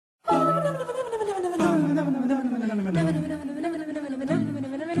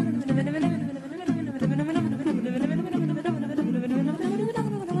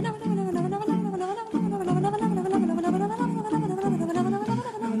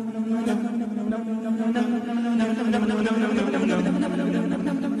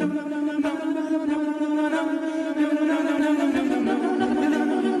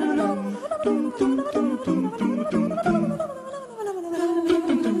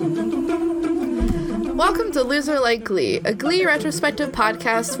Welcome to Loser Like Glee, a Glee retrospective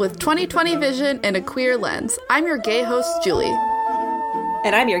podcast with 2020 vision and a queer lens. I'm your gay host, Julie.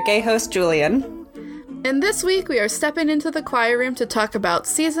 And I'm your gay host, Julian. And this week we are stepping into the choir room to talk about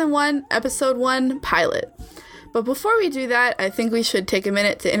Season 1, Episode 1, Pilot. But before we do that, I think we should take a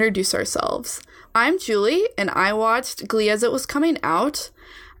minute to introduce ourselves. I'm Julie, and I watched Glee as it was coming out.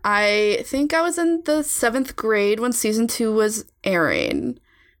 I think I was in the 7th grade when Season 2 was airing.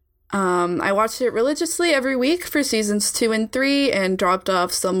 I watched it religiously every week for Seasons 2 and 3 and dropped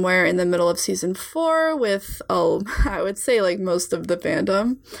off somewhere in the middle of Season 4 with, I would say, like, most of the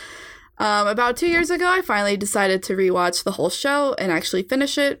fandom. About 2 years ago, I finally decided to rewatch the whole show and actually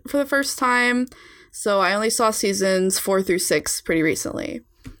finish it for the first time. So I only saw Seasons 4 through 6 pretty recently.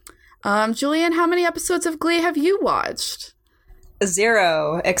 Julian, how many episodes of Glee have you watched?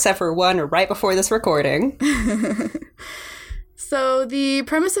 0, except for one right before this recording. So the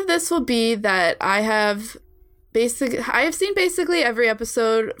premise of this will be that I have seen basically every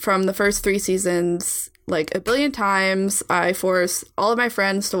episode from the first 3 seasons like a billion times. I force all of my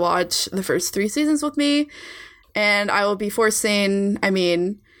friends to watch the first 3 seasons with me, and I will be forcing,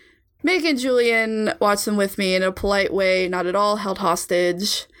 Meg and Julian watch them with me in a polite way, not at all held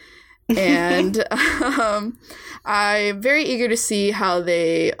hostage. And I'm very eager to see how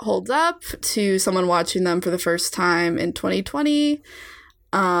they hold up to someone watching them for the first time in 2020.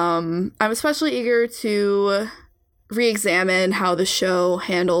 I'm especially eager to re-examine how the show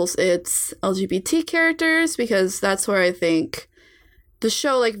handles its LGBT characters, because that's where I think the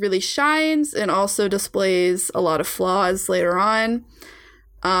show really shines and also displays a lot of flaws later on.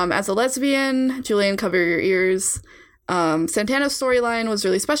 As a lesbian, Julian, cover your ears. Santana's storyline was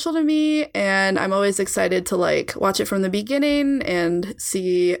really special to me, and I'm always excited to watch it from the beginning and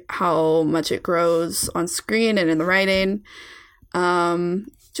see how much it grows on screen and in the writing.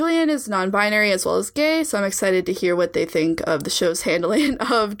 Julian is non-binary as well as gay, so I'm excited to hear what they think of the show's handling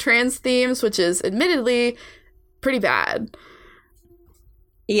of trans themes, which is admittedly pretty bad.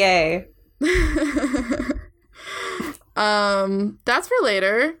 Yay. That's for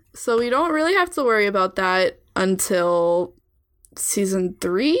later, so we don't really have to worry about that until Season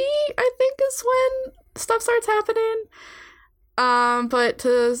 3, I think, is when stuff starts happening. But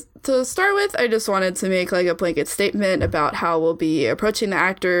to start with, I just wanted to make a blanket statement about how we'll be approaching the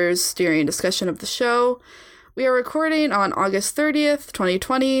actors during discussion of the show. We are recording on August 30th,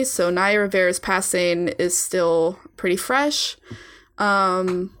 2020, so Naya Rivera's passing is still pretty fresh.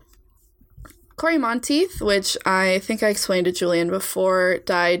 Corey Monteith, which I think I explained to Julian before,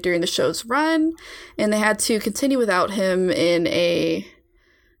 died during the show's run, and they had to continue without him in a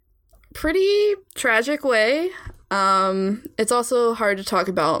pretty tragic way. It's also hard to talk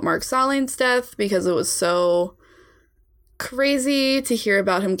about Mark Saling's death because it was so crazy to hear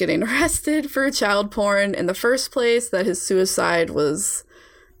about him getting arrested for child porn in the first place, that his suicide was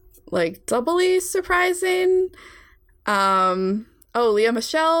doubly surprising. Leah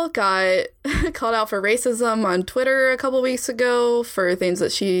Michelle got called out for racism on Twitter a couple weeks ago for things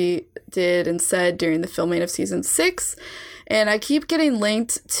that she did and said during the filming of Season 6. And I keep getting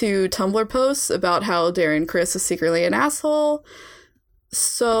linked to Tumblr posts about how Darren Criss is secretly an asshole.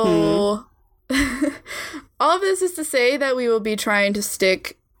 So all of this is to say that we will be trying to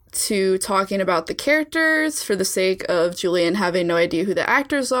stick to talking about the characters for the sake of Julian having no idea who the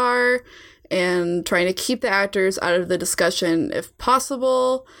actors are, and trying to keep the actors out of the discussion if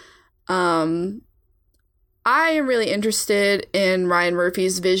possible. I am really interested in Ryan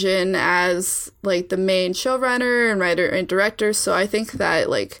Murphy's vision as the main showrunner and writer and director, so I think that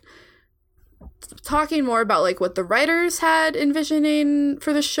talking more about what the writers had envisioning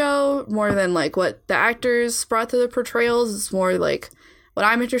for the show more than what the actors brought to the portrayals is more what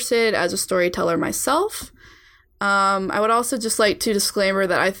I'm interested as a storyteller myself. I would also just like to disclaimer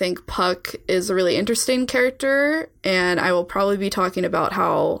that I think Puck is a really interesting character, and I will probably be talking about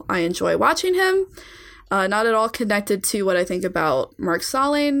how I enjoy watching him. Not at all connected to what I think about Mark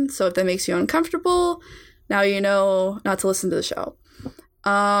Salling, so if that makes you uncomfortable, now you know not to listen to the show.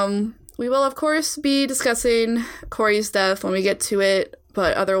 We will, of course, be discussing Corey's death when we get to it,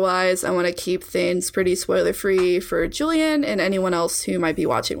 but otherwise, I want to keep things pretty spoiler-free for Julian and anyone else who might be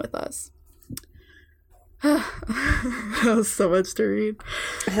watching with us. That was so much to read.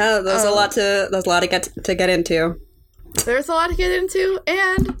 Yeah, there's a lot to get into. There's a lot to get into,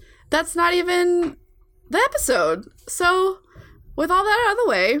 and that's not even the episode. So, with all that out of the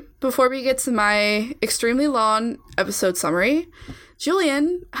way, before we get to my extremely long episode summary,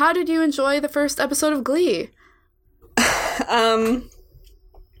 Julian, how did you enjoy the first episode of Glee?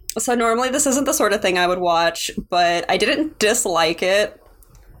 So normally this isn't the sort of thing I would watch, but I didn't dislike it.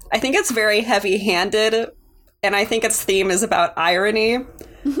 I think it's very heavy-handed, and I think its theme is about irony.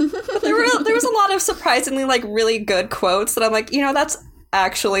 But there was a lot of surprisingly, like, really good quotes that I'm like, that's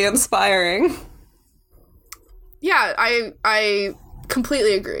actually inspiring. Yeah, I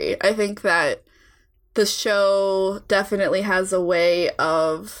completely agree. I think that the show definitely has a way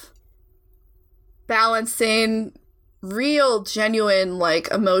of balancing real, genuine, like,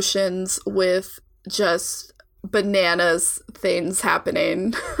 emotions with just bananas things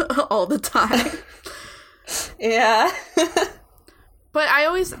happening all the time. Yeah. But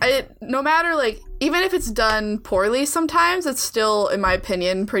no matter, like, even if it's done poorly sometimes, it's still, in my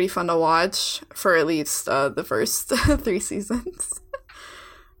opinion, pretty fun to watch for at least the first 3 seasons.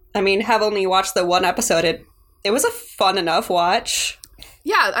 I mean, have only watched the one episode. It was a fun enough watch.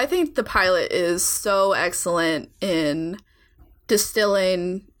 Yeah, I think the pilot is so excellent in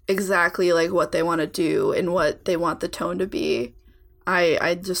distilling exactly, like, what they want to do and what they want the tone to be.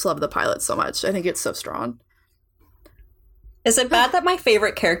 I just love the pilot so much. I think it's so strong. Is it bad that my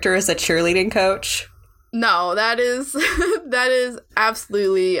favorite character is a cheerleading coach? No, that is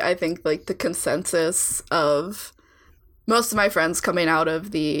absolutely, I think, like, the consensus of most of my friends coming out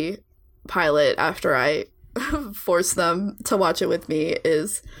of the pilot after I forced them to watch it with me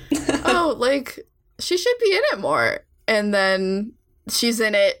is, oh, like, she should be in it more. And then she's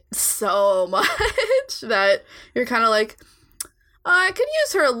in it so much that you're kind of like, I could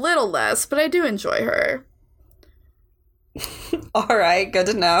use her a little less, but I do enjoy her. All right, good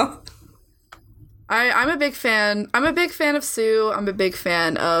to know. I'm a big fan. I'm a big fan of Sue. I'm a big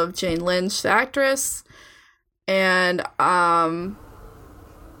fan of Jane Lynch, the actress. And I'm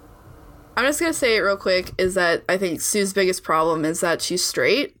just going to say it real quick, is that I think Sue's biggest problem is that she's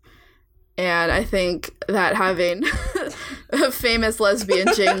straight. And I think that having a famous lesbian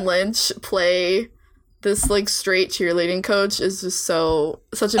Jane Lynch play this, like, straight cheerleading coach is just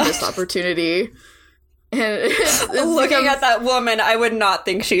such a missed opportunity. And it's looking at that woman, I would not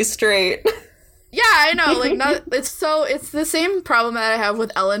think she's straight. Yeah, I know. Like, it's the same problem that I have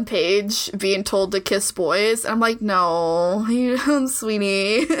with Ellen Page being told to kiss boys. And I'm like, no,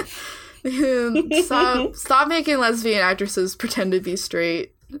 sweetie, stop making lesbian actresses pretend to be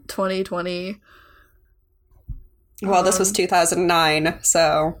straight. 2020. Well, this was 2009,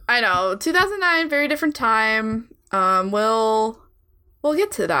 so I know, 2009, very different time. We'll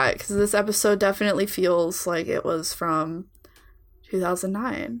get to that because this episode definitely feels like it was from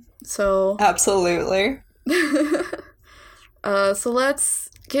 2009. So absolutely. So let's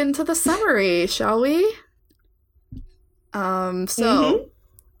get into the summary, shall we?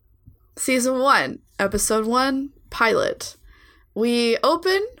 Season 1, episode 1, pilot. We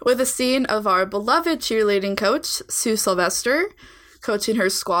open with a scene of our beloved cheerleading coach, Sue Sylvester, coaching her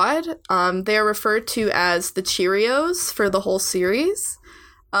squad. They are referred to as the Cheerios for the whole series.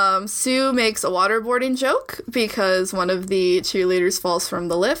 Sue makes a waterboarding joke because one of the cheerleaders falls from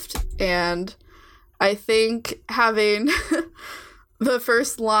the lift, and I think having the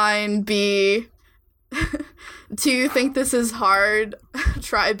first line be, "Do you think this is hard?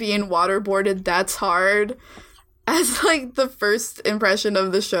 Try being waterboarded, that's hard," as, like, the first impression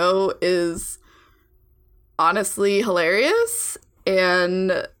of the show is honestly hilarious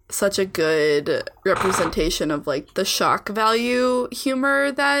and such a good representation of, like, the shock value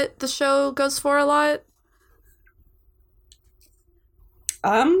humor that the show goes for a lot.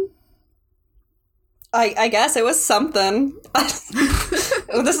 I guess it was something.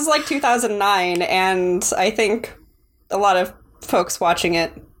 This is like 2009, and I think a lot of folks watching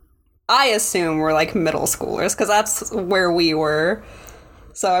it, I assume, were like middle schoolers, because that's where we were.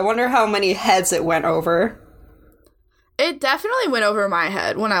 So I wonder how many heads it went over. It definitely went over my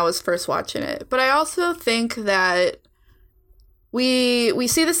head when I was first watching it. But I also think that we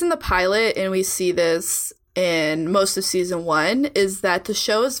see this in the pilot, and we see this in most of season 1, is that the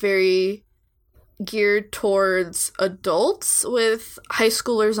show is very geared towards adults with high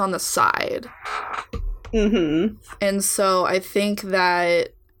schoolers on the side. Mm-hmm. And so I think that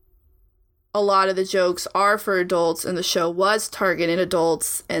a lot of the jokes are for adults, and the show was targeting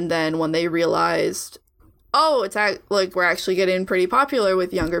adults, and then when they realized, oh, it's like we're actually getting pretty popular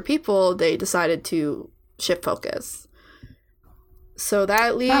with younger people, they decided to shift focus. So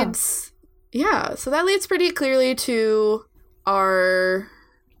that leads Yeah, so that leads pretty clearly to our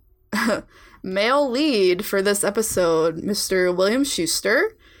male lead for this episode, Mr. William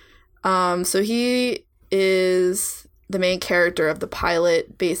Schuster. So he is the main character of the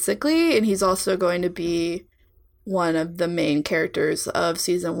pilot, basically, and he's also going to be one of the main characters of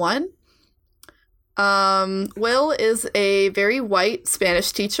season 1. Will is a very white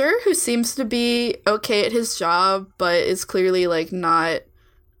Spanish teacher who seems to be okay at his job, but is clearly, like, not,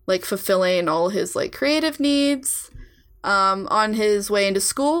 like, fulfilling all his, like, creative needs. On his way into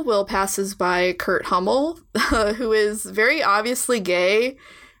school, Will passes by Kurt Hummel, who is very obviously gay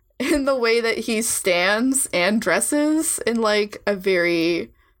in the way that he stands and dresses in, like, a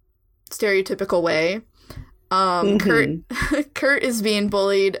very stereotypical way. Kurt is being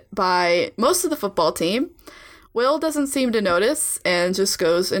bullied by most of the football team. Will doesn't seem to notice and just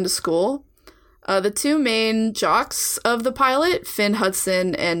goes into school. The two main jocks of the pilot, Finn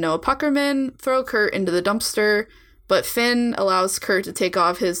Hudson and Noah Puckerman, throw Kurt into the dumpster, but Finn allows Kurt to take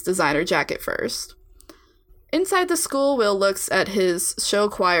off his designer jacket first. Inside the school, Will looks at his show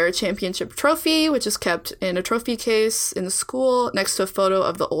choir championship trophy, which is kept in a trophy case in the school next to a photo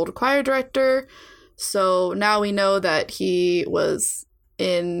of the old choir director. So now we know that he was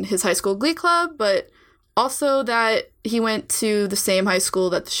in his high school glee club, but also that he went to the same high school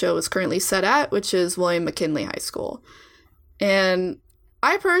that the show is currently set at, which is William McKinley High School. And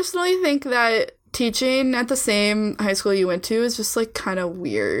I personally think that teaching at the same high school you went to is just, like, kind of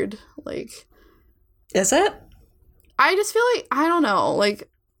weird. Like, is it? I just feel like, I don't know, like,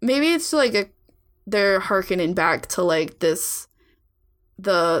 maybe it's, like, they're hearkening back to, like, this,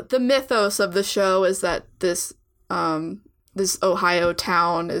 the mythos of the show is that this Ohio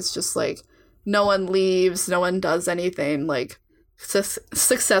town is just, like, no one leaves, no one does anything, like,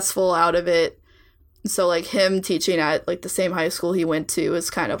 successful out of it. So, like, him teaching at, like, the same high school he went to is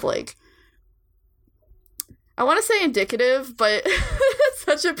kind of, like, I want to say indicative, but it's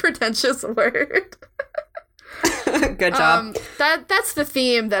such a pretentious word. Good job. That's the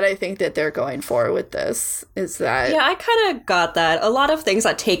theme that I think that they're going for with this, is that... Yeah, I kind of got that. A lot of things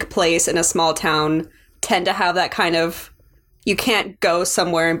that take place in a small town tend to have that kind of, you can't go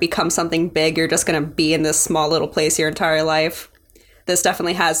somewhere and become something big, you're just going to be in this small little place your entire life. This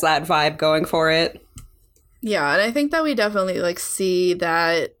definitely has that vibe going for it. Yeah, and I think that we definitely, like, see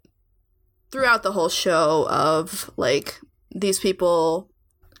that throughout the whole show of, like, these people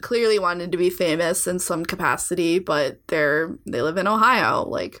clearly wanted to be famous in some capacity, but they live in Ohio.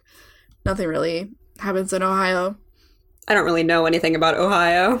 Like, nothing really happens in Ohio. I don't really know anything about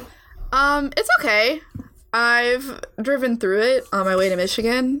Ohio. It's okay. I've driven through it on my way to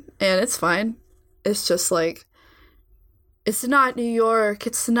Michigan, and it's fine. It's just, like, it's not New York,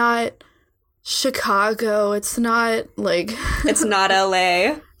 it's not Chicago, it's not, like... It's not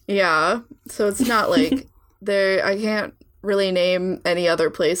LA. Yeah, so it's not, like, I can't really name any other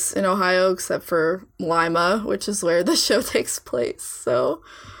place in Ohio except for Lima, which is where the show takes place, so...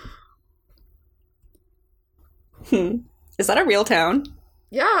 Is that a real town?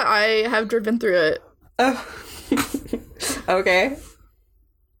 Yeah, I have driven through it. Oh. Okay.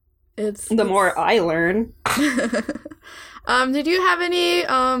 It's more I learn. Did you have any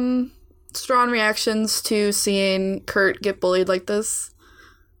strong reactions to seeing Kurt get bullied like this?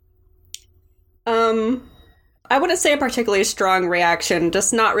 I wouldn't say a particularly strong reaction,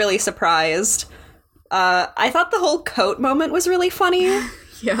 just not really surprised. I thought the whole coat moment was really funny.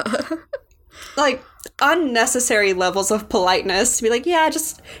 Yeah. Like, unnecessary levels of politeness to be like, yeah,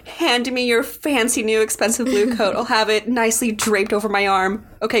 just hand me your fancy new expensive blue coat. I'll have it nicely draped over my arm.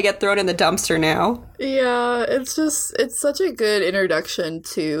 Okay, get thrown in the dumpster now. Yeah, it's such a good introduction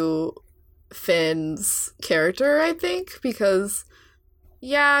to Finn's character, I think, because,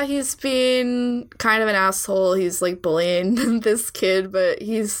 yeah, he's being kind of an asshole. He's, like, bullying this kid, but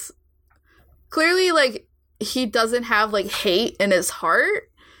he's clearly, like, he doesn't have, like, hate in his heart.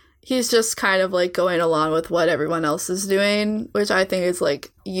 He's just kind of, like, going along with what everyone else is doing, which I think is,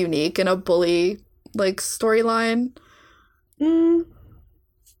 like, unique in a bully, like, storyline. I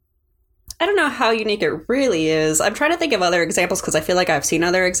don't know how unique it really is. I'm trying to think of other examples because I feel like I've seen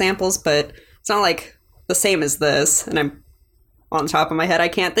other examples, but it's not, like, the same as this. And I'm on the top of my head, I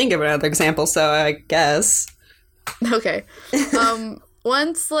can't think of another example, so I guess. Okay.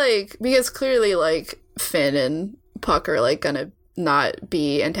 Once, like, because clearly, like, Finn and Puck are, like, gonna not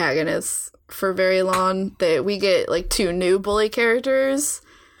be antagonists for very long. We get, like, 2 new bully characters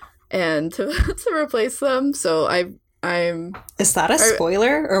and to replace them. So I'm Is that a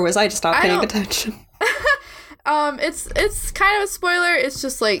spoiler, or was I just not paying attention? It's kind of a spoiler. It's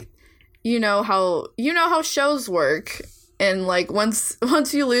just, like, you know how shows work, And like once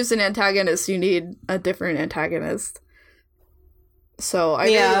you lose an antagonist, you need a different antagonist. So I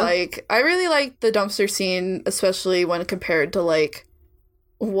really like the dumpster scene, especially when compared to like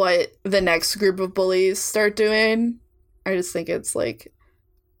what the next group of bullies start doing. I just think it's like,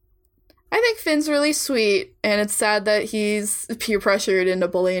 I think Finn's really sweet, and it's sad that he's peer pressured into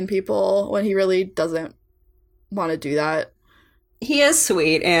bullying people when he really doesn't want to do that. He is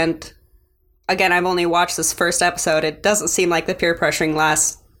sweet, and again, I've only watched this first episode. It doesn't seem like the peer pressuring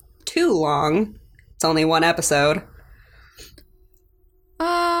lasts too long. It's only one episode.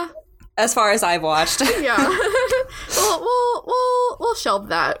 As far as I've watched. Yeah. We'll shelve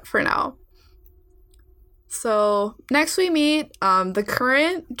that for now. So next we meet the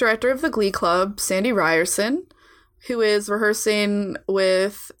current director of the Glee Club, Sandy Ryerson, who is rehearsing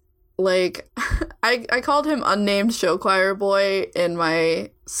with, like, I called him unnamed show choir boy in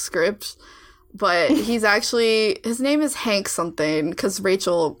my script, but he's actually, his name is Hank something, because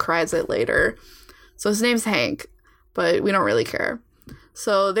Rachel cries it later. So his name's Hank, but we don't really care.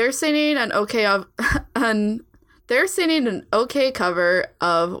 So they're singing an okay cover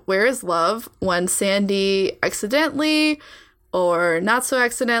of Where Is Love when Sandy accidentally or not so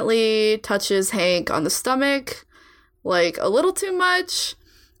accidentally touches Hank on the stomach, like a little too much.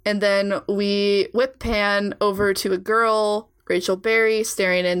 And then we whip pan over to a girl, Rachel Berry,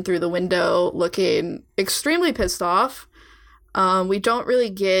 staring in through the window, looking extremely pissed off. We don't really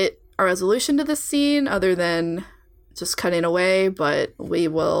get a resolution to this scene other than just cutting away, but we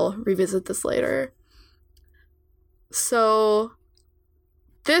will revisit this later. So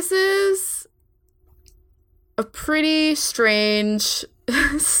this is a pretty strange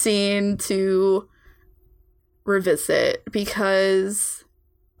scene to revisit because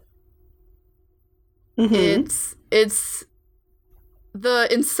it's the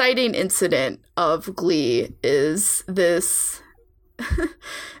inciting incident of Glee is this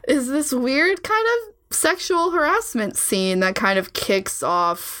weird kind of sexual harassment scene that kind of kicks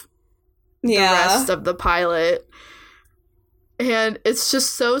off the rest of the pilot. And it's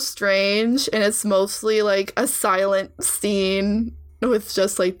just so strange, and it's mostly like a silent scene with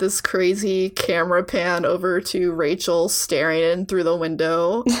just like this crazy camera pan over to Rachel staring in through the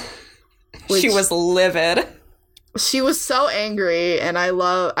window. She was livid. She was so angry, and I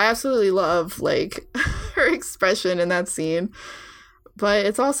absolutely love like her expression in that scene. But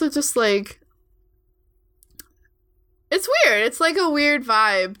it's also just like, it's weird. It's like a weird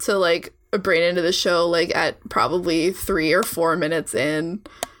vibe to like bring into the show, like at probably 3 or 4 minutes in.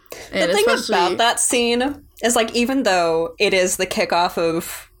 And the thing about that scene is, like, even though it is the kickoff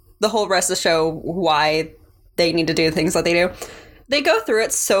of the whole rest of the show, why they need to do things that they do, they go through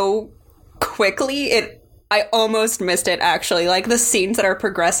it so quickly. I almost missed it, actually. Like, the scenes that are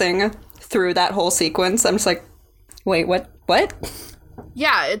progressing through that whole sequence, I'm just like, wait, what?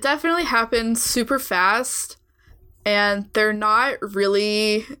 Yeah, it definitely happens super fast, and they're not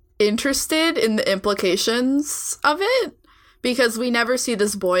really interested in the implications of it because we never see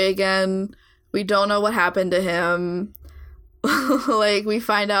this boy again. We don't know what happened to him. Like, we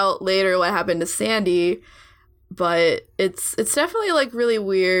find out later what happened to Sandy, but it's definitely like really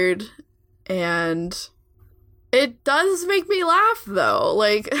weird, and it does make me laugh though.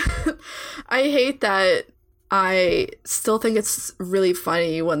 Like, I hate that. I still think it's really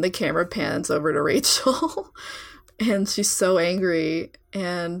funny when the camera pans over to Rachel and she's so angry,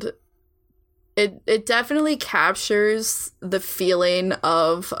 and it definitely captures the feeling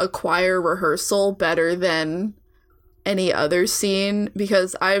of a choir rehearsal better than any other scene,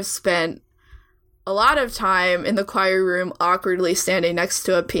 because I've spent a lot of time in the choir room awkwardly standing next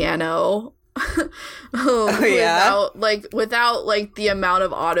to a piano without the amount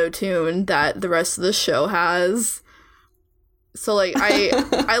of auto-tune that the rest of the show has. So like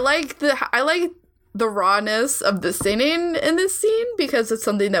I like the rawness of the singing in this scene because it's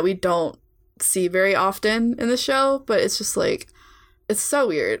something that we don't see very often in the show, but it's just like, it's so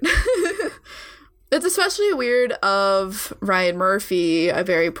weird. It's especially weird of Ryan Murphy, a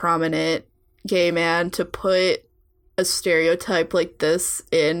very prominent gay man, to put a stereotype like this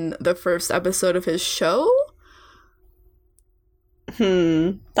in the first episode of his show.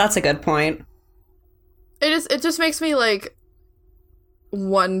 That's a good point. It just makes me like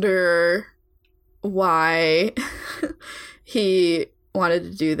wonder why he wanted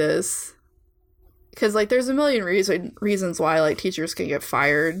to do this, because like there's a million reasons why like teachers can get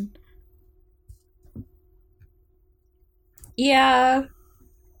fired. Yeah.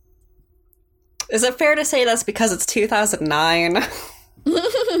 Is it fair to say that's because it's 2009? I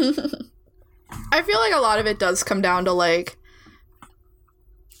feel like a lot of it does come down to like,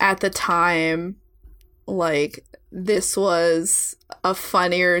 at the time, like this was a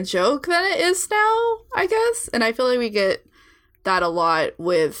funnier joke than it is now, I guess. And I feel like we get that a lot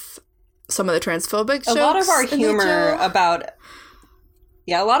with some of the transphobic jokes. A lot of our humor about...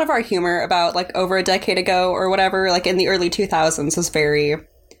 Yeah, a lot of our humor about, like, over a decade ago or whatever, like, in the early 2000s was very...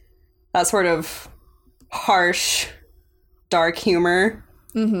 that sort of harsh, dark humor.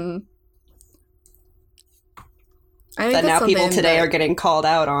 Mm-hmm. That now people today are getting called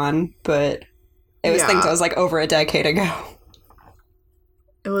out on, but it was things that was, like, over a decade ago.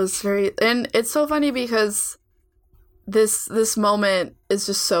 It was very... And it's so funny because this moment is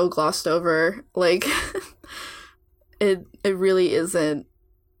just so glossed over. Like, it really isn't,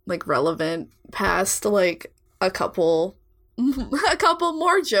 like, relevant past, like, a couple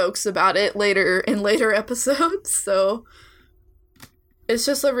more jokes about it in later episodes. So it's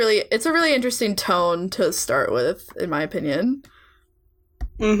just a really interesting tone to start with, in my opinion.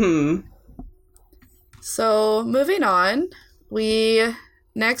 Mm-hmm. So moving on, we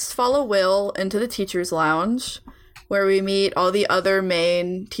next follow Will into the teacher's lounge, where we meet all the other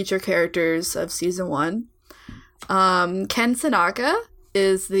main teacher characters of season 1. Ken Tanaka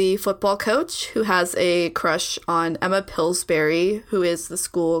is the football coach who has a crush on Emma Pillsbury, who is the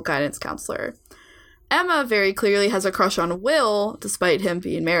school guidance counselor. Emma very clearly has a crush on Will, despite him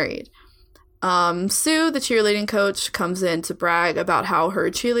being married. Sue, the cheerleading coach, comes in to brag about how her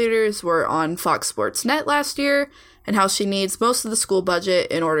cheerleaders were on Fox Sports Net last year and how she needs most of the school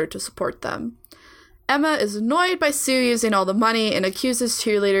budget in order to support them. Emma is annoyed by Sue using all the money and accuses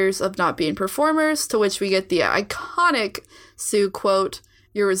cheerleaders of not being performers, to which we get the iconic Sue quote,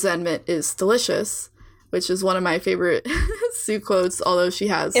 "Your resentment is delicious," which is one of my favorite Sue quotes, although she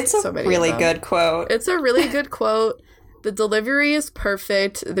has so many. It's a really good quote. It's a really good quote. The delivery is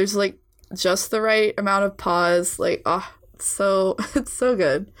perfect. There's, like, just the right amount of pause. Like, it's so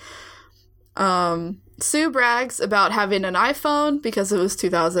good. Sue brags about having an iPhone because it was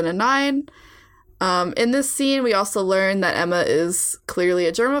 2009. In this scene, we also learn that Emma is clearly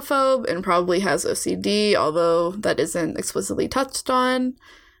a germaphobe and probably has OCD, although that isn't explicitly touched on.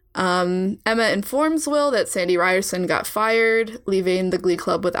 Emma informs Will that Sandy Ryerson got fired, leaving the Glee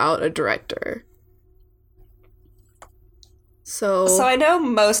Club without a director. So I know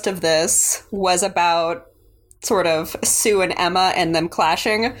most of this was about sort of Sue and Emma and them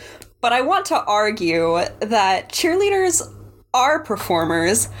clashing, but I want to argue that cheerleaders are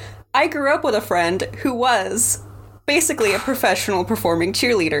performers. I grew up with a friend who was basically a professional performing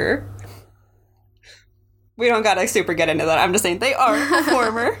cheerleader. We don't gotta super get into that. I'm just saying they are a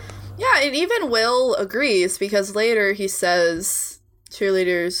performer. Yeah, and even Will agrees, because later he says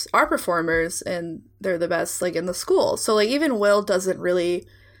cheerleaders are performers and they're the best, like, in the school. So, like, even Will doesn't really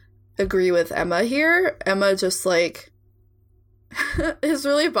agree with Emma here. Emma just, like, is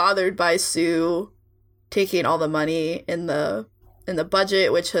really bothered by Sue taking all the money in the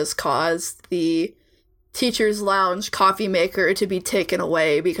budget, which has caused the teacher's lounge coffee maker to be taken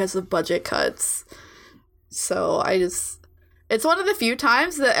away because of budget cuts. So it's one of the few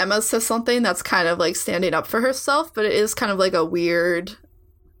times that Emma says something that's kind of, like, standing up for herself, but it is kind of, like, a weird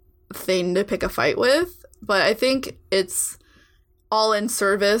thing to pick a fight with. But I think it's all in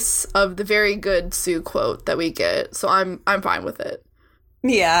service of the very good Sue quote that we get, so I'm fine with it.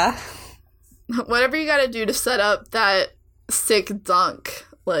 Yeah. Whatever you gotta do to set up that sick dunk,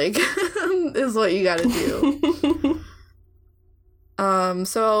 like, is what you gotta do.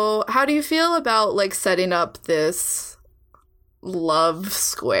 So how do you feel about, like, setting up this love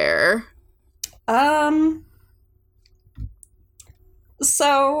square?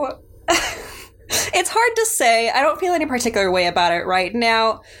 So it's hard to say. I don't feel any particular way about it right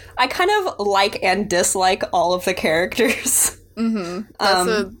now. I kind of like and dislike all of the characters. Mm-hmm.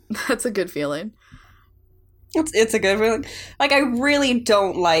 That's a good feeling. It's a good feeling. Like, I really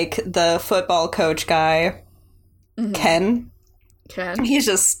don't like the football coach guy, Ken. He's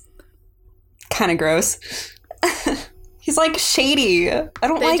just kind of gross. He's, like, shady. I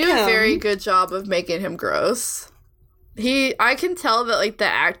don't like him. They do a very good job of making him gross. I can tell that, like, the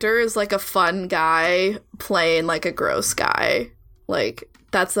actor is, like, a fun guy playing, like, a gross guy. Like,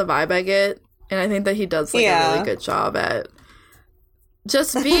 that's the vibe I get. And I think that he does, like, a really good job at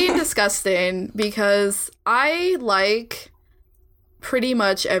just being disgusting, because I like pretty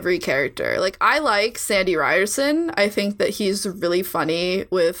much every character. Like, I like Sandy Ryerson. I think that he's really funny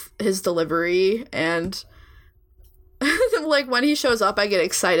with his delivery, and like, when he shows up, I get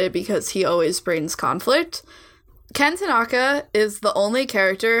excited because he always brings conflict. Ken Tanaka is the only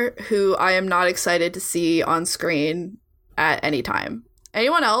character who I am not excited to see on screen at any time.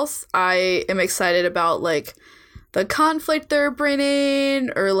 Anyone else, I am excited about, like, the conflict they're bringing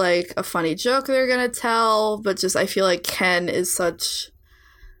or like a funny joke they're gonna tell, but just I feel like Ken is such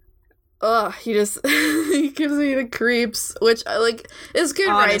he just he gives me the creeps, which like is good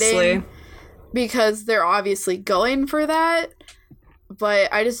writing because they're obviously going for that,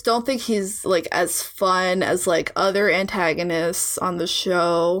 but I just don't think he's like as fun as like other antagonists on the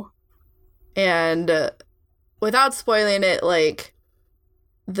show. And without spoiling it, like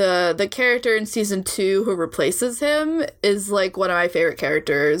the character in season 2 who replaces him is like one of my favorite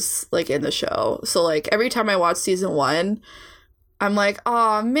characters like in the show. So like every time I watch season 1, I'm like,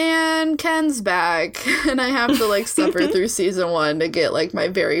 oh man, Ken's back. And I have to like suffer through season 1 to get like my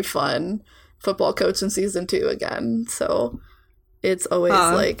very fun football coach in season 2 again. So it's always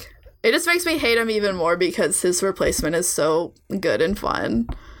like, it just makes me hate him even more because his replacement is so good and fun.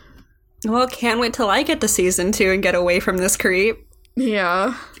 Well, can't wait till I get to season 2 and get away from this creep.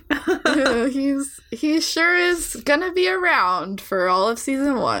 Yeah. he sure is gonna be around for all of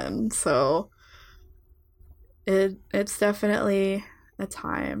season 1, so it's definitely a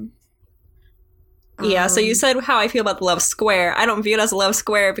time. Yeah, so you said how I feel about the love square. I don't view it as a love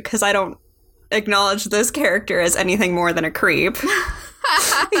square because I don't acknowledge this character as anything more than a creep.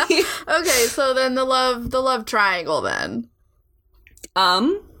 Okay, so then the love triangle then.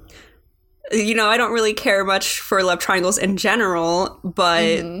 You know, I don't really care much for love triangles in general,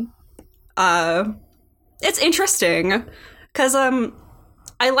 but it's interesting because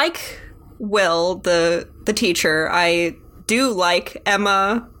I like Will, the teacher. I do like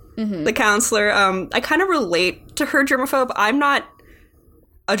Emma, the counselor. I kind of relate to her germaphobe. I'm not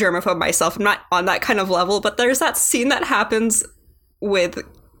a germaphobe myself. I'm not on that kind of level, but there's that scene that happens with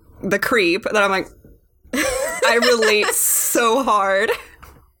the creep that I'm like, I relate so hard.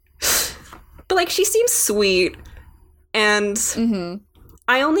 But, like, she seems sweet, and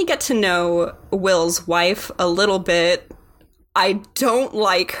I only get to know Will's wife a little bit. I don't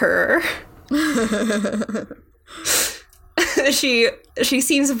like her. She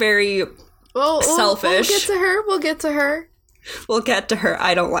seems very selfish. We'll get to her. We'll get to her.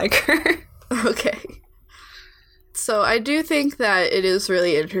 I don't like her. Okay. So I do think that it is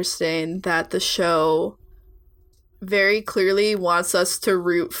really interesting that the show very clearly wants us to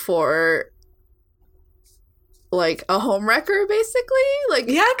root for like a homewrecker, basically. Like,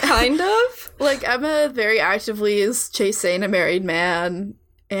 yeah, kind of. Like Emma very actively is chasing a married man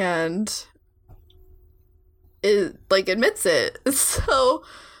and it like admits it. So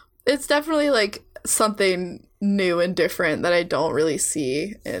it's definitely like something new and different that I don't really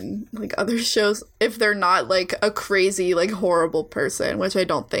see in like other shows if they're not like a crazy like horrible person, which I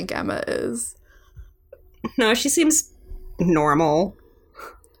don't think Emma is. No, she seems normal.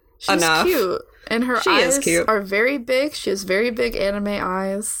 She's enough. Cute. And her eyes are very big. She has very big anime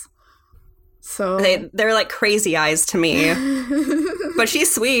eyes. So they're like crazy eyes to me. But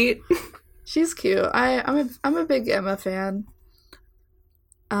she's sweet. She's cute. I'm a big Emma fan.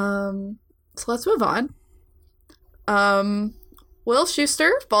 So let's move on. Will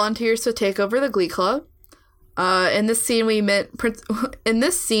Schuester volunteers to take over the Glee Club. In this scene we meet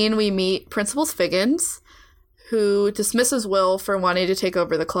Principal Figgins, who dismisses Will for wanting to take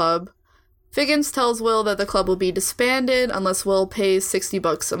over the club. Figgins tells Will that the club will be disbanded unless Will pays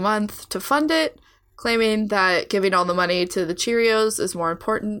 $60 a month to fund it, claiming that giving all the money to the Cheerios is more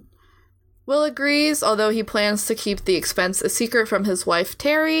important. Will agrees, although he plans to keep the expense a secret from his wife,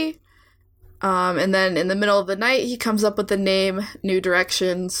 Terry. And then in the middle of the night, he comes up with the name New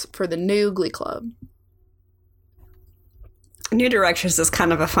Directions for the new Glee Club. New Directions is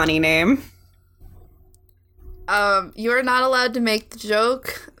kind of a funny name. You are not allowed to make the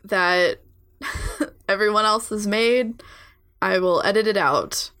joke that everyone else has made. I will edit it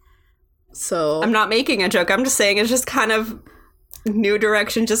out. So I'm not making a joke. I'm just saying it's just kind of New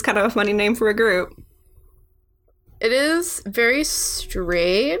Direction, just kind of a funny name for a group. It is very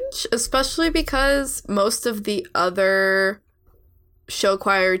strange, especially because most of the other show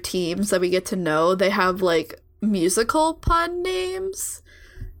choir teams that we get to know, they have like musical pun names.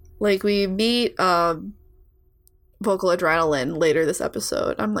 Like we meet Vocal Adrenaline later this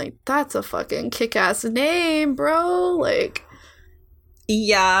episode. I'm like, that's a fucking kick-ass name, bro. Like,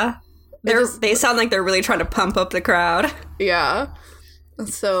 yeah, they sound like they're really trying to pump up the crowd. Yeah.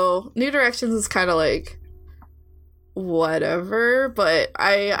 So New Directions is kind of like whatever, but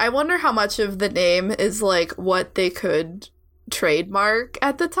I wonder how much of the name is like what they could trademark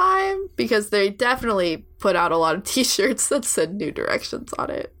at the time, because they definitely put out a lot of t-shirts that said New Directions on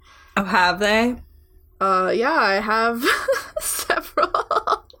it. Oh, have they? Yeah, I have several.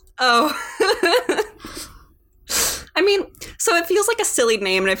 Oh. I mean, so it feels like a silly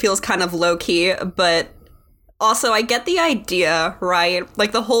name and it feels kind of low-key, but Also, I get the idea, right?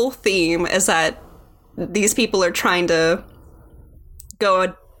 Like, the whole theme is that these people are trying to go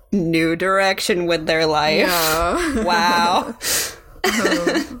a new direction with their life. Yeah. Wow.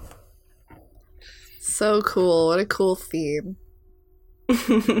 So cool. What a cool theme.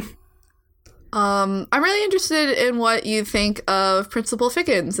 I'm really interested in what you think of Principal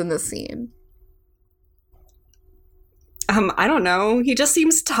Figgins in this scene. I don't know. He just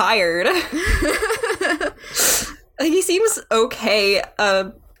seems tired. He seems okay.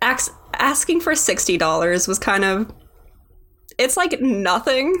 Asking for $60 was kind of... It's like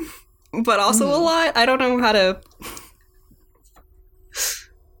nothing, but also a lot. I don't know how to...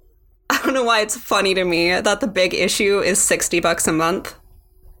 I don't know why it's funny to me that the big issue is $60 a month.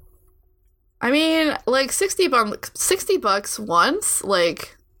 I mean, like, $60 once,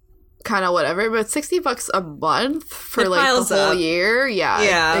 like, kind of whatever, but $60 a month for, like, the whole year?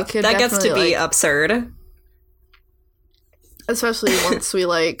 Yeah, it could that gets to be like, absurd. Especially once we,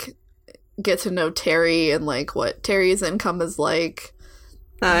 like, get to know Terry and, like, what Terry's income is like.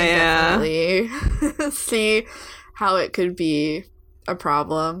 Yeah. Definitely see how it could be a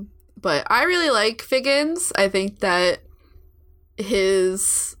problem. But I really like Figgins. I think that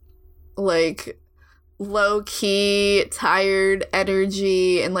his, like, low-key, tired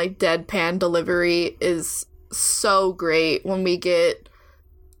energy and, like, deadpan delivery is so great when we get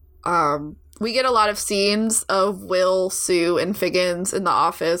a lot of scenes of Will, Sue, and Figgins in the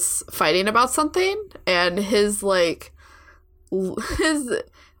office fighting about something, and he is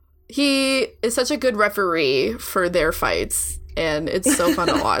such a good referee for their fights, and it's so fun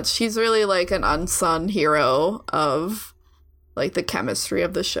to watch. He's really, like, an unsung hero of, like, the chemistry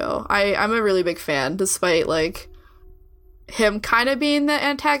of the show. I'm a really big fan, despite, like, him kind of being the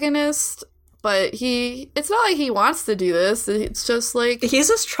antagonist, but it's not like he wants to do this. It's just, like... He's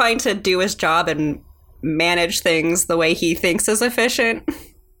just trying to do his job and manage things the way he thinks is efficient.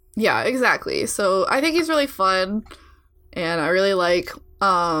 Yeah, exactly. So I think he's really fun, and I really like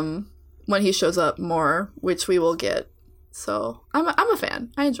when he shows up more, which we will get. So I'm a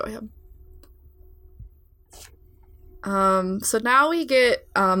fan. I enjoy him. So now we get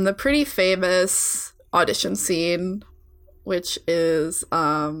the pretty famous audition scene, which is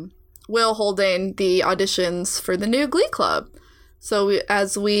Will holding the auditions for the new Glee Club. So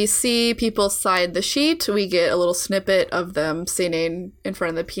as we see people sign the sheet, we get a little snippet of them singing in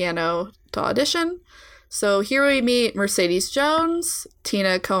front of the piano to audition. So here we meet Mercedes Jones,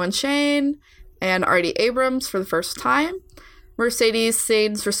 Tina Cohen-Shane, and Artie Abrams for the first time. Mercedes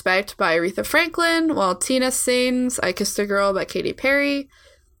sings Respect by Aretha Franklin, while Tina sings I Kissed a Girl by Katy Perry.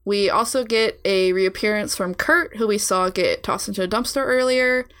 We also get a reappearance from Kurt, who we saw get tossed into a dumpster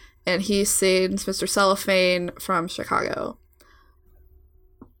earlier, and he sings Mr. Cellophane from Chicago.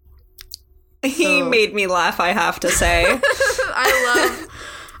 He made me laugh, I have to say.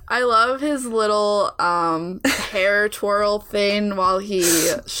 I love his little hair twirl thing while he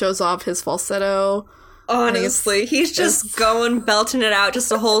shows off his falsetto. Honestly, he's just belting it out,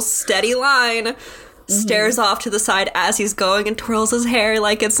 just a whole steady line. Stares off to the side as he's going and twirls his hair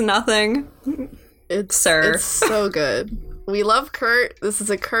like it's nothing. It's so good. We love Kurt. This is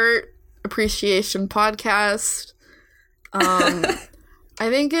a Kurt appreciation podcast. I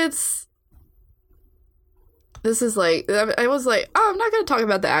think this is like, I was like, oh, I'm not going to talk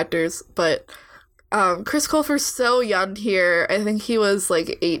about the actors, but Chris Colfer's so young here. I think he was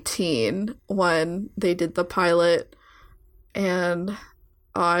like 18 when they did the pilot, and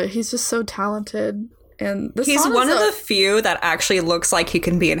he's just so talented. And he's one of the few that actually looks like he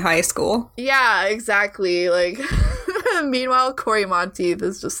can be in high school. Yeah, exactly. Like, meanwhile, Corey Monteith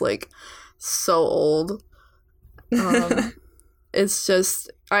is just like so old. It's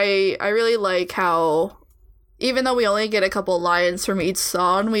just, I really like how, even though we only get a couple lines from each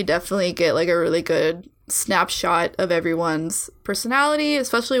song, we definitely get like a really good snapshot of everyone's personality,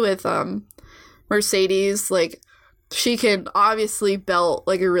 especially with Mercedes. Like, she can obviously belt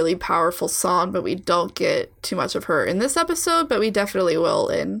like a really powerful song, but we don't get too much of her in this episode, but we definitely will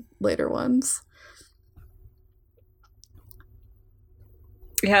in later ones.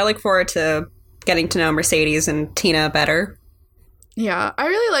 Yeah, I look forward to getting to know Mercedes and Tina better. Yeah, I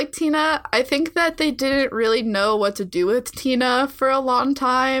really like Tina. I think that they didn't really know what to do with Tina for a long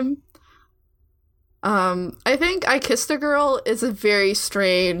time. I think I Kissed a Girl is a very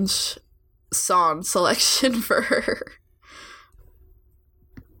strange song selection for her.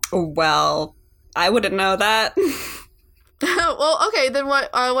 Well, I wouldn't know that. Well, okay, then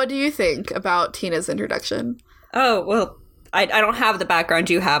what do you think about Tina's introduction? Oh, well, I don't have the background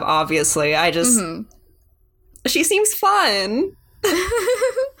you have, obviously. I just... She seems fun.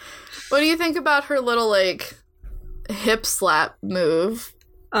 What do you think about her little, like, hip slap move.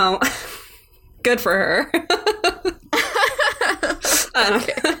 Oh, good for her.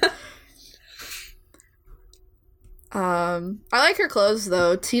 Okay. I like her clothes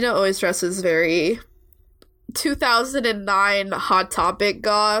though. Tina always dresses very 2009 Hot Topic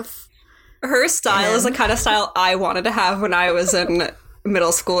goth. Her style is the kind of style I wanted to have when I was in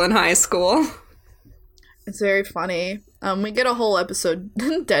middle school and high school. It's very funny. We get a whole episode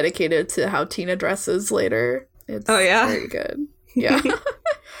dedicated to how Tina dresses later. It's very good. Yeah.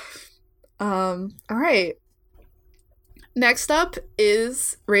 All right. Next up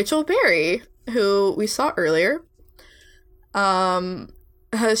is Rachel Berry, who we saw earlier.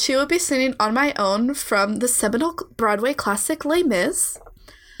 She will be singing On My Own from the seminal Broadway classic Les Mis.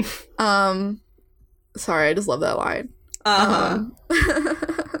 Sorry, I just love that line.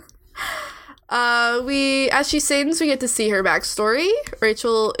 As she sings, we get to see her backstory.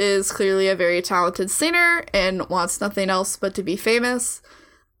 Rachel is clearly a very talented singer and wants nothing else but to be famous.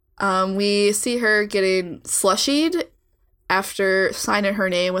 We see her getting slushied after signing her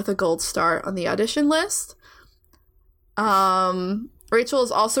name with a gold star on the audition list. Rachel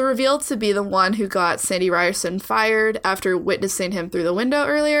is also revealed to be the one who got Sandy Ryerson fired after witnessing him through the window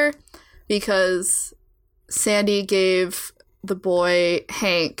earlier, because Sandy gave the boy,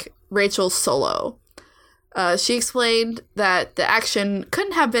 Hank, Rachel's solo. She explained that the action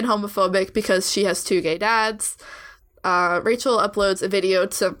couldn't have been homophobic because she has 2 gay dads. Rachel uploads a video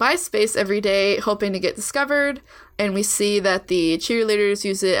to MySpace every day, hoping to get discovered, and we see that the cheerleaders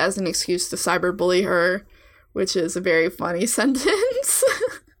use it as an excuse to cyberbully her, which is a very funny sentence.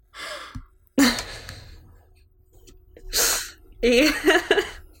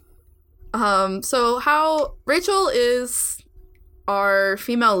 So how Rachel is our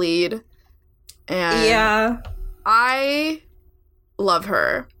female lead, and I love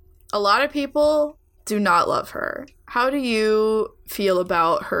her. A lot of people do not love her. How do you feel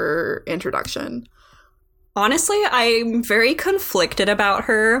about her introduction? Honestly, I'm very conflicted about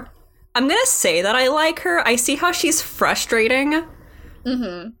her. I'm gonna say that I like her. I see how she's frustrating.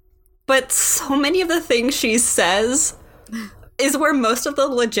 Mm-hmm. But so many of the things she says is where most of the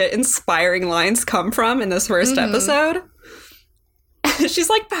legit inspiring lines come from in this first episode. She's,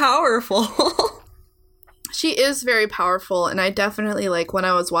 like, powerful. She is very powerful, and I definitely, like, when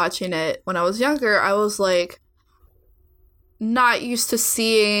I was watching it when I was younger, I was, like, not used to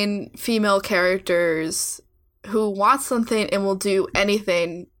seeing female characters who want something and will do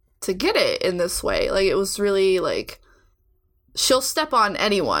anything to get it in this way. Like, it was really, like, she'll step on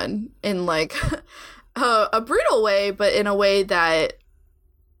anyone in, like, a brutal way, but in a way that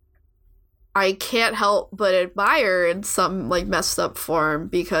I can't help but admire in some, like, messed up form,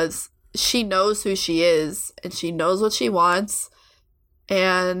 because she knows who she is, and she knows what she wants,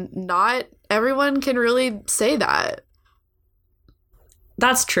 and not everyone can really say that.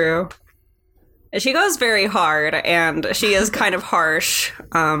 That's true. She goes very hard, and she is kind of harsh.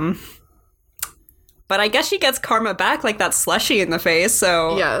 But I guess she gets karma back, like that slushie in the face,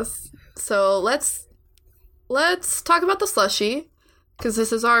 so... Yes. So let's talk about the slushie, because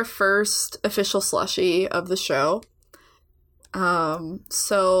this is our first official slushie of the show.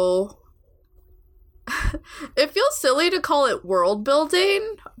 So... It feels silly to call it world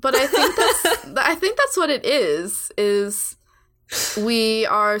building, but I think that's what it is we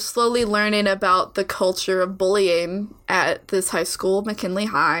are slowly learning about the culture of bullying at this high school, McKinley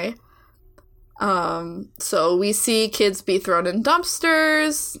High. So we see kids be thrown in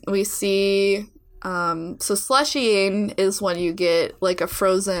dumpsters. We see, so slushying is when you get, like, a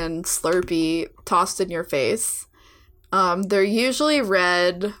frozen Slurpee tossed in your face. They're usually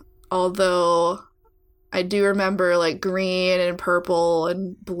red, although I do remember, like, green and purple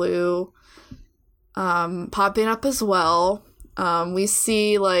and blue popping up as well. We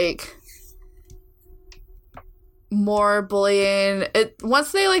see, like, more bullying.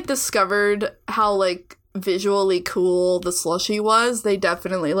 Once they, like, discovered how, like, visually cool the slushie was, they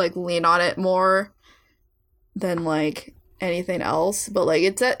definitely, like, lean on it more than, like, anything else. But, like,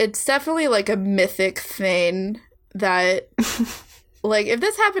 it's definitely, like, a mythic thing that, like, if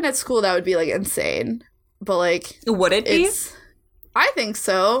this happened at school, that would be, like, insane. But, like... Would it be? I think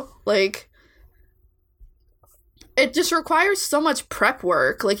so. Like... It just requires so much prep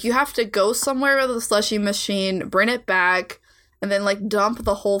work. Like, you have to go somewhere with a slushie machine, bring it back, and then, like, dump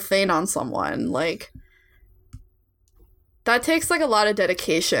the whole thing on someone. Like, that takes, like, a lot of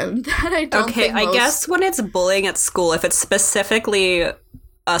dedication that I don't think I guess when it's bullying at school, if it's specifically a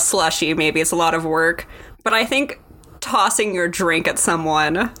slushie, maybe it's a lot of work. But I think tossing your drink at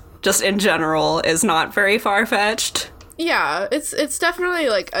someone, just in general, is not very far-fetched. Yeah, it's definitely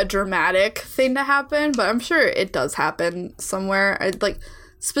like a dramatic thing to happen, but I'm sure it does happen somewhere. Like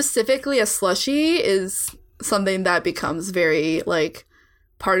specifically a slushie is something that becomes very like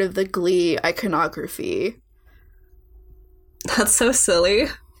part of the Glee iconography. That's so silly.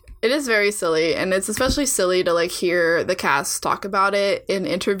 It is very silly, and it's especially silly to like hear the cast talk about it in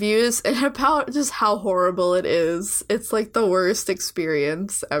interviews and about just how horrible it is. It's like the worst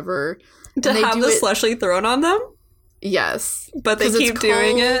experience ever. To have the slushie thrown on them? Yes. But they keep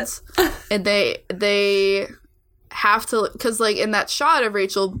doing it. And they have to, because like in that shot of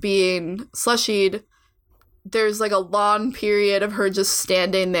Rachel being slushied, there's like a long period of her just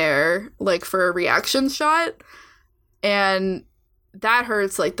standing there like for a reaction shot, and that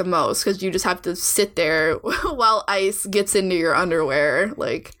hurts like the most because you just have to sit there while ice gets into your underwear.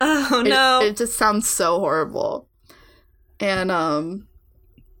 Like, oh no, it just sounds so horrible. And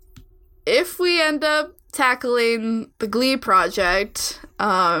if we end up tackling the Glee project,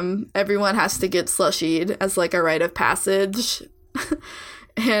 everyone has to get slushied as like a rite of passage,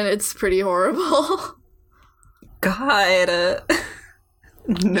 and it's pretty horrible. God.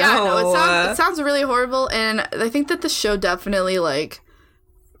 No. Yeah, no, it sounds really horrible, and I think that the show definitely, like,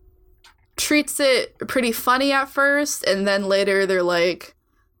 treats it pretty funny at first, and then later they're like,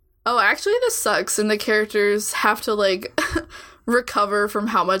 oh, actually this sucks, and the characters have to, like, recover from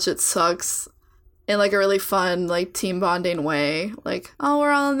how much it sucks in, like, a really fun, like, team bonding way. Like, oh,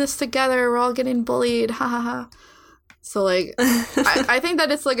 we're all in this together, we're all getting bullied, ha ha ha. So, like, I think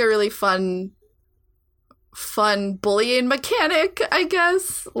that it's, like, a really fun bullying mechanic, I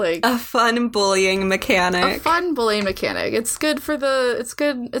guess. Like a fun bullying mechanic. It's good for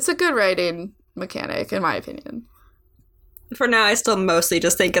it's a good writing mechanic, in my opinion. For now, I still mostly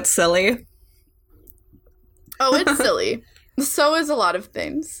just think it's silly. Oh, it's silly. So is a lot of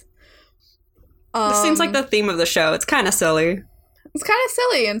things. It seems like the theme of the show. It's kind of silly. It's kind of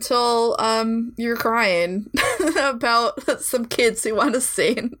silly until you're crying about some kids who want to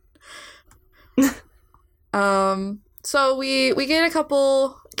sing. So we get a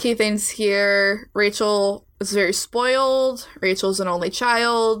couple key things here. Rachel is very spoiled. Rachel's an only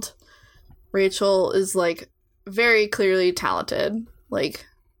child. Rachel is, like, very clearly talented. Like,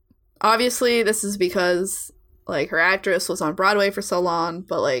 obviously this is because, like, her actress was on Broadway for so long,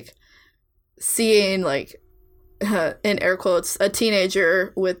 but, like, seeing, like, in air quotes, a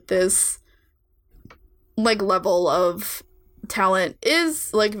teenager with this, like, level of talent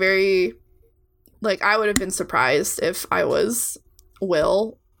is, like, very... Like, I would have been surprised if I was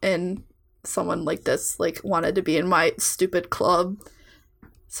Will and someone like this, like, wanted to be in my stupid club.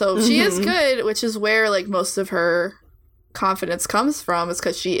 So she is good, which is where, like, most of her confidence comes from, is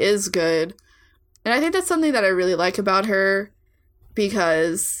because she is good. And I think that's something that I really like about her,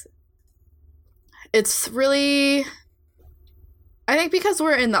 because it's really... I think because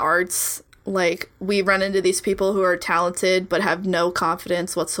we're in the arts, like, we run into these people who are talented but have no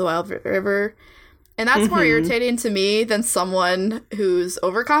confidence whatsoever. And that's more irritating to me than someone who's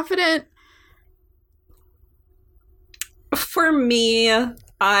overconfident. For me,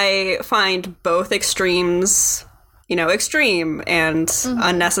 I find both extremes, extreme and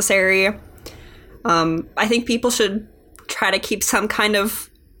unnecessary. I think people should try to keep some kind of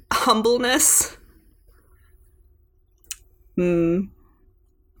humbleness. That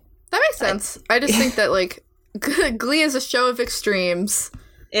makes sense. I just think that, like, Glee is a show of extremes.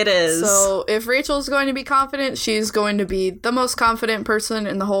 It is. So if Rachel's going to be confident, she's going to be the most confident person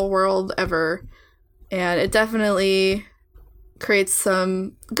in the whole world ever. And it definitely creates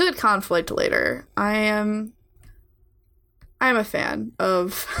some good conflict later. I am a fan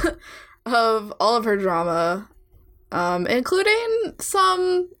of of all of her drama, including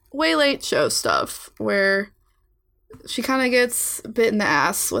some Way Late show stuff where she kind of gets bit in the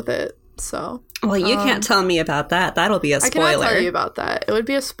ass with it. So, well, you can't tell me about that. That'll be a spoiler. I cannot tell you about that. It would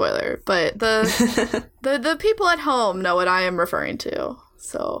be a spoiler, but the people at home know what I am referring to.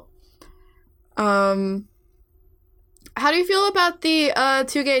 So, how do you feel about the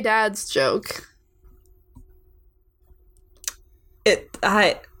two gay dads joke?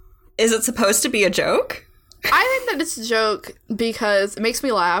 Is it supposed to be a joke? I think that it's a joke because it makes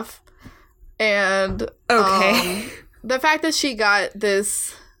me laugh, and okay, the fact that she got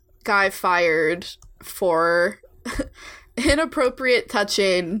this guy fired for inappropriate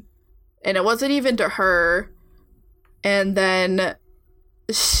touching, and it wasn't even to her, and then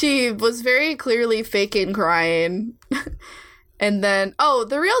she was very clearly faking crying. And then,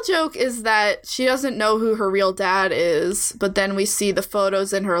 the real joke is that she doesn't know who her real dad is, but then we see the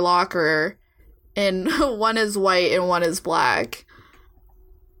photos in her locker, and one is white and one is black.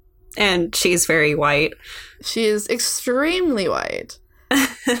 And she's very white. She is extremely white.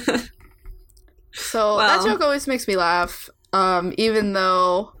 So that joke always makes me laugh, even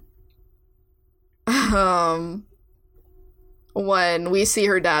though when we see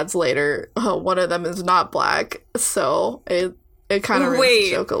her dads later, one of them is not black, so it kind of ruins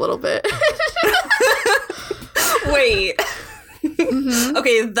the joke a little bit. Wait. Mm-hmm.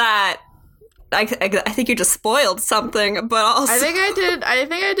 Okay, that I think you just spoiled something, but also I think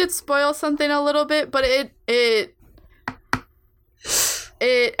I did spoil something a little bit, but it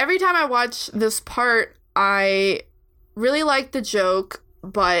every time I watch this part, I really like the joke,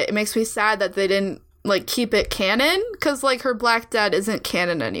 but it makes me sad that they didn't like keep it canon, because like her black dad isn't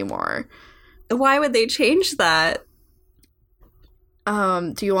canon anymore. Why would they change that?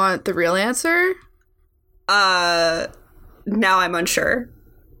 Do you want the real answer? Now I'm unsure.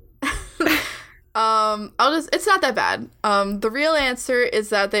 It's not that bad. The real answer is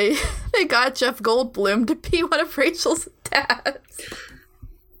that they got Jeff Goldblum to be one of Rachel's dads.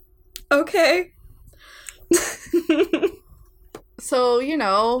 Okay. So, you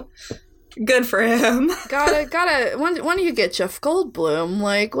know, good for him. gotta when you get Jeff Goldblum,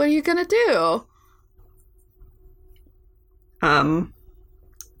 like, what are you gonna do?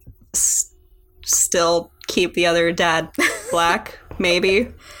 Still keep the other dad black, maybe.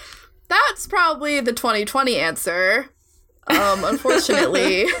 That's probably the 2020 answer.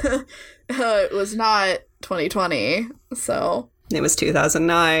 Unfortunately, it was not 2020, so... It was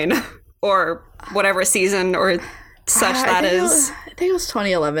 2009, or whatever season or such that is. I think it was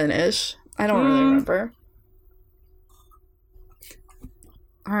 2011-ish. I don't really remember.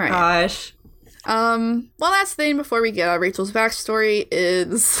 All right. Gosh. One last thing before we get out Rachel's backstory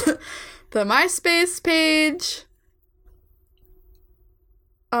is the MySpace page.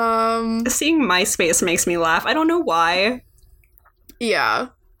 Seeing MySpace makes me laugh. I don't know why. Yeah.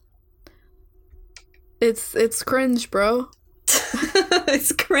 It's cringe, bro.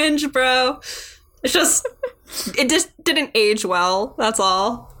 It's cringe, bro. It just didn't age well. That's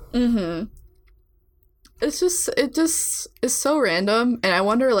all. Mm-hmm. It just is so random, and I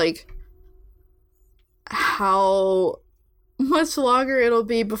wonder like how much longer it'll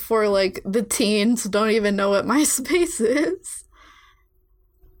be before like the teens don't even know what MySpace is.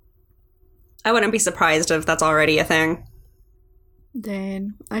 I wouldn't be surprised if that's already a thing.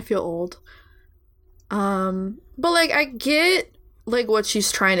 Dang, I feel old. But like I get like what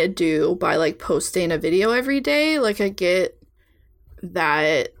she's trying to do by like posting a video every day. Like I get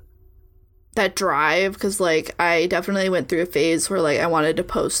that drive, because like I definitely went through a phase where like I wanted to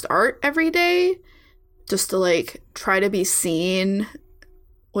post art every day just to like try to be seen,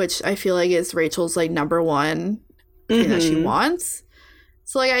 which I feel like is Rachel's like number one thing that she wants.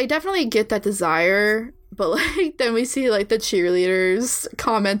 So like I definitely get that desire, but like then we see like the cheerleaders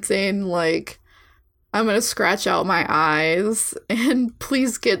commenting like, I'm gonna scratch out my eyes and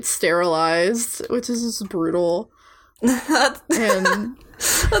please get sterilized, which is just brutal. And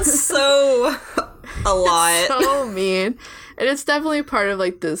that's so a lot. So mean. And it's definitely part of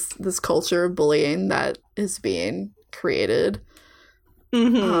like this culture of bullying that is being created.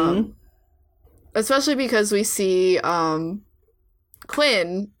 Mm-hmm. Especially because we see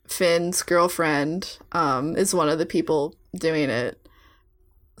Quinn, Finn's girlfriend, is one of the people doing it.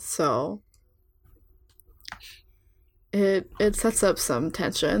 So it sets up some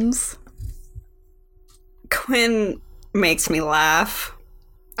tensions. Quinn makes me laugh.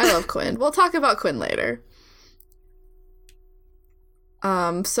 I love Quinn. We'll talk about Quinn later.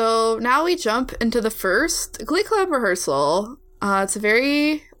 So now we jump into the first Glee Club rehearsal. It's a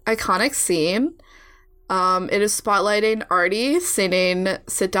very iconic scene. It is spotlighting Artie singing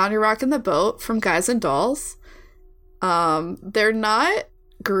Sit Down, You're Rockin' the Boat from Guys and Dolls. They're not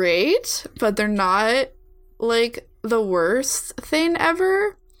great, but they're not like the worst thing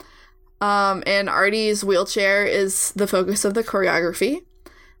ever. And Artie's wheelchair is the focus of the choreography.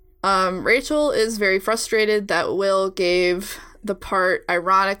 Rachel is very frustrated that Will gave the part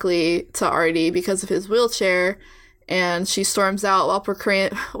ironically to Artie because of his wheelchair, and she storms out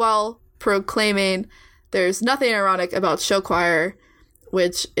while proclaiming there's nothing ironic about show choir,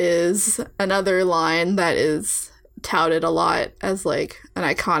 which is another line that is touted a lot as like an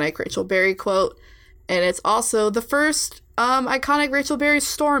iconic Rachel Berry quote. And it's also the first iconic Rachel Berry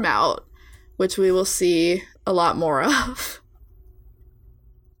storm out, which we will see a lot more of.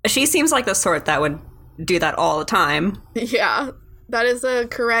 She seems like the sort that would do that all the time. Yeah, that is a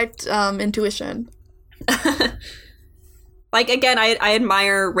correct intuition. Like, again, I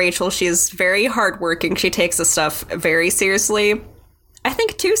admire Rachel. She's very hardworking. She takes this stuff very seriously. I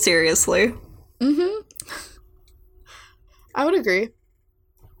think too seriously. Mm-hmm. I would agree.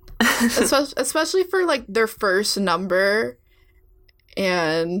 especially for like their first number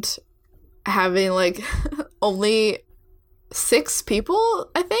and having like only 6 people,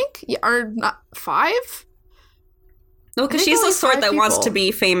 I think, or not 5. No, because she's the sort that wants to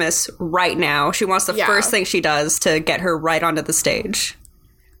be famous right now. She wants the first thing she does to get her right onto the stage.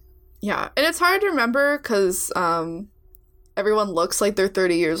 Yeah, and it's hard to remember because everyone looks like they're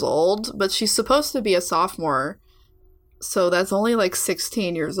 30 years old, but she's supposed to be a sophomore, so that's only like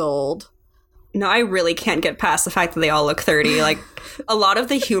 16 years old. No, I really can't get past the fact that they all look 30. Like, a lot of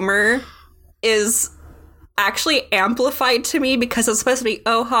the humor is actually amplified to me because it's supposed to be,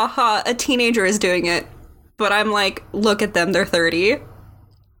 oh, ha, ha, a teenager is doing it. But I'm like, look at them, they're 30.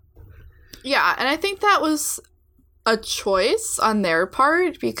 Yeah, and I think that was a choice on their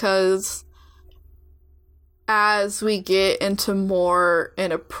part because as we get into more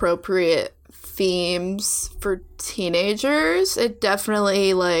inappropriate themes for teenagers, it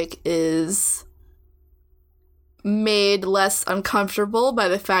definitely, like, is made less uncomfortable by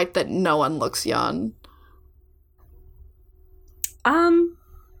the fact that no one looks young.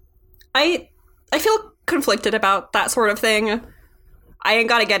 I feel conflicted about that sort of thing. I ain't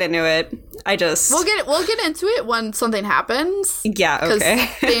gotta get into it. We'll get into it when something happens. Yeah, okay.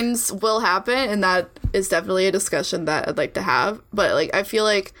 Because things will happen, and that is definitely a discussion that I'd like to have. But like, I feel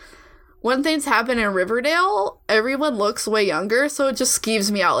like when things happen in Riverdale, everyone looks way younger, so it just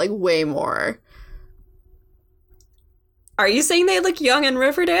skeeves me out like way more. Are you saying they look young in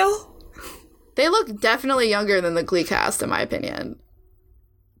Riverdale? They look definitely younger than the Glee cast, in my opinion.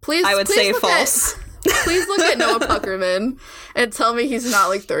 I would say false. Please look at Noah Puckerman and tell me he's not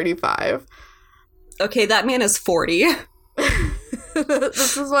like 35. Okay, that man is 40.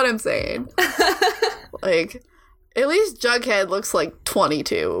 This is what I'm saying. Like, at least Jughead looks like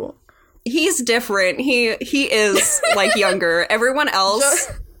 22. He's different. He is like younger. Everyone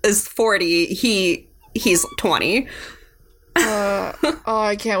else is 40. He's 20.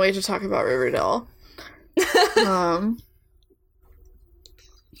 I can't wait to talk about Riverdale.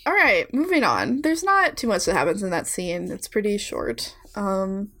 All right, moving on. There's not too much that happens in that scene. It's pretty short.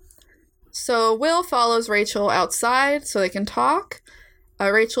 So Will follows Rachel outside so they can talk.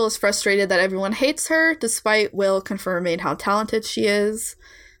 Rachel is frustrated that everyone hates her, despite Will confirming how talented she is.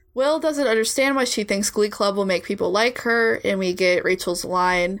 Will doesn't understand why she thinks Glee Club will make people like her, and we get Rachel's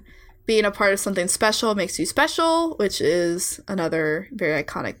line, "Being a part of something special makes you special," which is another very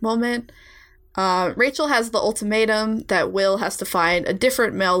iconic moment. Rachel has the ultimatum that Will has to find a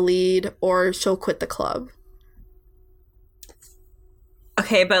different male lead or she'll quit the club.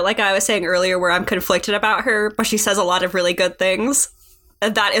 Okay, but like I was saying earlier where I'm conflicted about her, but she says a lot of really good things.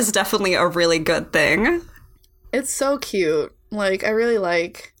 That is definitely a really good thing. It's so cute. Like, I really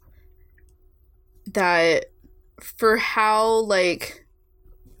like that for how, like,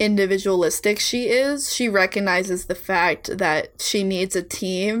 individualistic she is. She recognizes the fact that she needs a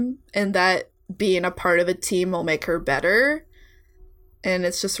team and that being a part of a team will make her better, and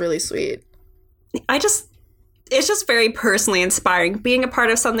it's just really sweet. It's just very personally inspiring. Being a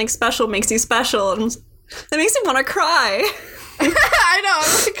part of something special makes you special, and it makes me want to cry. I know,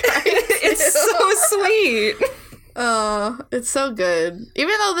 I'm like crying. It's so sweet. It's so good.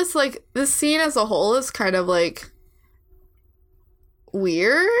 Even though this scene as a whole is kind of like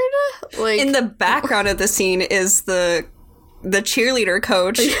weird. Like, in the background of the scene is the cheerleader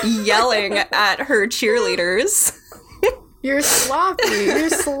coach yelling at her cheerleaders. You're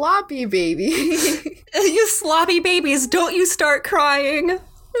sloppy, baby. You sloppy babies, don't you start crying.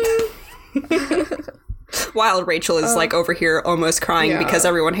 While Rachel is like over here almost crying because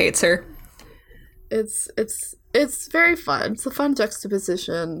everyone hates her. It's very fun. It's a fun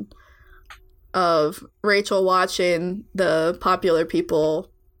juxtaposition of Rachel watching the popular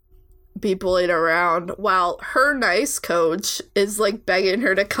people be bullied around while her nice coach is like begging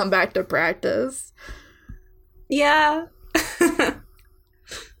her to come back to practice. Yeah.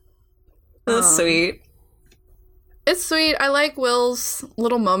 That's sweet. It's sweet. I like Will's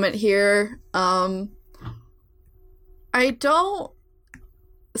little moment here. I don't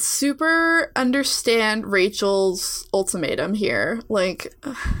super understand Rachel's ultimatum here. Like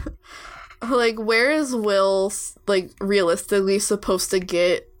where is Will like realistically supposed to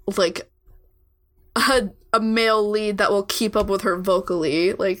get like a male lead that will keep up with her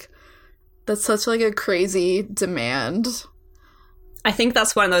vocally? Like, that's such like a crazy demand. I think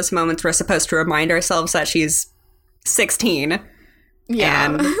that's one of those moments we're supposed to remind ourselves that she's 16. Yeah.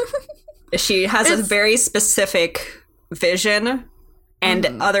 And she has a very specific vision,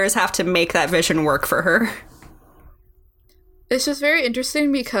 and others have to make that vision work for her. It's just very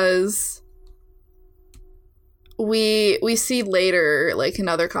interesting because we see later, like in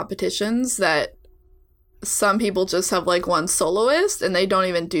other competitions, that some people just have like one soloist and they don't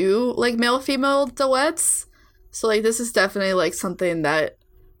even do like male-female duets. So like this is definitely like something that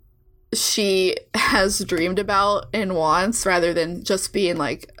she has dreamed about and wants, rather than just being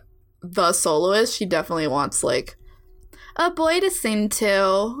like the soloist. She definitely wants like a boy to sing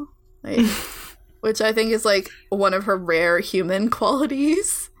to, like, which I think is like one of her rare human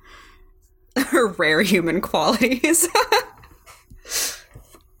qualities. Her rare human qualities.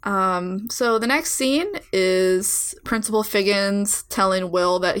 So the next scene is Principal Figgins telling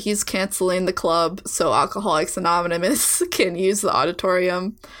Will that he's canceling the club so Alcoholics Anonymous can use the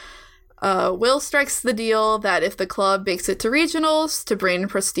auditorium. Will strikes the deal that if the club makes it to regionals to bring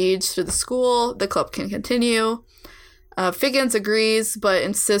prestige to the school, the club can continue. Figgins agrees, but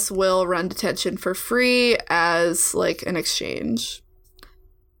insists Will run detention for free as, like, an exchange.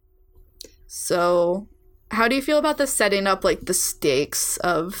 So, how do you feel about this setting up, like, the stakes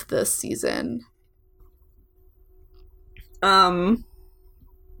of this season? Like,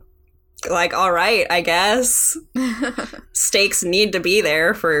 all right, I guess. Stakes need to be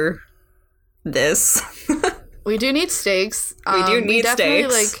there for this. We do need stakes. We do need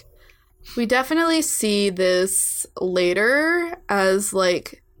stakes. We definitely see this later as,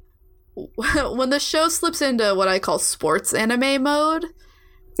 like, when the show slips into what I call sports anime mode,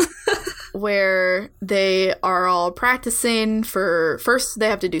 where they are all practicing for, first they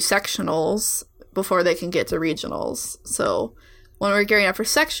have to do sectionals before they can get to regionals. So when we're gearing up for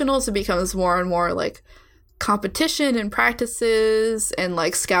sectionals, it becomes more and more, like, competition and practices and,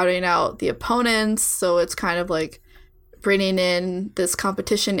 like, scouting out the opponents. So it's kind of, like, bringing in this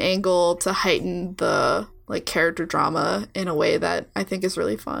competition angle to heighten the, like, character drama in a way that I think is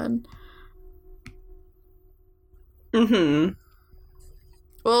really fun. Mm-hmm.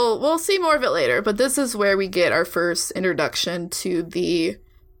 Well, we'll see more of it later, but this is where we get our first introduction to the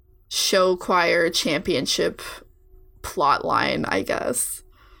show choir championship plot line, I guess.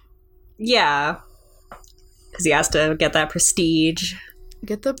 Yeah. Because he has to get that prestige.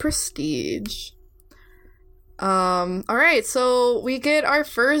 Get the prestige. Alright, so we get our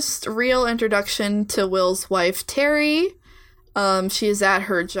first real introduction to Will's wife, Terry. She is at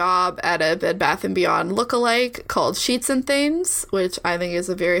her job at a Bed Bath & Beyond lookalike called Sheets and Things, which I think is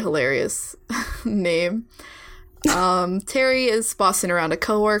a very hilarious name. Terry is bossing around a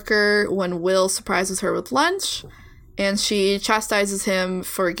coworker when Will surprises her with lunch, and she chastises him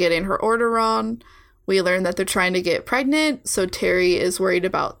for getting her order wrong. We learn that they're trying to get pregnant, so Terry is worried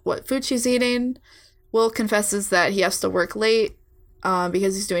about what food she's eating. Will confesses that he has to work late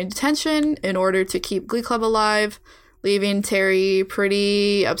because he's doing detention in order to keep Glee Club alive, leaving Terry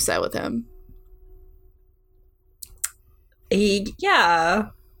pretty upset with him. Yeah.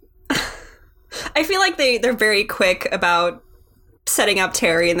 I feel like they're very quick about setting up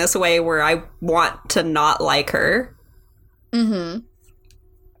Terry in this way where I want to not like her. Mm-hmm.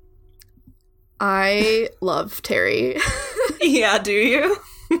 I love Terry. Yeah, do you?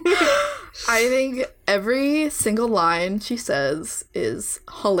 I think every single line she says is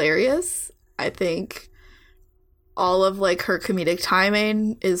hilarious. I think all of, like, her comedic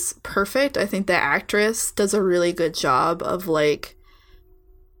timing is perfect. I think the actress does a really good job of, like,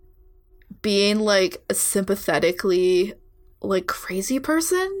 being, like, a sympathetically, like, crazy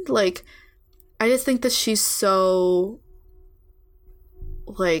person. Like, I just think that she's so,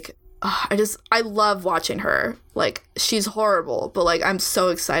 like, I love watching her. Like, she's horrible, but, like, I'm so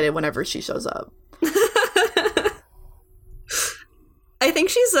excited whenever she shows up. I think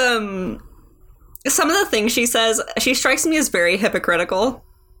she's, some of the things she says, she strikes me as very hypocritical.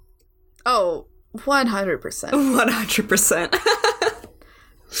 Oh, 100%. 100%.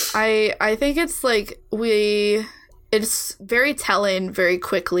 I think it's, like, it's very telling very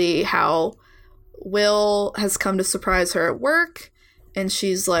quickly how Will has come to surprise her at work. And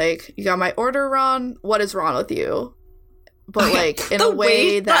she's like, you got my order wrong? What is wrong with you? But, like, in a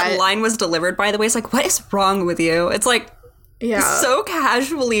way that line was delivered, by the way, is like, what is wrong with you? It's, like, so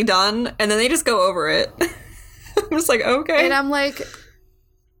casually done, and then they just go over it. I'm just like, okay. And I'm like,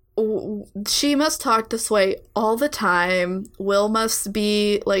 she must talk this way all the time. Will must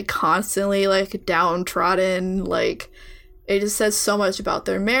be, like, constantly, like, downtrodden. Like, it just says so much about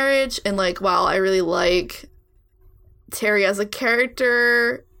their marriage. And, like, while I really like Terry as a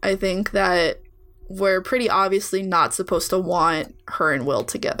character, I think that we're pretty obviously not supposed to want her and Will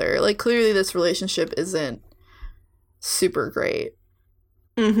together. Like, clearly this relationship isn't super great.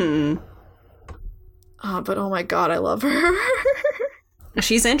 Mm-hmm. But oh my god, I love her.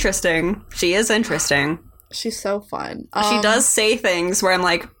 She's interesting. She is interesting. She's so fun. She does say things where I'm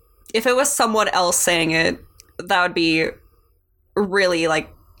like, if it was someone else saying it, that would be really, like,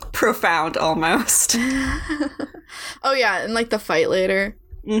 profound almost. Oh, yeah, and, like, the fight later.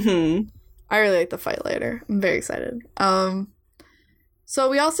 Mm-hmm. I really like the fight later. I'm very excited. So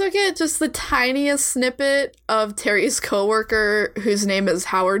we also get just the tiniest snippet of Terry's coworker, whose name is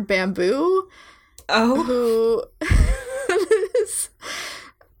Howard Bamboo. Oh. Who is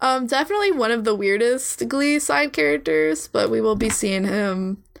definitely one of the weirdest Glee side characters, but we will be seeing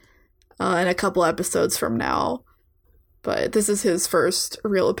him in a couple episodes from now. But this is his first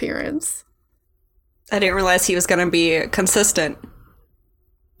real appearance. I didn't realize he was going to be consistent.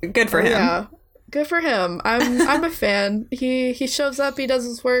 Good for him. Yeah, good for him. I'm a fan. He shows up, he does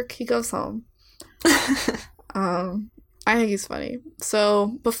his work, he goes home. I think he's funny.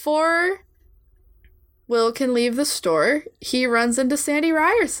 So before Will can leave the store, he runs into Sandy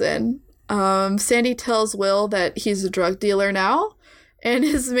Ryerson. Sandy tells Will that he's a drug dealer now and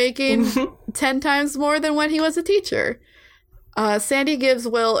is making 10 times more than when he was a teacher. Sandy gives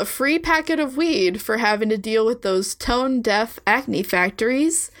Will a free packet of weed for having to deal with those tone-deaf acne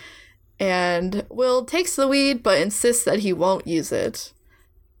factories, and Will takes the weed but insists that he won't use it.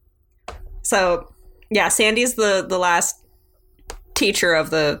 So, yeah, Sandy's the last teacher of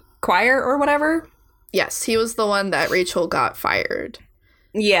the choir or whatever. Yes, he was the one that Rachel got fired.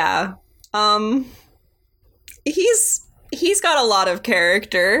 Yeah. He's got a lot of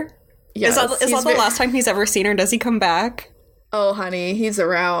character. Yes, is that the last time he's ever seen her? Does he come back? Oh, honey, he's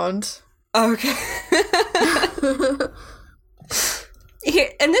around. Okay.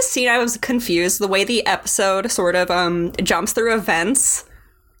 In this scene, I was confused. The way the episode sort of jumps through events,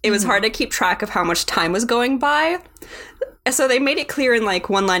 it was hard to keep track of how much time was going by. So they made it clear in, like,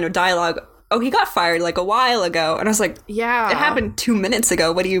 one line of dialogue, oh, he got fired, like, a while ago. And I was like, yeah, it happened 2 minutes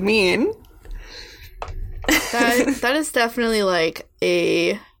ago. What do you mean? That is definitely, like,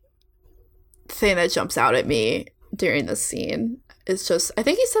 a thing that jumps out at me during this scene. It's just, I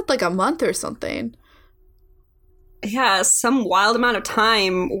think he said, like, a month or something. Yeah, some wild amount of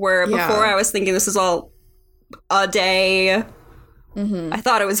time where before I was thinking this is all a day. Mm-hmm. I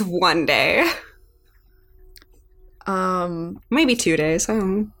thought it was 1 day. Maybe 2 days. I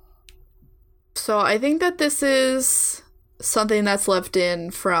don't know. So I think that this is something that's left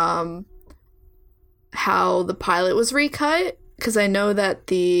in from how the pilot was recut, because I know that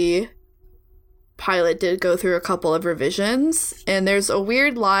the pilot did go through a couple of revisions, and there's a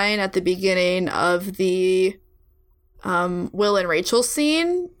weird line at the beginning of the Will and Rachel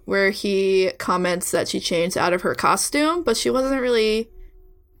scene where he comments that she changed out of her costume, but she wasn't really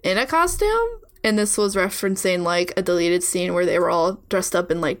in a costume, and this was referencing, like, a deleted scene where they were all dressed up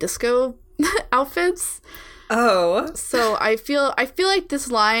in, like, disco outfits. Oh. So I feel like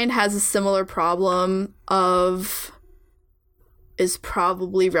this line has a similar problem of is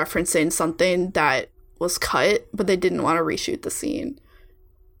probably referencing something that was cut, but they didn't want to reshoot the scene.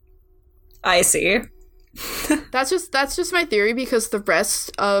 I see. That's just my theory, because the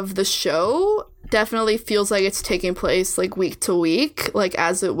rest of the show definitely feels like it's taking place, like, week to week, like,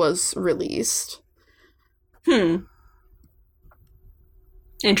 as it was released.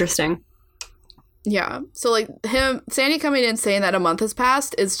 Interesting. Yeah. So, like, Sandy coming in saying that a month has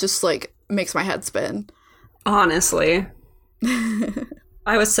passed is just, like, makes my head spin. Honestly.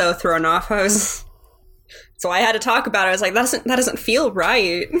 I was so thrown off. So I had to talk about it. I was like, that doesn't feel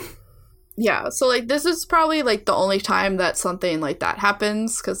right. Yeah. So, like, this is probably, like, the only time that something like that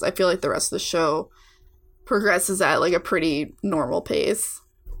happens, because I feel like the rest of the show progresses at, like, a pretty normal pace.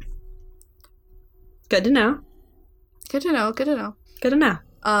 Good to know. Good to know. Good to know. Good to know.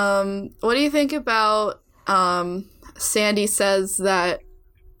 What do you think about Sandy says that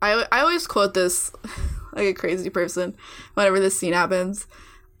I always quote this like a crazy person whenever this scene happens,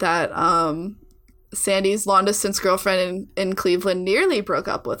 that Sandy's long distance girlfriend in Cleveland nearly broke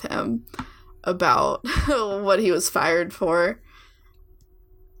up with him about what he was fired for.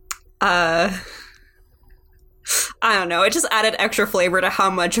 I don't know. It just added extra flavor to how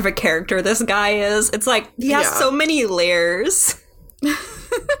much of a character this guy is. It's like he has so many layers.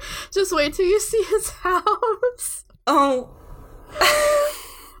 Just wait till you see his house. Oh.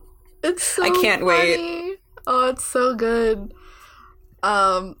 It's so I can't funny. wait. Oh, it's so good.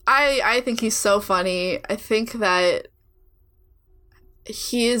 I think he's so funny. I think that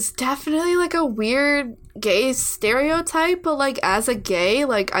he is definitely, like, a weird gay stereotype, but, like, as a gay,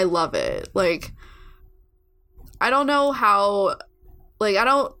 like, I love it. Like, I don't know how, like, I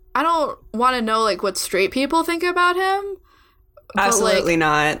don't want to know, like, what straight people think about him. Absolutely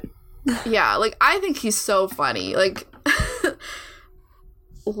not. Yeah, like, I think he's so funny. Like,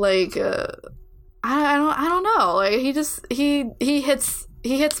 like, I don't know. Like, he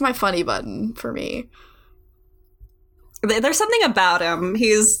hits my funny button for me. There's something about him.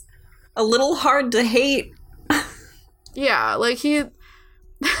 He's a little hard to hate. Yeah, like he's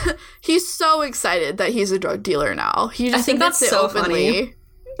so excited that he's a drug dealer now. He just I think admits that's it so openly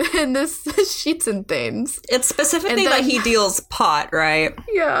in this Sheets and Things. It's specifically that he deals pot, right?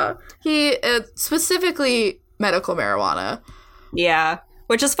 Yeah, he specifically medical marijuana. Yeah,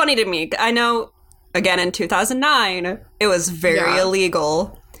 which is funny to me. I know, again, in 2009, it was very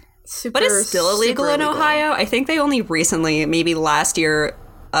illegal. But it's still illegal in Ohio. I think they only recently, maybe last year,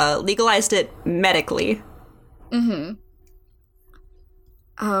 legalized it medically. Mm-hmm.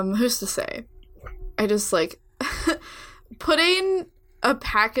 Who's to say? I just, like, putting a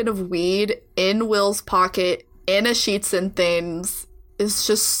packet of weed in Will's pocket in a Sheets and Things is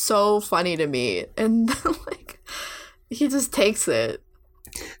just so funny to me. And, like, he just takes it.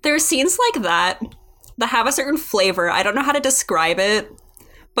 There are scenes like that have a certain flavor. I don't know how to describe it,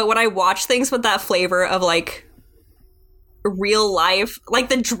 but when I watch things with that flavor of, like, real life, like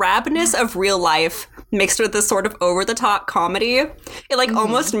the drabness of real life mixed with this sort of over-the-top comedy, it, like,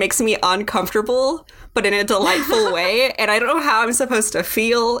 almost makes me uncomfortable, but in a delightful way, and I don't know how I'm supposed to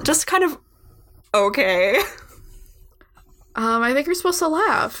feel. Just kind of okay. I think you're supposed to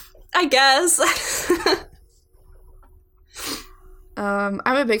laugh. I guess. I'm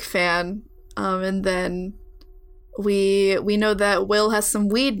a big fan. And then we know that Will has some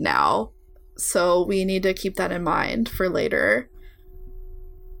weed now, so we need to keep that in mind for later.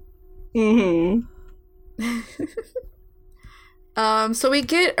 Mm-hmm. So we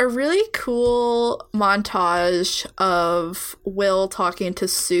get a really cool montage of Will talking to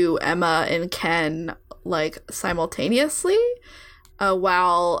Sue, Emma, and Ken, like, simultaneously,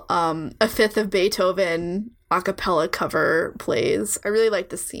 while a Fifth of Beethoven a cappella cover plays. I really like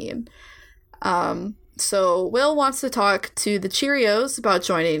the scene. So Will wants to talk to the Cheerios about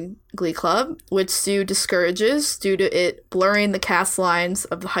joining Glee Club, which Sue discourages due to it blurring the cast lines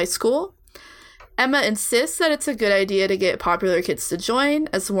of the high school. Emma insists that it's a good idea to get popular kids to join,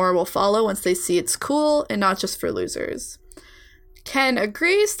 as more will follow once they see it's cool and not just for losers. Ken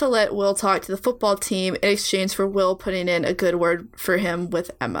agrees to let Will talk to the football team in exchange for Will putting in a good word for him with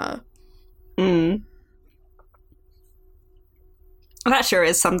Emma. Mm. That sure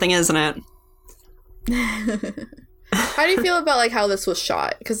is something, isn't it? How do you feel about, like, how this was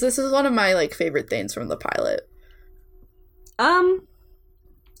shot? Because this is one of my, like, favorite things from the pilot. I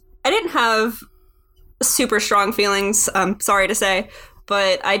didn't have super strong feelings, sorry to say,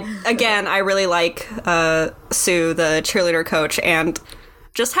 but I really like Sue, the cheerleader coach, and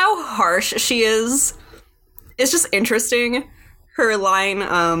just how harsh she is. It's just interesting. Her line,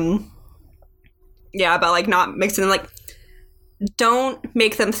 about, like, not mixing, like, don't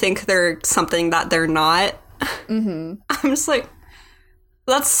make them think they're something that they're not. Mm-hmm. I'm just like,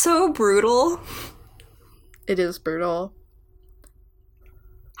 that's so brutal. It is brutal.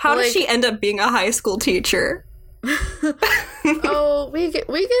 How does she end up being a high school teacher? Oh, we get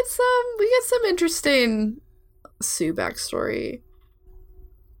some interesting Sue backstory.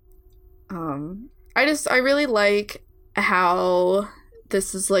 I really like how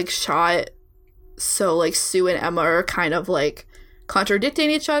this is, like, shot. So, like, Sue and Emma are kind of, like, contradicting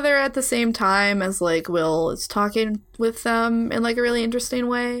each other at the same time as, like, Will is talking with them in, like, a really interesting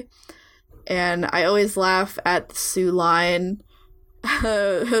way. And I always laugh at the Sue line,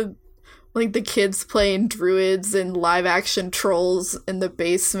 like, the kids playing druids and live-action trolls in the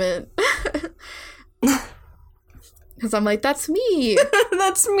basement. Because I'm like, that's me!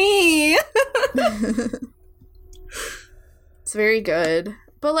 That's me! It's very good.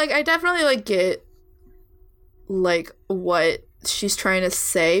 But, like, I definitely, like, get, like, what she's trying to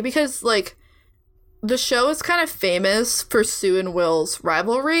say, because, like, the show is kind of famous for Sue and Will's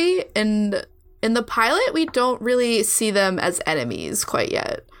rivalry, and in the pilot, we don't really see them as enemies quite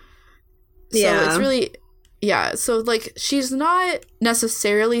yet. So it's really, so, like, she's not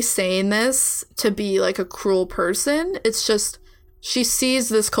necessarily saying this to be, like, a cruel person. It's just, she sees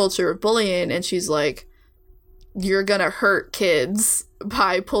this culture of bullying, and she's like, you're gonna hurt kids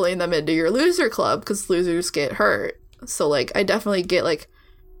by pulling them into your loser club, because losers get hurt. So, like, I definitely get, like,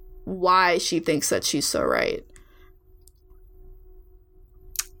 why she thinks that she's so right.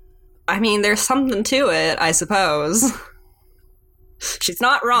 I mean, there's something to it, I suppose. She's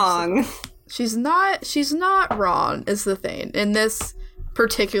not wrong. She's not wrong, is the thing, in this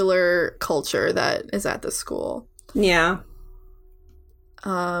particular culture that is at the school. Yeah.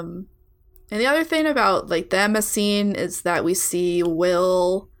 And the other thing about, like, the Emma scene is that we see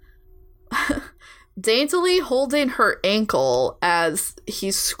Will daintily holding her ankle as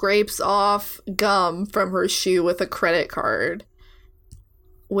he scrapes off gum from her shoe with a credit card.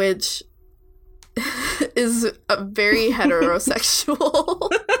 Which, is very heterosexual.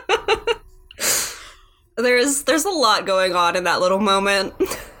 There's a lot going on in that little moment.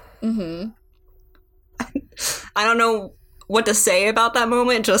 Mm-hmm. I don't know what to say about that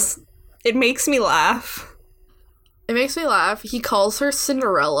moment, just it makes me laugh. It makes me laugh. He calls her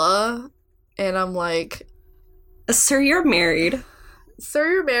Cinderella, and I'm like, Sir, you're married.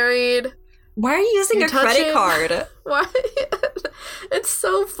 Sir, you're married. Why are you using a credit card? Why? It's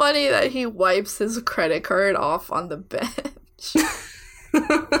so funny that he wipes his credit card off on the bench.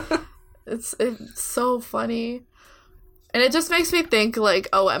 It's so funny. And it just makes me think, like,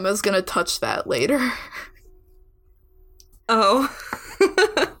 oh, Emma's gonna touch that later. Oh.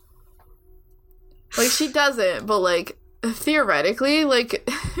 Like, she doesn't, but, like, theoretically, like,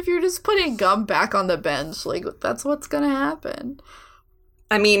 if you're just putting gum back on the bench, like, that's what's gonna happen.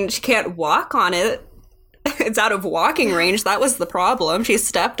 I mean, she can't walk on it. It's out of walking range. That was the problem. She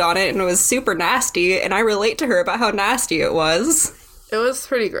stepped on it and it was super nasty, and I relate to her about how nasty it was. It was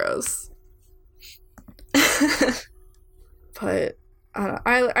pretty gross. But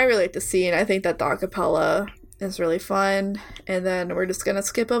I really like the scene. I think that the acapella is really fun. And then we're just gonna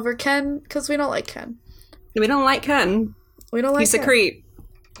skip over Ken because we don't like Ken. We don't like Ken. We don't like He's Ken. a creep.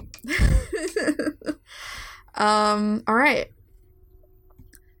 All right.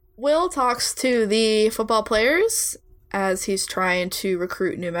 Will talks to the football players as he's trying to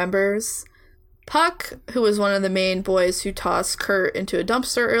recruit new members. Puck, who was one of the main boys who tossed Kurt into a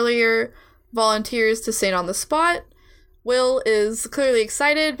dumpster earlier, volunteers to stand on the spot. Will is clearly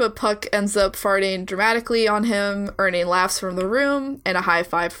excited, but Puck ends up farting dramatically on him, earning laughs from the room and a high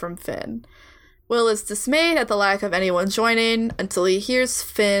five from Finn. Will is dismayed at the lack of anyone joining until he hears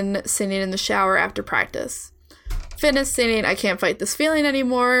Finn singing in the shower after practice. Finn is singing "I Can't Fight This Feeling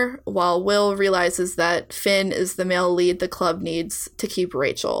Anymore," while Will realizes that Finn is the male lead the club needs to keep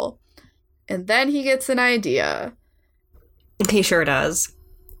Rachel. And then he gets an idea. He sure does.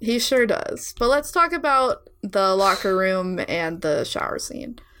 He sure does. But let's talk about the locker room and the shower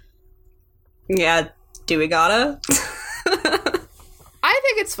scene. Yeah, do we gotta? I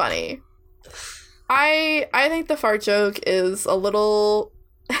think it's funny. I think the fart joke is a little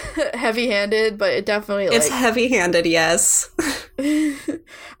heavy-handed, but it definitely, like... It's heavy-handed, yes. I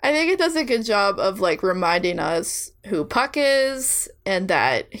think it does a good job of, like, reminding us who Puck is, and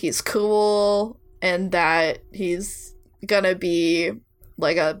that he's cool, and that he's gonna be,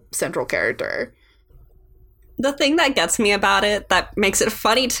 like, a central character. The thing that gets me about it, that makes it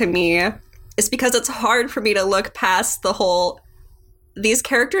funny to me, is because it's hard for me to look past the whole... These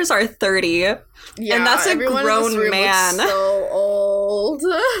characters are 30, yeah, and that's a grown man. Looks so old.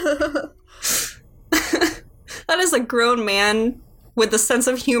 That is a grown man with the sense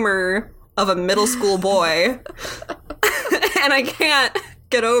of humor of a middle school boy. And I can't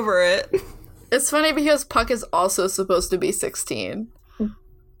get over it. It's funny because Puck is also supposed to be 16.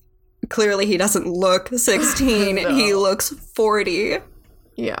 Clearly he doesn't look 16. No. He looks 40.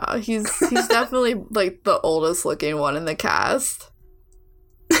 Yeah, he's definitely, like, the oldest looking one in the cast.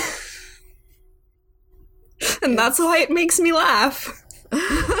 And that's why it makes me laugh.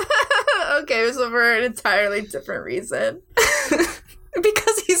 Okay, so for an entirely different reason.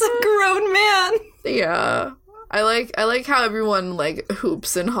 Because he's a grown man. Yeah. I like how everyone, like,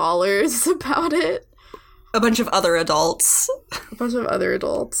 hoops and hollers about it. A bunch of other adults. The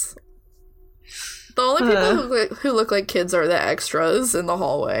only people who look like kids are the extras in the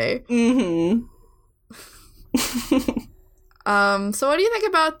hallway. Mm-hmm. So what do you think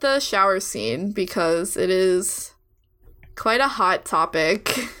about the shower scene? Because it is quite a hot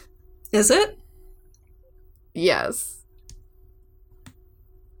topic. Is it? Yes.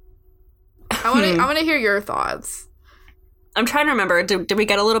 I want to hear your thoughts. I'm trying to remember. Did we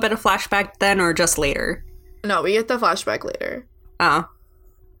get a little bit of flashback then or just later? No, we get the flashback later. Oh.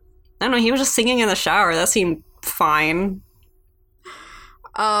 I don't know. He was just singing in the shower. That seemed fine.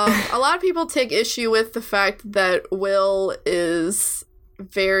 A lot of people take issue with the fact that Will is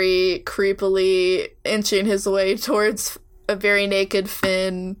very creepily inching his way towards a very naked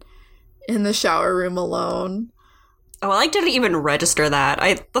Finn in the shower room alone. Oh, I didn't even register that.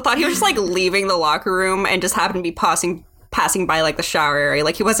 I thought he was just, like, leaving the locker room and just happened to be passing by, like, the shower area.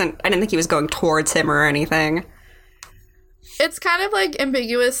 Like, I didn't think he was going towards him or anything. It's kind of, like,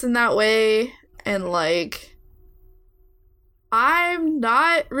 ambiguous in that way, and, like, I'm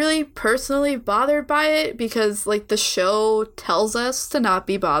not really personally bothered by it because, like, the show tells us to not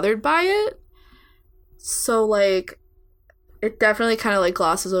be bothered by it. So, like, it definitely kind of, like,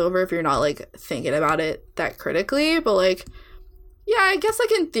 glosses over if you're not, like, thinking about it that critically. But, like, yeah, I guess,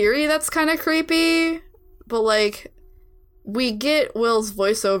 like, in theory, that's kind of creepy. But, like, we get Will's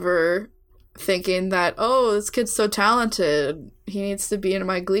voiceover thinking that, oh, this kid's so talented, he needs to be in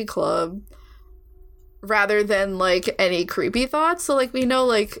my Glee club, rather than, like, any creepy thoughts. So, like, we know,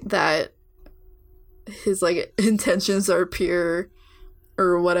 like, that his, like, intentions are pure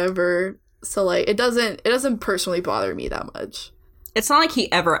or whatever. So, like, it doesn't personally bother me that much. It's not like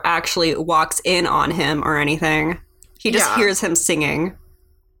he ever actually walks in on him or anything. He just hears him singing.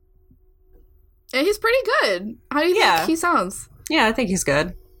 And he's pretty good. How do you think he sounds? Yeah, I think he's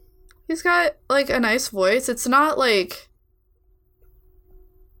good. He's got, like, a nice voice. It's not, like...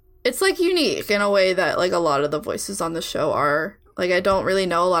 It's, like, unique in a way that, like, a lot of the voices on the show are. Like, I don't really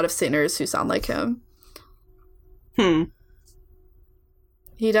know a lot of singers who sound like him.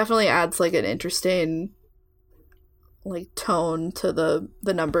 He definitely adds, like, an interesting, like, tone to the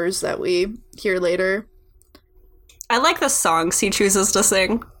numbers that we hear later. I like the songs he chooses to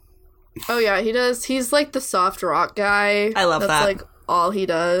sing. Oh, yeah, he does. He's, like, the soft rock guy. I love that. That's, like, all he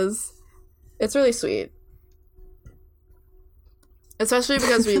does. It's really sweet. Especially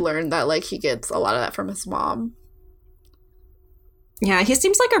because we learned that, like, he gets a lot of that from his mom. Yeah, he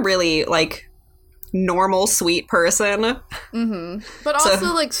seems like a really, like, normal, sweet person. Mm-hmm. But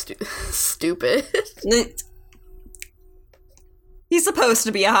also, like, stupid. He's supposed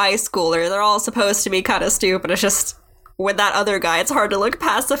to be a high schooler. They're all supposed to be kind of stupid. It's just, with that other guy, it's hard to look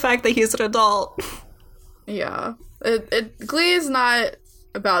past the fact that he's an adult. Yeah. Glee is not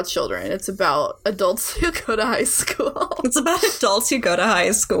about children. It's about adults who go to high school. It's about adults who go to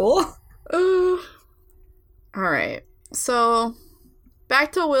high school. Alright. So,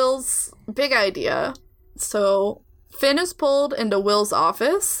 back to Will's big idea. So, Finn is pulled into Will's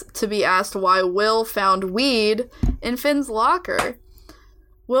office to be asked why Will found weed in Finn's locker.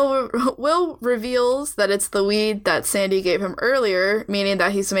 Will reveals that it's the weed that Sandy gave him earlier, meaning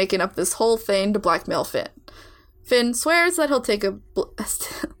that he's making up this whole thing to blackmail Finn. Finn swears that he'll take a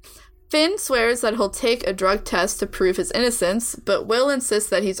drug test to prove his innocence, but Will insists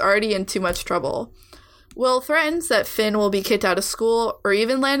that he's already in too much trouble. Will threatens that Finn will be kicked out of school or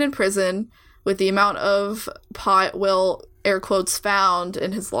even land in prison with the amount of pot Will, air quotes, found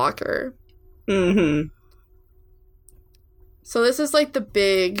in his locker. Mm-hmm. So this is, like,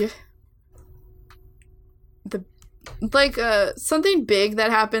 something big that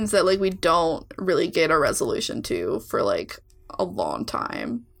happens that, like, we don't really get a resolution to for, like, a long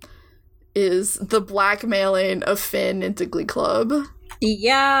time is the blackmailing of Finn into Glee Club.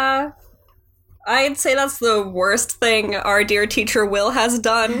 Yeah. I'd say that's the worst thing our dear teacher Will has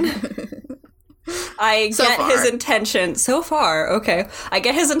done. I get his intentions. So far, okay. I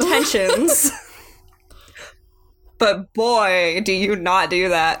get his intentions. But boy, do you not do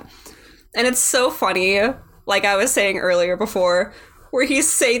that. And it's so funny, like I was saying earlier before, where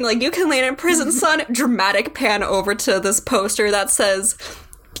he's saying, like, you can land in prison, son. Dramatic pan over to this poster that says,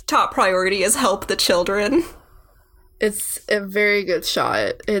 top priority is help the children. It's a very good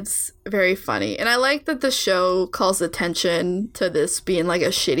shot. It's very funny. And I like that the show calls attention to this being, like, a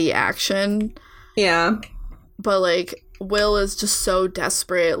shitty action. Yeah. But, like, Will is just so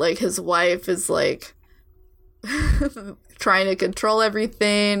desperate. Like, his wife is, like, trying to control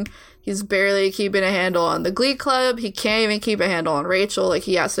everything. He's barely keeping a handle on the Glee Club. He can't even keep a handle on Rachel. Like,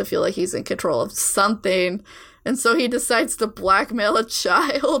 he has to feel like he's in control of something. And so he decides to blackmail a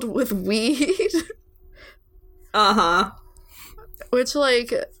child with weed. Uh-huh. Which,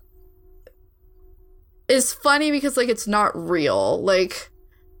 like, is funny because, like, it's not real. Like,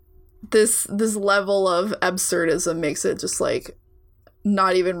 this level of absurdism makes it just, like,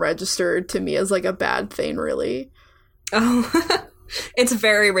 not even registered to me as, like, a bad thing, really. Oh, it's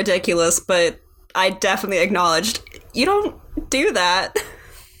very ridiculous, but I definitely acknowledged, you don't do that.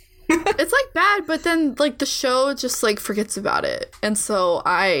 It's, like, bad, but then, like, the show just, like, forgets about it. And so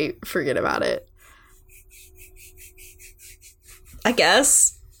I forget about it. I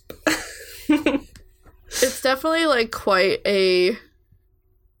guess. It's definitely, like, quite a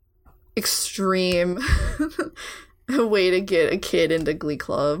extreme way to get a kid into Glee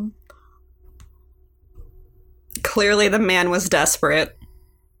Club. Clearly the man was desperate.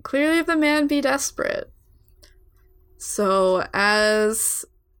 Clearly the man be desperate. So, as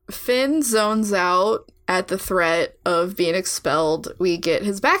Finn zones out at the threat of being expelled, we get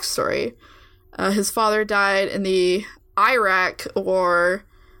his backstory. His father died in the Iraq War,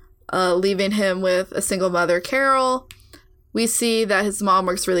 leaving him with a single mother, Carol. We see that his mom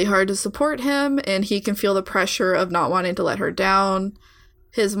works really hard to support him, and he can feel the pressure of not wanting to let her down.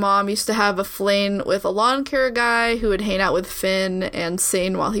 His mom used to have a fling with a lawn care guy who would hang out with Finn and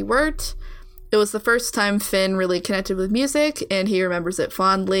sing while he worked. It was the first time Finn really connected with music, and he remembers it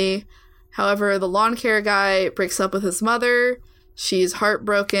fondly. However, the lawn care guy breaks up with his mother, She's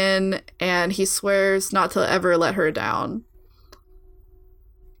heartbroken, and he swears not to ever let her down.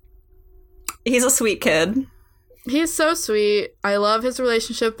 He's a sweet kid. He's so sweet. I love his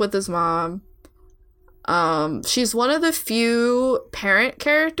relationship with his mom. She's one of the few parent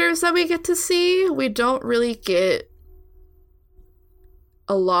characters that we get to see. We don't really get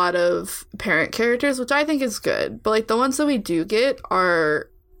a lot of parent characters, which I think is good. But, like, the ones that we do get are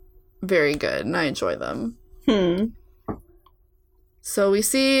very good, and I enjoy them. So we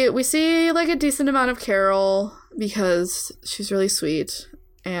see like a decent amount of Carol because she's really sweet,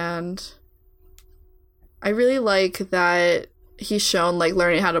 and I really like that he's shown like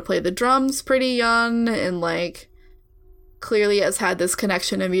learning how to play the drums pretty young, and like clearly has had this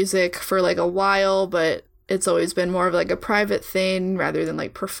connection to music for like a while, but it's always been more of like a private thing rather than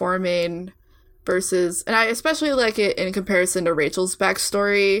like performing. Versus, and I especially like it in comparison to Rachel's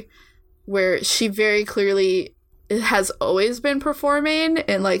backstory, where she very clearly has always been performing,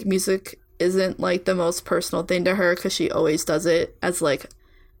 and like music isn't like the most personal thing to her because she always does it as like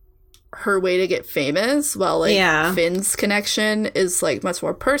her way to get famous, while like Finn's connection is like much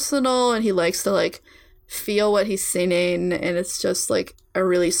more personal, and he likes to like feel what he's singing, and it's just like a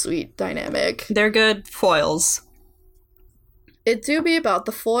really sweet dynamic. They're good foils. It do be about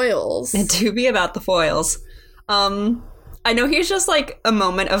the foils. I know he's just, like, a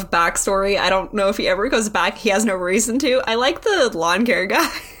moment of backstory. I don't know if he ever goes back. He has no reason to. I like the lawn care guy.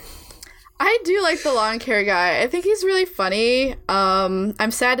 I do like the lawn care guy. I think he's really funny. I'm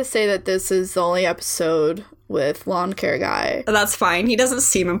sad to say that this is the only episode with lawn care guy. That's fine. He doesn't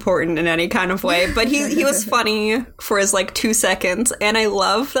seem important in any kind of way, but he was funny for his, like, 2 seconds. And I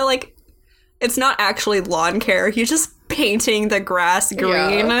love that, like, it's not actually lawn care. He's just painting the grass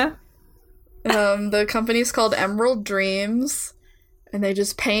green. Yeah. The company's called Emerald Dreams, and they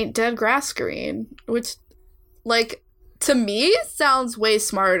just paint dead grass green, which, like, to me, sounds way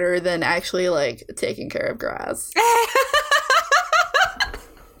smarter than actually, like, taking care of grass.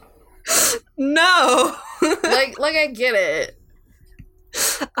 No! like, I get it.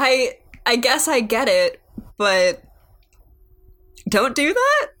 I guess I get it, but don't do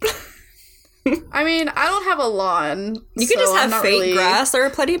that? I mean, I don't have a lawn. You can just have fake grass. There are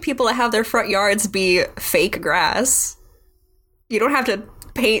plenty of people that have their front yards be fake grass. You don't have to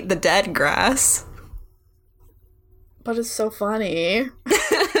paint the dead grass. But it's so funny.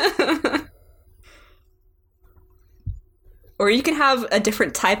 Or you can have a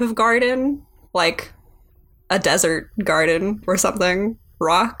different type of garden, like a desert garden or something.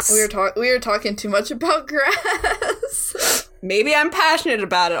 Rocks. We were talking too much about grass. Maybe I'm passionate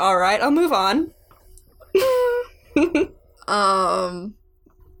about it. All right, I'll move on.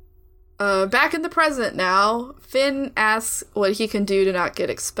 Back in the present now, Finn asks what he can do to not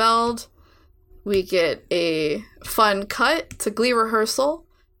get expelled. We get a fun cut to Glee rehearsal.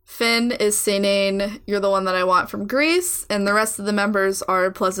 Finn is singing "You're the One That I Want" from Grease, and the rest of the members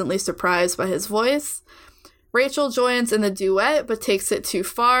are pleasantly surprised by his voice. Rachel joins in the duet, but takes it too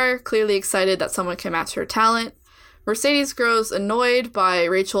far, clearly excited that someone can match her talent. Mercedes grows annoyed by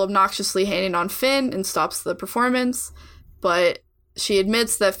Rachel obnoxiously hating on Finn and stops the performance, but she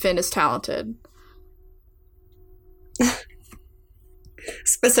admits that Finn is talented.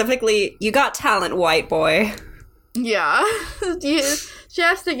 Specifically, you got talent, white boy. Yeah. She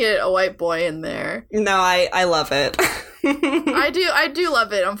has to get a white boy in there. No, I love it. I do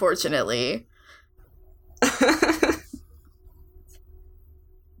love it, unfortunately.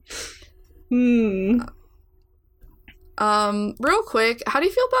 Real quick, how do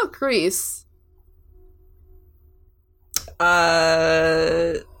you feel about Grease?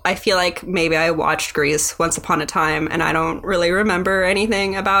 I feel like maybe I watched Grease once upon a time and I don't really remember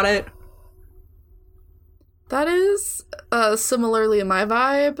anything about it. That is similarly my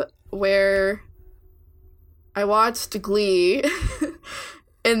vibe, where I watched Glee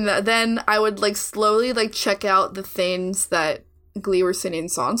and then I would like slowly like check out the things that Glee were singing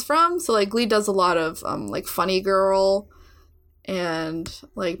songs from. So like Glee does a lot of like Funny Girl and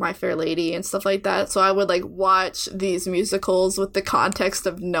like My Fair Lady and stuff like that. So I would like watch these musicals with the context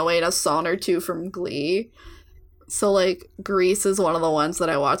of knowing a song or two from Glee. So like Grease is one of the ones that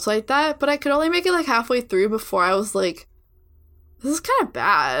I watched like that, but I could only make it like halfway through before I was like, this is kind of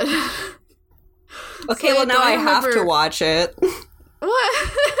bad. Okay, so, well now I have to watch it.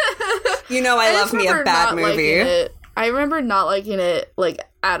 What? You know I love me a bad movie. I remember not liking it like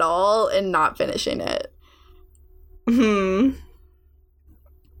at all and not finishing it.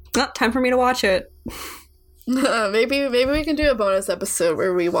 Oh, time for me to watch it. Maybe we can do a bonus episode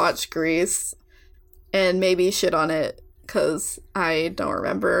where we watch Grease and maybe shit on it because I don't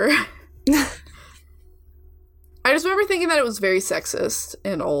remember. I just remember thinking that it was very sexist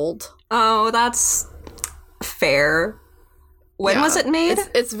and old. Oh, that's fair. When was it made?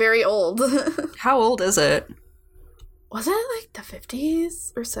 It's very old. How old is it? Was it like the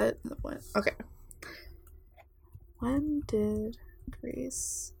 50s or set? What? Okay. When did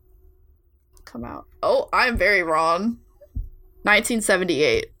Grease come out? Oh, I'm very wrong.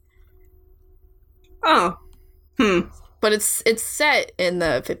 1978. Oh. But it's set in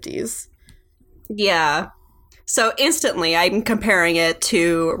the 50s. Yeah. So instantly, I'm comparing it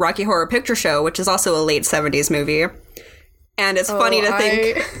to Rocky Horror Picture Show, which is also a late 70s movie. And it's funny to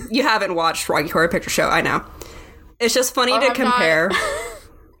think you haven't watched Rocky Horror Picture Show, I know. It's just funny to compare.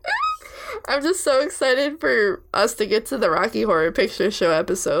 I'm just so excited for us to get to the Rocky Horror Picture Show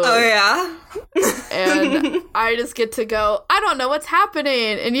episode. Oh, yeah? And I just get to go, I don't know what's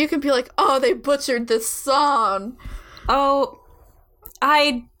happening. And you can be like, oh, they butchered this song. Oh,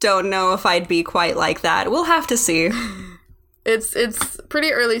 I don't know if I'd be quite like that. We'll have to see. It's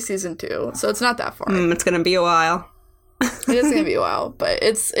pretty early season 2, so it's not that far. It's going to be a while. It is going to be a while, but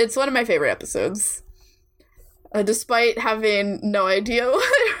it's one of my favorite episodes. Despite having no idea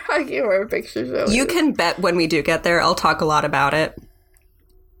what Rocky Horror Picture Show is. You can bet when we do get there, I'll talk a lot about it.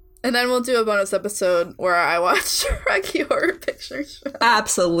 And then we'll do a bonus episode where I watch Rocky Horror Picture Show.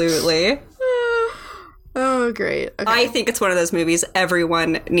 Absolutely. Oh, great. Okay. I think it's one of those movies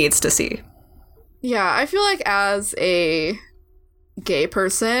everyone needs to see. Yeah, I feel like as a gay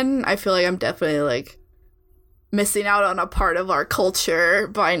person, I feel like I'm definitely, like, missing out on a part of our culture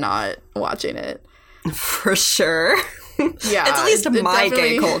by not watching it. For sure. Yeah. It's at least my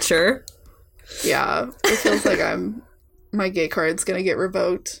gay culture. Yeah. It feels like my gay card's gonna get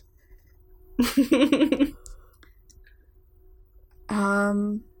revoked.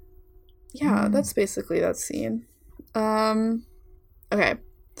 Yeah, that's basically that scene. Okay.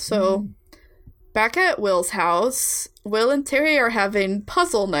 So back at Will's house, Will and Terry are having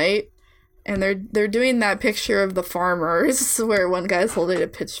puzzle night. And they're doing that picture of the farmers where one guy's holding a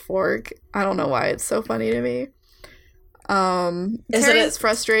pitchfork. I don't know why it's so funny to me. Terry's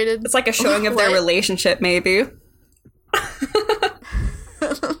frustrated. It's like a showing of their relationship, maybe.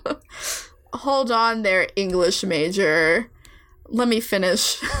 Hold on there, English major. Let me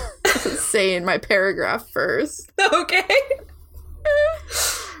finish saying my paragraph first. Okay.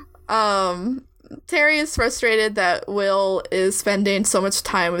 Terry is frustrated that Will is spending so much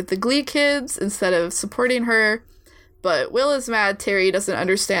time with the Glee kids instead of supporting her, but Will is mad Terry doesn't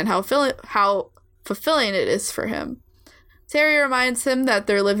understand how fulfilling it is for him. Terry reminds him that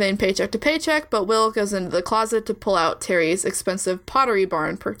they're living paycheck to paycheck, but Will goes into the closet to pull out Terry's expensive Pottery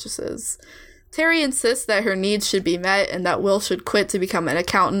Barn purchases. Terry insists that her needs should be met and that Will should quit to become an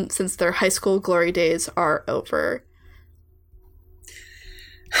accountant since their high school glory days are over.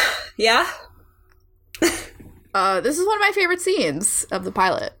 Yeah? This is one of my favorite scenes of the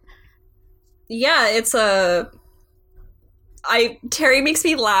pilot. Yeah, Terry makes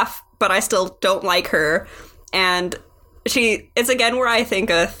me laugh, but I still don't like her. And it's again where I think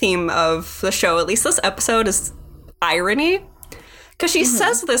a theme of the show, at least this episode, is irony. Because she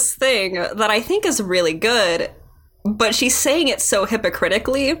says this thing that I think is really good, but she's saying it so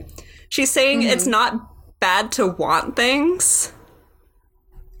hypocritically. She's saying it's not bad to want things.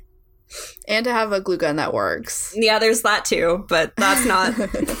 And to have a glue gun that works. Yeah, there's that too, but that's not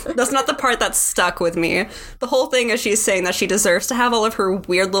the part that stuck with me. The whole thing is she's saying that she deserves to have all of her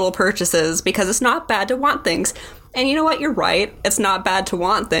weird little purchases because it's not bad to want things. And you know what? You're right. It's not bad to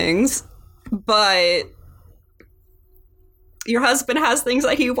want things, but your husband has things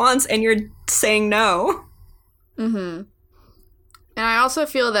that he wants and you're saying no. Mm-hmm. And I also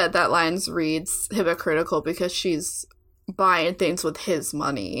feel that line reads hypocritical because she's buying things with his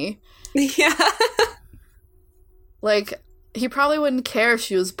money. Yeah. Like, he probably wouldn't care if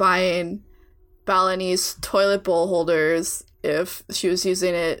she was buying Balinese toilet bowl holders if she was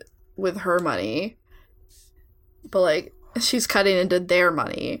using it with her money. But, like, she's cutting into their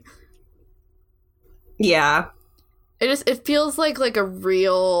money. Yeah. It feels like a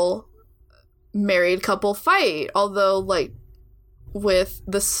real married couple fight, although, like, with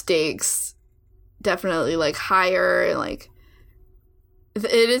the stakes definitely, like, higher and, like, it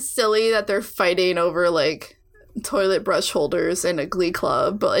is silly that they're fighting over, like, toilet brush holders in a Glee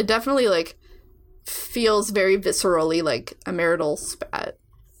club, but it definitely, like, feels very viscerally like a marital spat.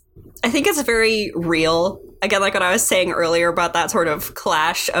 I think it's very real. Again, like what I was saying earlier about that sort of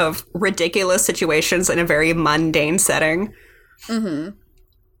clash of ridiculous situations in a very mundane setting. Mm-hmm.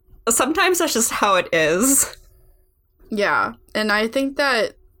 Sometimes that's just how it is. Yeah, and I think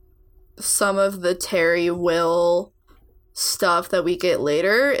that some of the Terry Will stuff that we get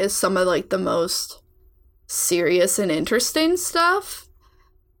later is some of, like, the most serious and interesting stuff.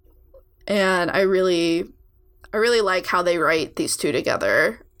 And I really like how they write these two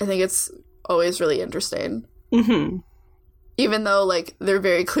together. I think it's always really interesting. Mm-hmm. Even though, like, they're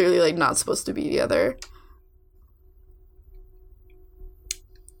very clearly, like, not supposed to be together.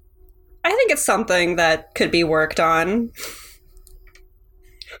 I think it's something that could be worked on.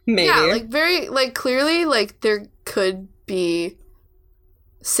 Maybe. Yeah, like, very, like, clearly, like, there could be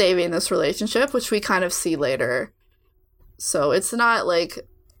saving this relationship, which we kind of see later. So it's not, like,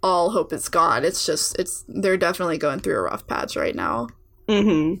 all hope is gone. It's just, they're definitely going through a rough patch right now.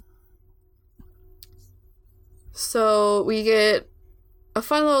 Mm-hmm. So we get a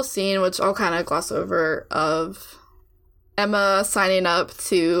fun little scene, which I'll kind of gloss over, of Emma signing up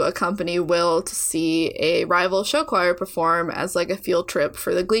to accompany Will to see a rival show choir perform as, like, a field trip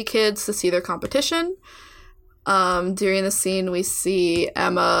for the Glee kids to see their competition. During the scene, we see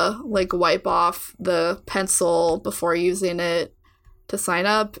Emma, like, wipe off the pencil before using it to sign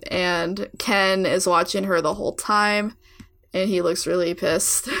up, and Ken is watching her the whole time, and he looks really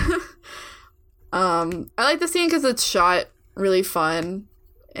pissed. I like the scene because it's shot really fun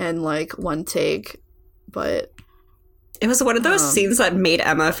and, like, one take, but it was one of those scenes that made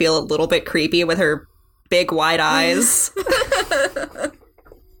Emma feel a little bit creepy with her big wide eyes.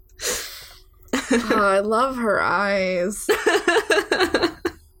 Oh, I love her eyes.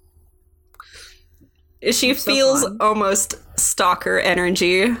 She feels almost stalker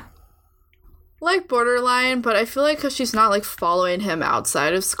energy. Like, borderline, but I feel like because she's not, like, following him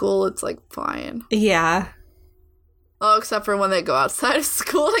outside of school, it's, like, fine. Yeah. Oh, except for when they go outside of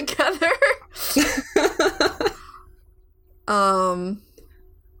school together.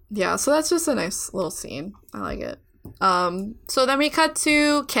 Yeah, so that's just a nice little scene. I like it. So then we cut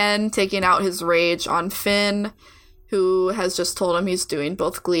to Ken taking out his rage on Finn, who has just told him he's doing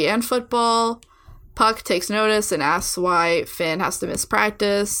both Glee and football. Puck takes notice and asks why Finn has to miss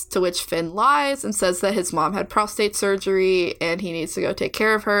practice, to which Finn lies and says that his mom had prostate surgery and he needs to go take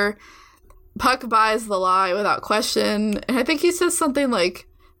care of her. Puck buys the lie without question, and I think he says something like,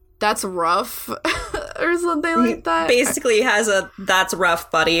 "That's rough," or something like that. Basically has a, "That's rough,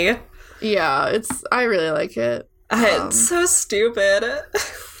 buddy." Yeah, I really like it. It's so stupid.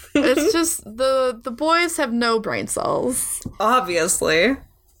 It's just, the boys have no brain cells. Obviously.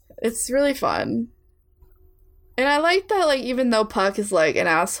 It's really fun. And I like that, like, even though Puck is, like, an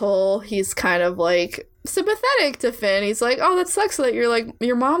asshole, he's kind of, like, sympathetic to Finn. He's like, oh, that sucks that you're, like,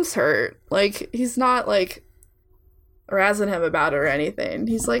 your mom's hurt. Like, he's not, like, razzing him about it or anything.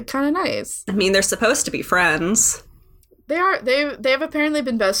 He's, like, kind of nice. I mean, they're supposed to be friends. They are. They've apparently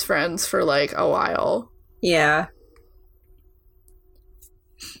been best friends for, like, a while. Yeah.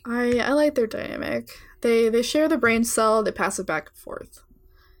 I like their dynamic. They share the brain cell, they pass it back and forth.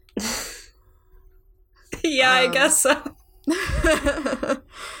 Yeah, I guess so.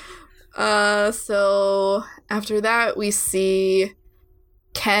 So after that, we see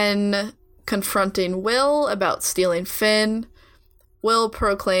Ken confronting Will about stealing Finn. Will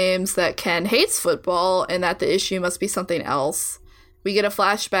proclaims that Ken hates football and that the issue must be something else. We get a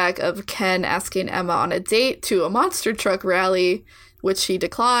flashback of Ken asking Emma on a date to a monster truck rally, which she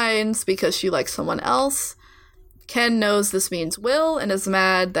declines because she likes someone else. Ken knows this means Will and is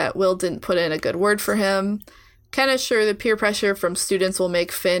mad that Will didn't put in a good word for him. Ken is sure the peer pressure from students will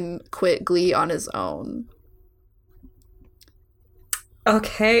make Finn quit Glee on his own.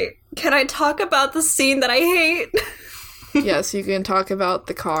 Okay, can I talk about the scene that I hate? Yes, you can talk about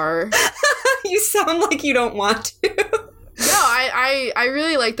the car. You sound like you don't want to. No, I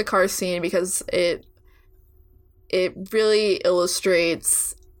really like the car scene because it really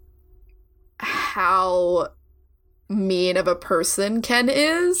illustrates how mean of a person Ken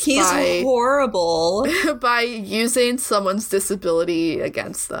is. He's horrible. By using someone's disability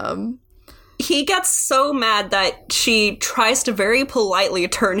against them. He gets so mad that she tries to very politely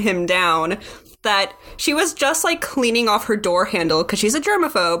turn him down, that she was just, like, cleaning off her door handle because she's a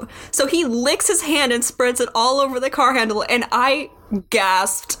germaphobe. So he licks his hand and spreads it all over the car handle, and I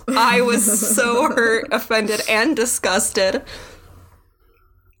gasped. I was so hurt, offended, and disgusted.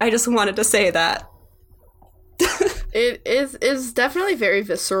 I just wanted to say that. It is definitely very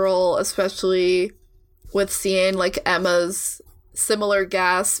visceral, especially with seeing, like, Emma's similar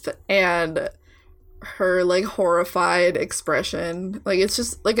gasp and her, like, horrified expression. Like, it's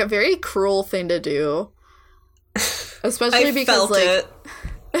just, like, a very cruel thing to do. Especially I because, felt like,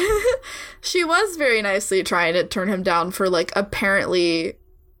 it. She was very nicely trying to turn him down for, like, apparently,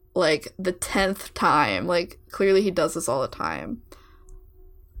 like, the 10th time. Like, clearly he does this all the time.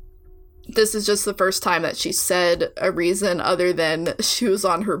 this is just the first time that she said a reason other than she was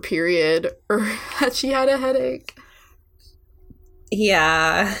on her period or that she had a headache.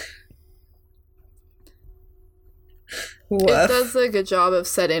 Yeah. Woof. It does a good job of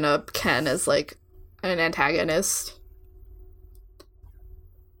setting up Ken as, like, an antagonist.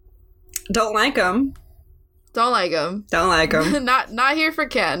 Don't like him. Don't like him. Don't like him. Not here for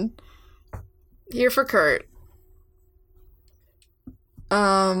Ken. Here for Kurt.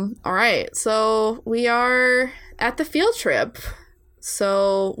 Alright, so we are at the field trip.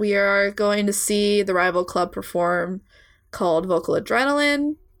 So we are going to see the rival club perform called Vocal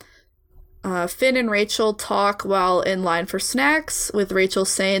Adrenaline. Finn and Rachel talk while in line for snacks, with Rachel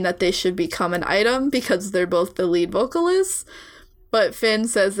saying that they should become an item because they're both the lead vocalists. But Finn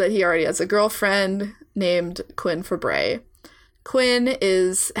says that he already has a girlfriend named Quinn Fabray. Quinn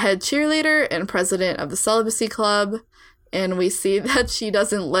is head cheerleader and president of the Celibacy Club, and we see that she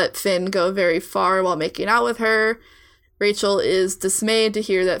doesn't let Finn go very far while making out with her. Rachel is dismayed to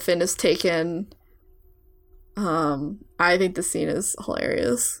hear that Finn is taken. I think the scene is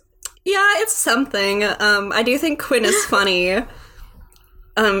hilarious. Yeah, it's something. I do think Quinn is funny.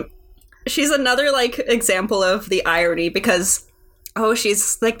 She's another, like, example of the irony because, oh,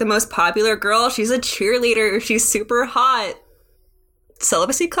 she's, like, the most popular girl. She's a cheerleader. She's super hot.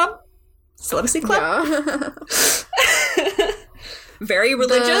 Celibacy Club? Celibacy Club? Yeah. Very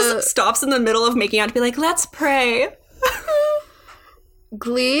religious. Stops in the middle of making out to be like, let's pray.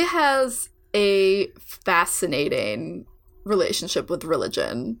 Glee has a fascinating relationship with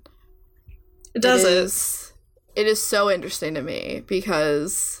religion. It does it is so interesting to me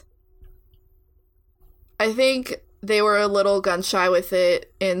because I think they were a little gun shy with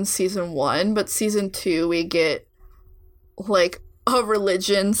it in season 1, but season 2 we get, like, a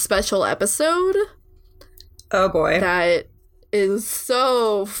religion special episode. Oh boy. That is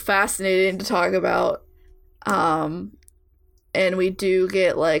so fascinating to talk about. And we do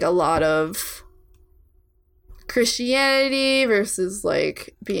get, like, a lot of Christianity versus,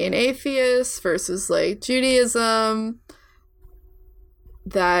 like, being atheist versus, like, Judaism.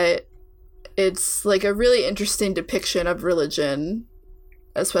 That it's, like, a really interesting depiction of religion,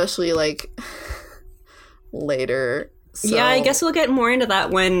 especially, like, later. So, yeah, I guess we'll get more into that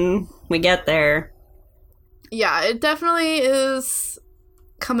when we get there. Yeah, it definitely is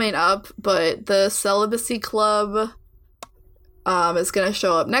coming up, but the Celibacy Club is going to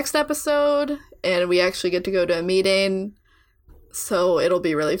show up next episode, and we actually get to go to a meeting, so it'll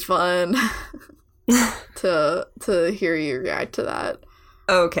be really fun to hear you react to that.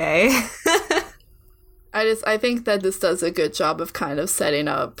 Okay. I think that this does a good job of kind of setting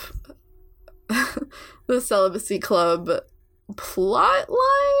up the Celibacy Club plot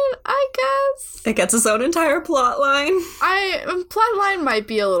line, I guess. It gets its own entire plot line. Plot line might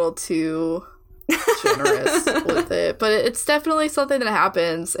be a little too generous with it, but it's definitely something that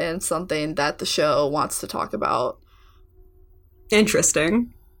happens and something that the show wants to talk about.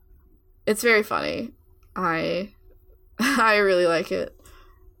 Interesting. It's very funny. I really like it.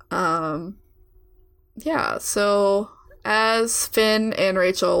 Yeah, so as Finn and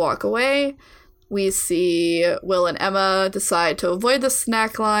Rachel walk away, we see Will and Emma decide to avoid the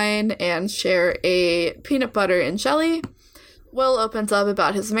snack line and share a peanut butter and jelly. Will opens up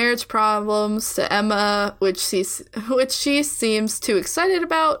about his marriage problems to Emma, which she seems too excited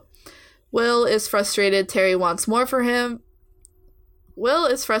about. Will is frustrated Terry wants more from him,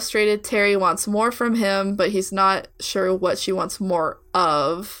 but he's not sure what she wants more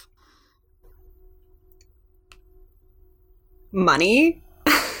of. Money?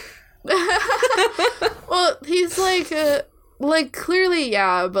 Well, he's like clearly,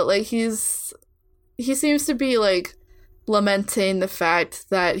 yeah, but like he seems to be like lamenting the fact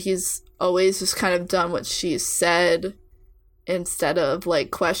that he's always just kind of done what she's said instead of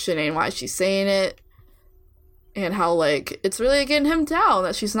like questioning why she's saying it, and how like it's really getting him down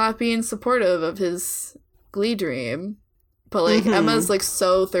that she's not being supportive of his Glee dream. But like Emma's like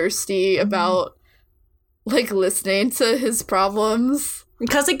so thirsty about like listening to his problems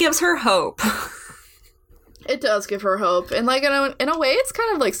because it gives her hope. It does give her hope, and like in a way it's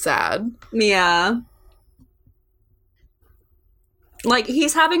kind of like sad. Yeah. Like,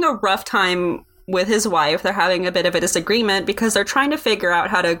 he's having a rough time with his wife. They're having a bit of a disagreement because they're trying to figure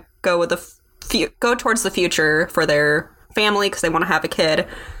out how to go with go towards the future for their family because they want to have a kid.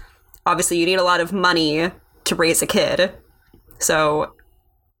 Obviously, you need a lot of money to raise a kid. So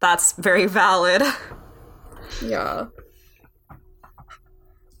that's very valid. Yeah.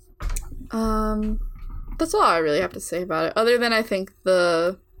 That's all I really have to say about it. Other than I think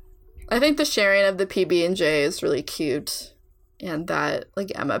the sharing of the PB&J is really cute. and that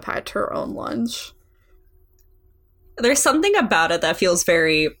like Emma packed her own lunch. There's something about it that feels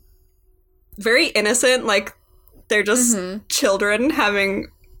very, very innocent. Like they're just children having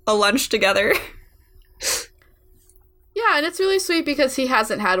a lunch together. Yeah, and it's really sweet because he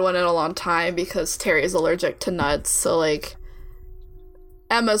hasn't had one in a long time because Terry is allergic to nuts. So, like,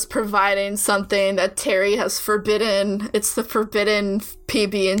 Emma's providing something that Terry has forbidden. It's the forbidden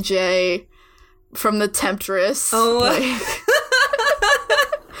PB&J from the Temptress. Oh.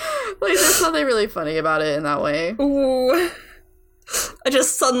 Like, there's something really funny about it in that way. Ooh.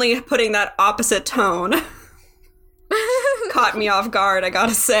 Just suddenly putting that opposite tone caught me off guard, I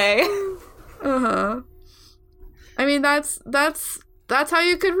gotta say. Uh-huh. I mean, that's how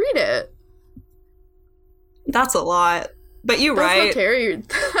you could read it. That's a lot. But you're right.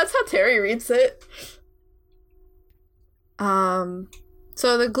 That's how Terry reads it. So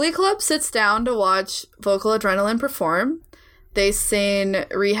the Glee Club sits down to watch Vocal Adrenaline perform. They sing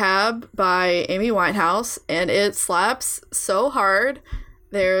Rehab by Amy Winehouse, and it slaps so hard.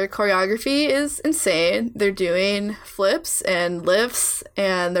 Their choreography is insane. They're doing flips and lifts,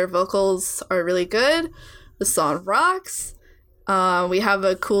 and their vocals are really good. The song rocks. We have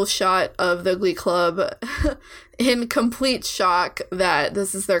a cool shot of the Glee Club in complete shock that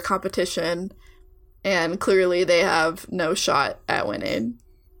this is their competition, and clearly they have no shot at winning.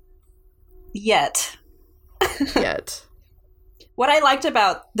 Yet. What I liked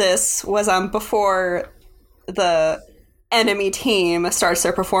about this was before the enemy team starts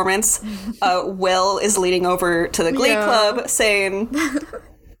their performance, Will is leading over to the Glee Club saying,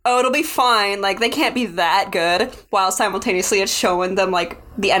 oh, it'll be fine, like, they can't be that good, while simultaneously it's showing them, like,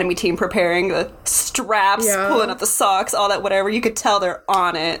 the enemy team preparing, the straps, pulling up the socks, all that whatever. You could tell they're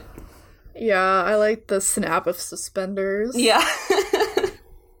on it. Yeah, I like the snap of suspenders. Yeah.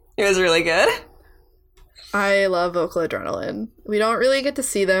 It was really good. I love Vocal Adrenaline. We don't really get to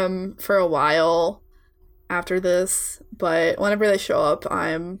see them for a while after this, but whenever they show up,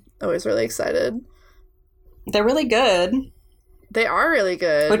 I'm always really excited. They're really good. They are really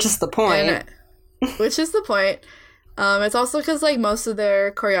good. Which is the point. It's also because, like, most of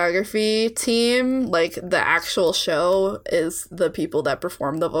their choreography team, like, the actual show is the people that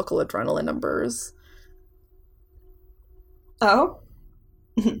perform the Vocal Adrenaline numbers. Oh?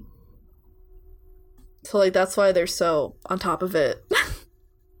 So, like, that's why they're so on top of it.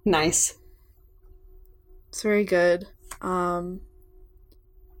 Nice. It's very good. I'm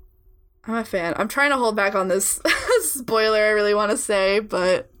a fan. I'm trying to hold back on this spoiler I really want to say,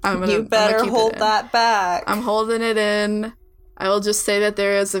 but You better hold that back. I'm holding it in. I will just say that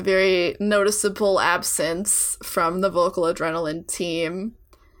there is a very noticeable absence from the Vocal Adrenaline team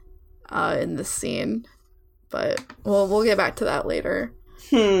in this scene. But we'll get back to that later.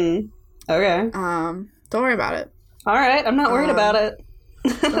 Okay. Don't worry about it. All right, I'm not worried about it.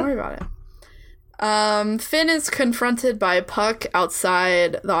 Don't worry about it. Finn is confronted by Puck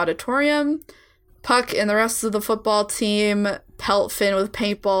outside the auditorium. Puck and the rest of the football team pelt Finn with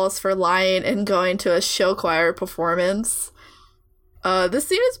paintballs for lying and going to a show choir performance. This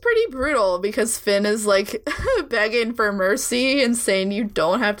scene is pretty brutal because Finn is, like, begging for mercy and saying you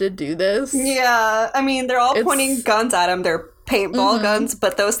don't have to do this. Yeah, I mean, they're all pointing guns at him. They're paintball guns,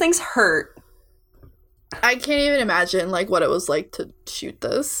 but those things hurt. I can't even imagine, like, what it was like to shoot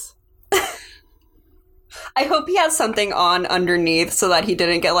this. I hope he had something on underneath so that he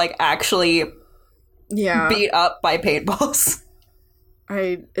didn't get, like, actually beat up by paintballs.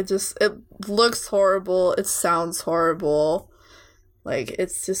 It looks horrible. It sounds horrible. Like,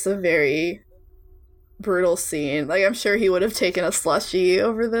 it's just a very brutal scene. Like, I'm sure he would have taken a slushie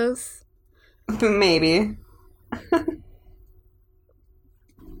over this. Maybe.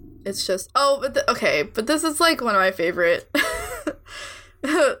 It's just... Oh, but this is, like, one of my favorite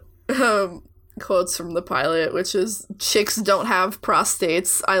quotes from the pilot, which is, chicks don't have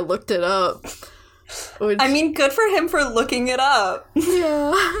prostates. I looked it up. Which, I mean, good for him for looking it up.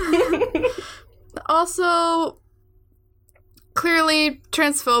 Yeah. Also, clearly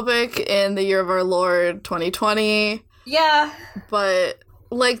transphobic in the year of our Lord 2020. Yeah. But,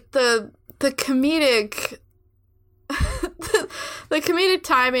 like, the comedic... the comedic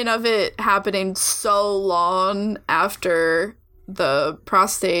timing of it happening so long after the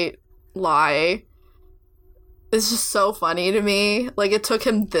prostate lie is just so funny to me. Like, it took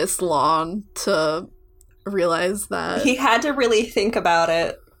him this long to realize that. He had to really think about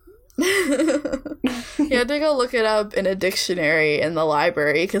it. He had to go look it up in a dictionary in the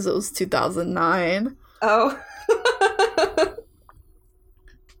library because it was 2009. Oh.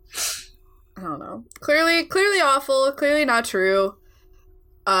 I don't know. Clearly awful. Clearly not true.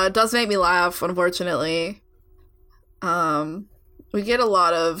 It does make me laugh, unfortunately. we get a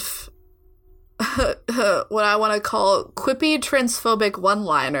lot of what I want to call quippy transphobic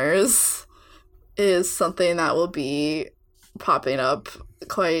one-liners is something that will be popping up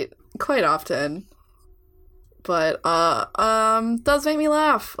quite often. But does make me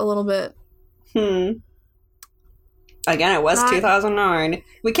laugh a little bit. Again, it was 2009.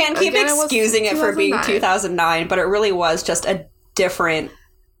 We can't keep excusing it for being 2009, but it really was just a different...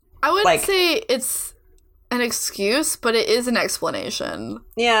 I wouldn't say it's an excuse, but it is an explanation.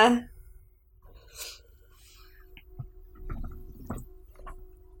 Yeah.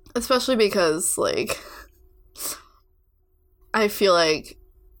 Especially because, like, I feel like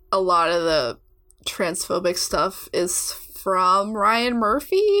a lot of the transphobic stuff is from Ryan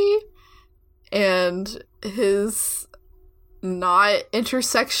Murphy and his not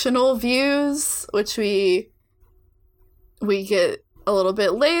intersectional views, which we get a little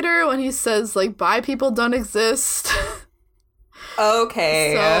bit later when he says, like, bi people don't exist.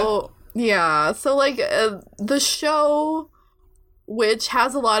 Okay. So, yeah. So, like, the show, which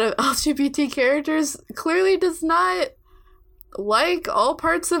has a lot of LGBT characters, clearly does not like all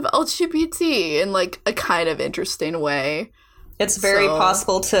parts of LGBT in, like, a kind of interesting way. It's very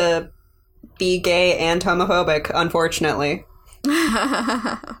possible to be gay and homophobic, unfortunately.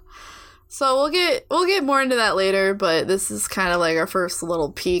 So we'll get more into that later, but this is kind of like our first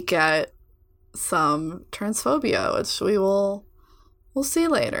little peek at some transphobia, which we'll see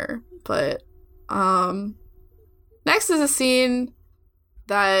later. But next is a scene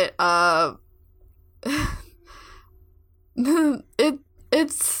that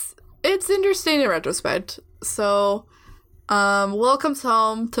it's interesting in retrospect. So Will comes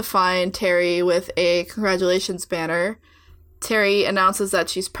home to find Terry with a congratulations banner. Terry announces that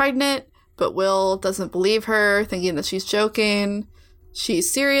she's pregnant, but Will doesn't believe her, thinking that she's joking.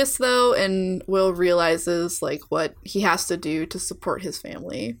 She's serious, though, and Will realizes, like, what he has to do to support his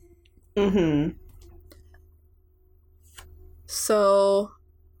family. Mm-hmm. So,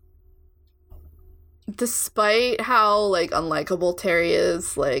 despite how, like, unlikable Terry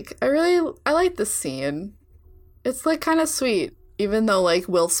is, like, I like this scene. It's, like, kind of sweet, even though, like,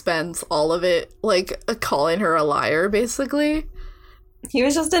 Will spends all of it, like, calling her a liar, basically. He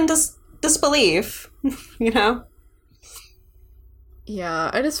was just in disbelief, you know? Yeah,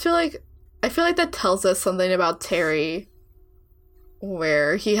 I feel like that tells us something about Terry,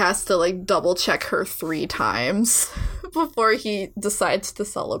 where he has to, like, double check her 3 times before he decides to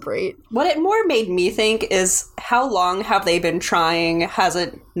celebrate. What it more made me think is, how long have they been trying? Has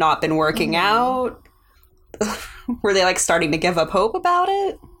it not been working out? Were they, like, starting to give up hope about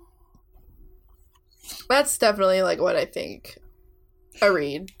it? That's definitely, like, what I think a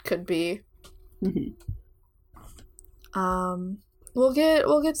read could be. Mm-hmm. We'll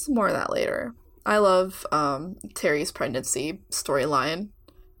get some more of that later. I love Terry's pregnancy storyline.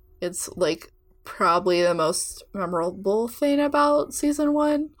 It's, like, probably the most memorable thing about season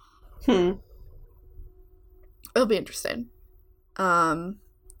 1. It'll be interesting.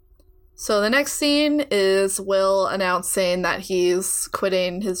 So the next scene is Will announcing that he's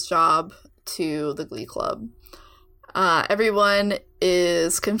quitting his job to the Glee Club. Everyone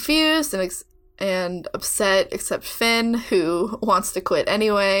is confused and upset except Finn, who wants to quit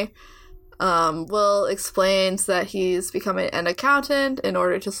anyway. Will explains that he's becoming an accountant in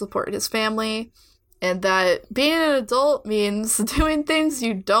order to support his family, and that being an adult means doing things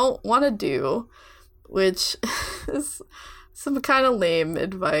you don't want to do, which is some kind of lame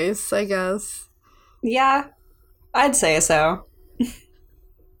advice, I guess. Yeah, I'd say so.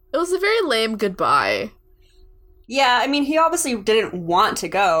 It was a very lame goodbye. Yeah, I mean, he obviously didn't want to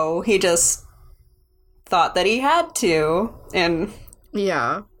go. He just thought that he had to. And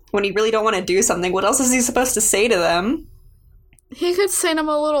yeah, when you really don't want to do something, what else is he supposed to say to them? He could sing them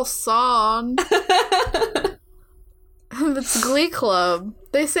a little song. It's Glee Club.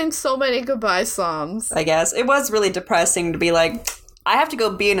 They sing so many goodbye songs. I guess. It was really depressing to be like, I have to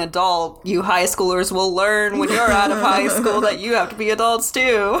go be an adult. You high schoolers will learn when you're out of high school that you have to be adults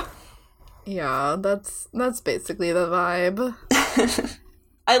too. Yeah, that's basically the vibe.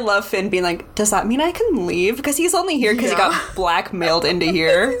 I love Finn being like, does that mean I can leave? Because he's only here because he got blackmailed into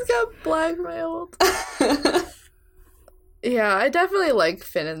here. He's got blackmailed. Yeah, I definitely like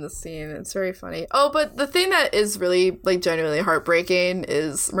Finn in the scene. It's very funny. Oh, but the thing that is really, like, genuinely heartbreaking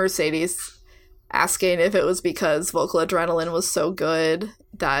is Mercedes asking if it was because vocal adrenaline was so good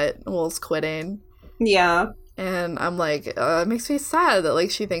that Will's quitting. Yeah. And I'm like, it makes me sad that,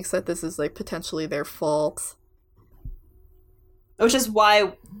 like, she thinks that this is, like, potentially their fault. Which is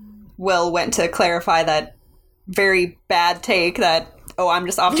why Will went to clarify that very bad take that, oh, I'm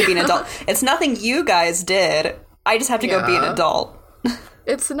just off to be an adult. It's nothing you guys did. I just have to go be an adult.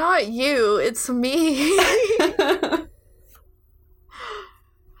 It's not you, it's me.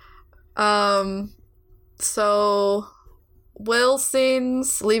 So Will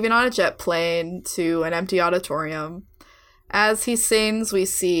sings Leaving on a Jet Plane to an empty auditorium. As he sings, we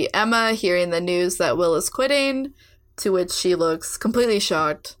see Emma hearing the news that Will is quitting, to which she looks completely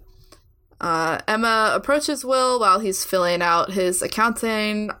shocked. Emma approaches Will while he's filling out his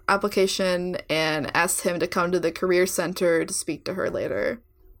accounting application and asks him to come to the career center to speak to her later.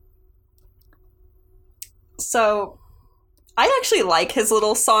 So, I actually like his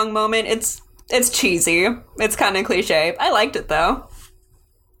little song moment. It's cheesy. It's kind of cliche. I liked it, though.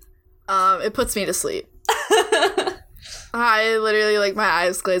 It puts me to sleep. I literally, like, my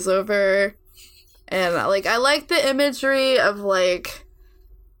eyes glaze over. And, like, I like the imagery of, like,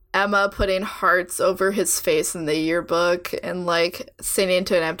 Emma putting hearts over his face in the yearbook and, like, singing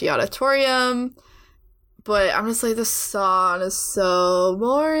to an empty auditorium. But I'm just like, this song is so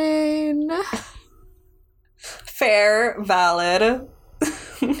boring. Fair, valid.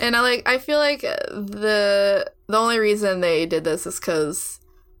 And I feel like the only reason they did this is because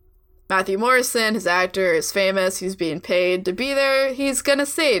Matthew Morrison, his actor, is famous. He's being paid to be there. He's gonna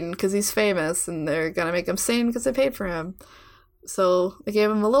sing because he's famous, and they're gonna make him sing because they paid for him. So they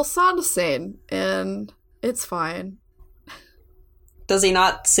gave him a little song to sing, and it's fine. Does he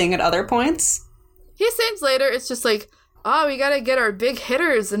not sing at other points? He sings later. It's just like, oh, we gotta get our big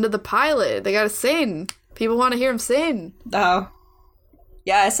hitters into the pilot. They gotta sing. People want to hear him sing. Oh.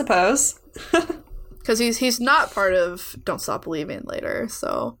 Yeah, I suppose. Because he's not part of Don't Stop Believing later,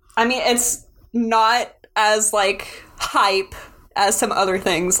 so... I mean, it's not as, like, hype as some other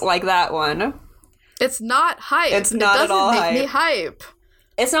things like that one. It's not hype. It's not at all hype. It doesn't make me hype.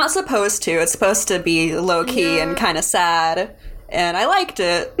 It's not supposed to. It's supposed to be low-key and kind of sad, and I liked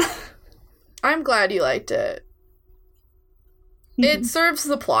it. I'm glad you liked it. It serves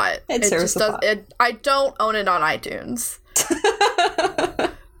the plot. It serves the plot. I don't own it on iTunes.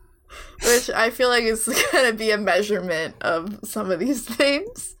 Which I feel like is going to be a measurement of some of these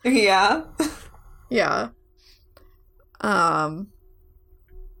things. Yeah. Yeah.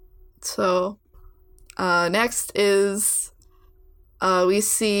 So, next is, we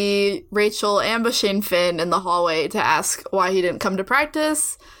see Rachel ambushing Finn in the hallway to ask why he didn't come to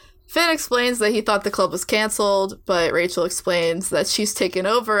practice. Finn explains that he thought the club was canceled, but Rachel explains that she's taken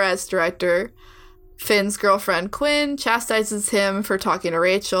over as director. Finn's girlfriend, Quinn, chastises him for talking to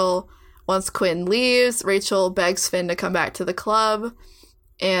Rachel. Once Quinn leaves, Rachel begs Finn to come back to the club,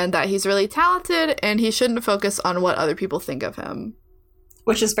 and that he's really talented, and he shouldn't focus on what other people think of him.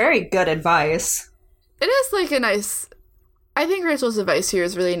 Which is very good advice. It is, like, a nice... I think Rachel's advice here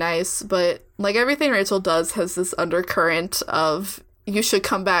is really nice, but, like, everything Rachel does has this undercurrent of, you should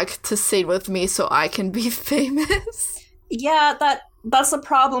come back to sing with me so I can be famous. Yeah, that's the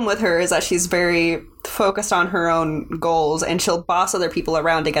problem with her, is that she's very focused on her own goals, and she'll boss other people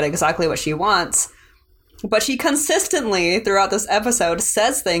around to get exactly what she wants. But she consistently, throughout this episode,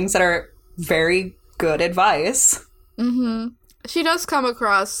 says things that are very good advice. Mm-hmm. She does come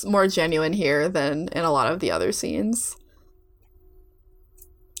across more genuine here than in a lot of the other scenes.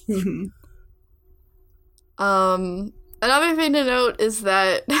 Mm-hmm. Another thing to note is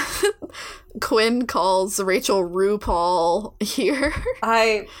that Quinn calls Rachel RuPaul here.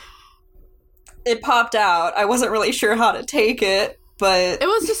 It popped out. I wasn't really sure how to take it, but...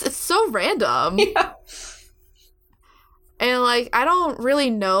 It's so random. Yeah. And, like, I don't really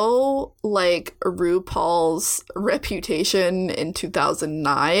know, like, RuPaul's reputation in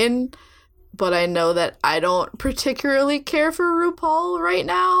 2009, but I know that I don't particularly care for RuPaul right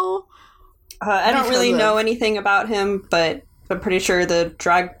now. I don't really know anything about him, but I'm pretty sure the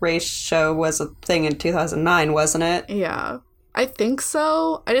Drag Race show was a thing in 2009, wasn't it? Yeah. I think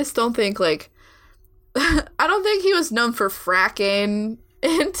so. I just don't think, like... I don't think he was known for fracking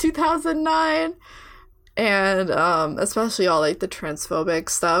in 2009. And, especially all, like, the transphobic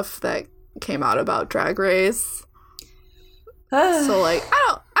stuff that came out about Drag Race. So, like,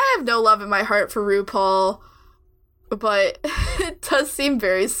 I have no love in my heart for RuPaul, but it does seem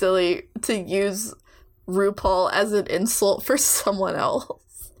very silly to use RuPaul as an insult for someone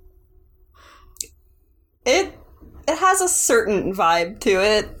else. It has a certain vibe to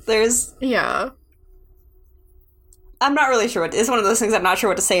it. Yeah. I'm not really sure it's one of those things I'm not sure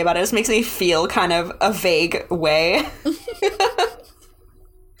what to say about it. It just makes me feel kind of a vague way.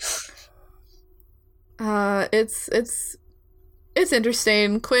 It's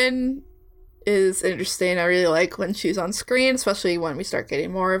interesting. Quinn is interesting. I really like when she's on screen, especially when we start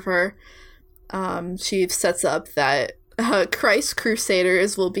getting more of her. She sets up that Christ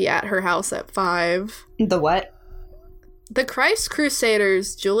Crusaders will be at her house at 5. The what? The Christ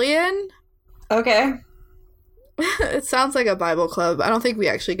Crusaders, Julian. Okay. It sounds like a Bible club. I don't think we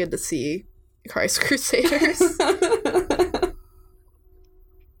actually get to see Christ Crusaders.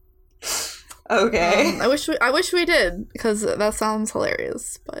 Okay. I wish we did, because that sounds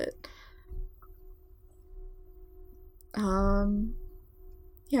hilarious. But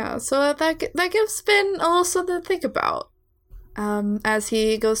yeah. So that gives Finn a little something to think about. As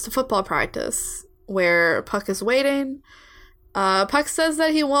he goes to football practice, where Puck is waiting. Puck says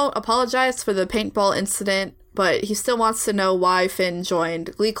that he won't apologize for the paintball incident, but he still wants to know why Finn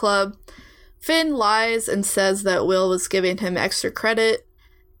joined Glee Club. Finn lies and says that Will was giving him extra credit,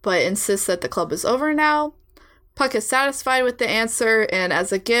 but insists that the club is over now. Puck is satisfied with the answer, and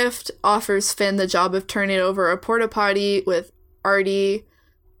as a gift, offers Finn the job of turning over a porta potty with Artie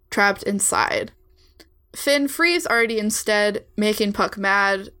trapped inside. Finn frees Artie instead, making Puck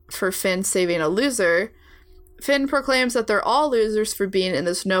mad for Finn saving a loser. Finn proclaims that they're all losers for being in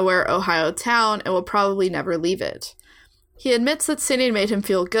this nowhere Ohio town and will probably never leave it. He admits that singing made him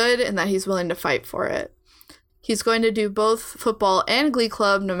feel good and that he's willing to fight for it. He's going to do both football and Glee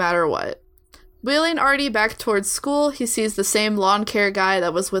Club no matter what. Wheeling Artie back towards school, he sees the same lawn care guy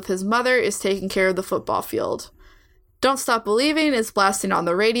that was with his mother is taking care of the football field. Don't Stop Believing is blasting on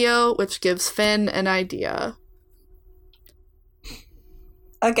the radio, which gives Finn an idea.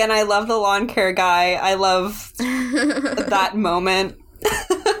 Again, I love the lawn care guy. I love that moment.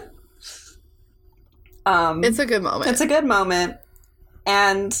 It's a good moment. It's a good moment.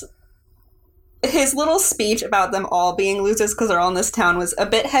 And his little speech about them all being losers because they're all in this town was a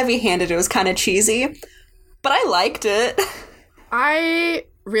bit heavy-handed. It was kind of cheesy. But I liked it. I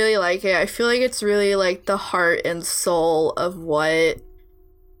really like it. I feel like it's really, like, the heart and soul of what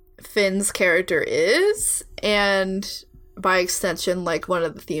Finn's character is. And by extension, like, one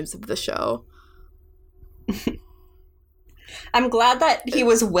of the themes of the show. I'm glad that he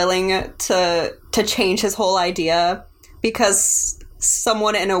was willing to change his whole idea, because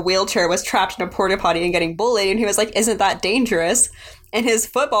someone in a wheelchair was trapped in a porta potty and getting bullied, and he was like, isn't that dangerous? And his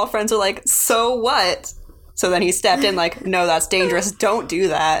football friends were like, so what? So then he stepped in like, no, that's dangerous. Don't do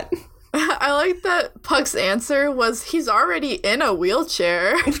that. I like that Puck's answer was he's already in a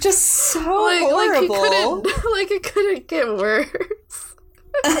wheelchair. It's just so horrible. Like it couldn't get worse.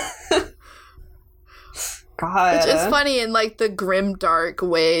 God. Which is funny in like the grim, dark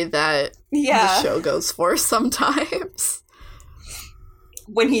way that the show goes for sometimes.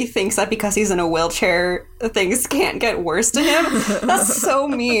 When he thinks that because he's in a wheelchair, things can't get worse to him. That's so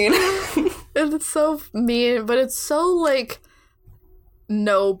mean. It's so mean, but it's so like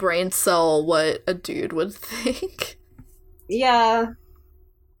no brain cell what a dude would think. Yeah.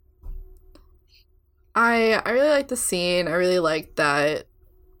 I really like the scene. I really like that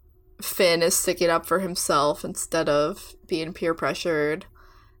Finn is sticking up for himself instead of being peer pressured.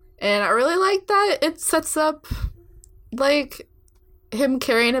 And I really like that it sets up like him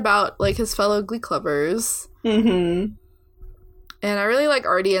caring about like his fellow Glee Clubbers. Mm-hmm. And I really like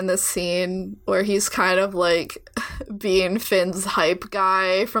Artie in this scene where he's kind of like being Finn's hype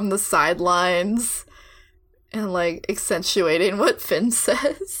guy from the sidelines and like accentuating what Finn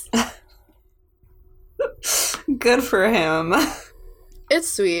says. Good for him.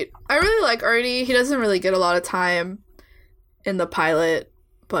 It's sweet. I really like Artie. He doesn't really get a lot of time in the pilot,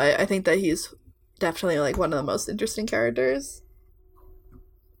 but I think that he's definitely like one of the most interesting characters.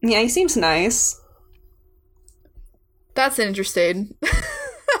 Yeah, he seems nice. That's an interesting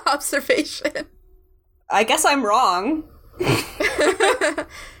observation. I guess I'm wrong.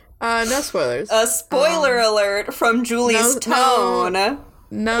 No spoilers. A spoiler alert from Julie's tone.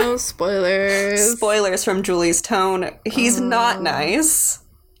 No spoilers. Spoilers from Julie's tone. He's not nice.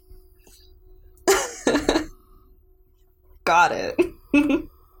 Got it.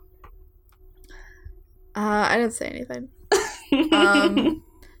 I didn't say anything.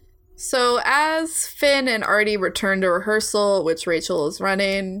 So as Finn and Artie return to rehearsal, which Rachel is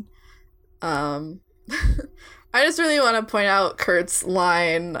running, I just really want to point out Kurt's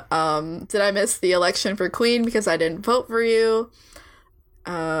line, did I miss the election for Queen because I didn't vote for you?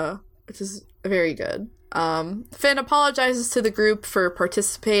 Which is very good. Finn apologizes to the group for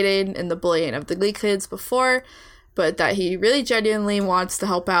participating in the bullying of the Glee kids before, but that he really genuinely wants to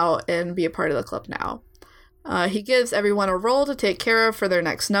help out and be a part of the club now. He gives everyone a role to take care of for their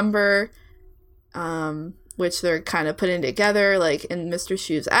next number, which they're kind of putting together, like in Mr.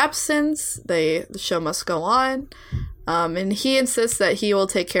 Shu's absence. The show must go on. And he insists that he will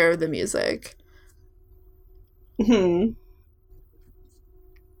take care of the music. I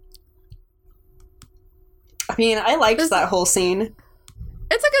mean, I liked that whole scene.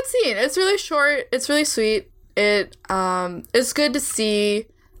 It's a good scene. It's really short. It's really sweet. It's good to see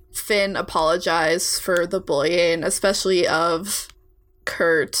Finn apologize for the bullying, especially of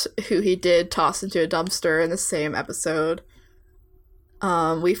Kurt, who he did toss into a dumpster in the same episode.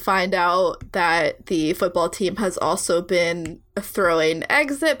 We find out that the football team has also been throwing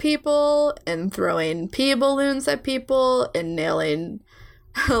eggs at people and throwing pee balloons at people and nailing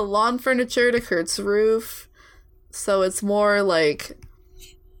lawn furniture to Kurt's roof. So it's more like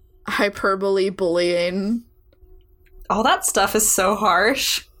hyperbole bullying. All that stuff is so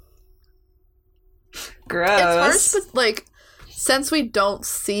harsh. Gross. It's harsh, but like, since we don't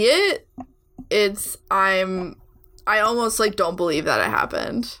see it, I almost like don't believe that it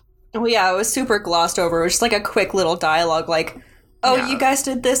happened. Oh yeah, it was super glossed over. It was just like a quick little dialogue like, oh, yeah. You guys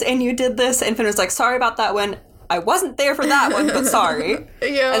did this and you did this. And Finn was like, sorry about that one. I wasn't there for that one, but sorry.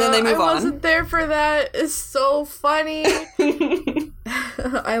 Yeah, and then they move on. I wasn't there for that. It's so funny.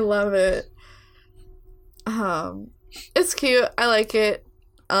 I love it. It's cute. I like it.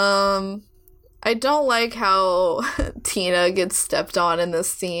 I don't like how Tina gets stepped on in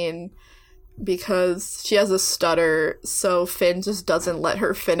this scene because she has a stutter, so Finn just doesn't let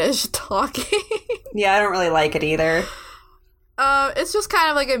her finish talking. Yeah, I don't really like it either. It's just kind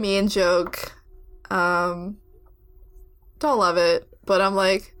of like a mean joke. Don't love it, but I'm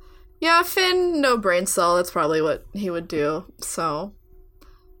like, yeah, Finn, no brain cell, that's probably what he would do, so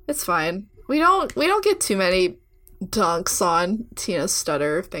it's fine. We don't get too many dunks on Tina's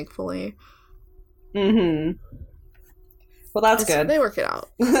stutter, thankfully. Mm-hmm. Well, that's good. They work it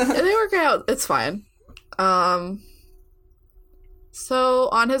out. It's fine. So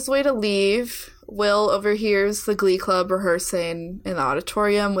on his way to leave, Will overhears the Glee Club rehearsing in the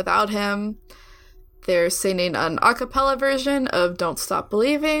auditorium without him. They're singing an a cappella version of Don't Stop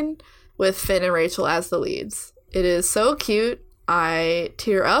Believing with Finn and Rachel as the leads. It is so cute. I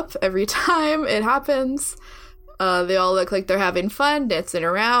tear up every time it happens. They all look like they're having fun, dancing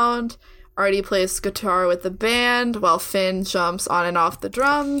around. Artie plays guitar with the band while Finn jumps on and off the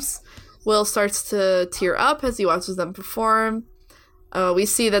drums. Will starts to tear up as he watches them perform. We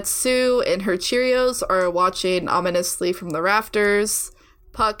see that Sue and her Cheerios are watching ominously from the rafters.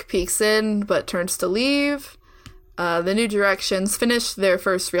 Puck peeks in but turns to leave. The New Directions finish their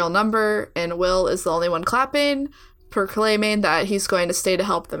first real number, and Will is the only one clapping, proclaiming that he's going to stay to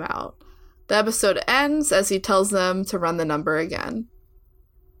help them out. The episode ends as he tells them to run the number again.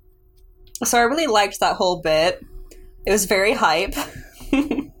 So I really liked that whole bit. It was very hype.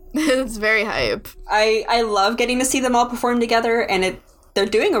 It's very hype. I love getting to see them all perform together, and they're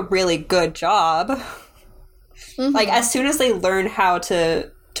doing a really good job. Mm-hmm. Like, as soon as they learn how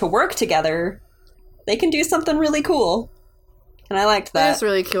to work together, they can do something really cool. And I liked that. It's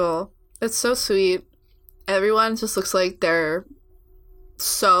really cool. It's so sweet. Everyone just looks like they're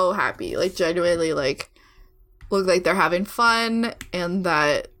so happy. Like, genuinely, like, look like they're having fun, and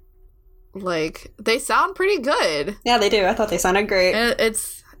that, like, they sound pretty good. Yeah, they do. I thought they sounded great. And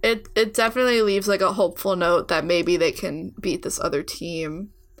it definitely leaves, like, a hopeful note that maybe they can beat this other team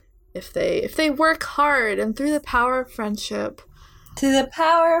if they work hard and through the power of friendship. To the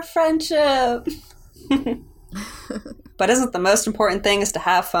power of friendship. But isn't the most important thing is to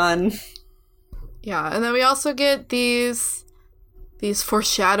have fun? Yeah, and then we also get these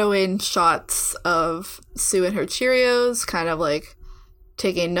foreshadowing shots of Sue and her Cheerios, kind of like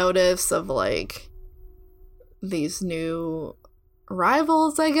taking notice of like these new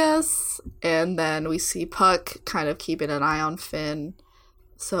rivals, I guess. And then we see Puck kind of keeping an eye on Finn.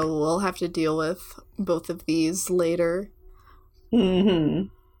 So we'll have to deal with both of these later. Mm-hmm.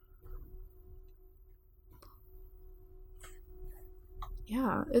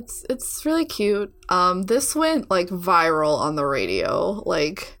 Yeah, it's really cute. This went like viral on the radio,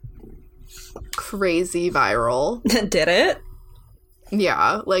 like crazy viral. Did it?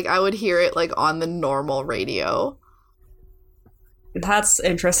 Yeah, like I would hear it like on the normal radio. That's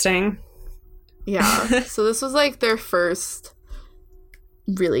interesting. Yeah. So this was like their first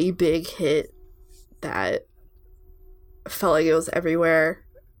really big hit that felt like it was everywhere,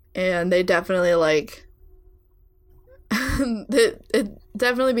 and they definitely like it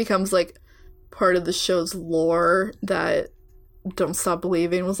definitely becomes like part of the show's lore that Don't Stop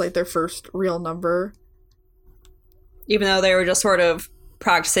Believing was like their first real number, even though they were just sort of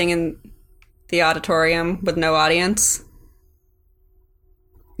practicing in the auditorium with no audience.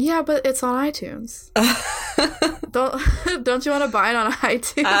 Yeah, but it's on iTunes. Don't you want to buy it on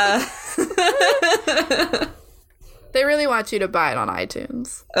iTunes? They really want you to buy it on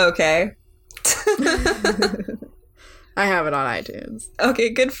iTunes. Okay. I have it on iTunes. Okay,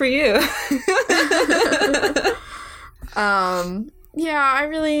 good for you. Yeah, I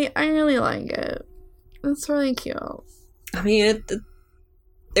really like it. It's really cute. I mean,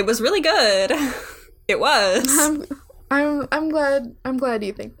 it was really good. It was. I'm glad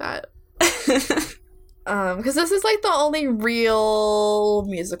you think that. Because this is like the only real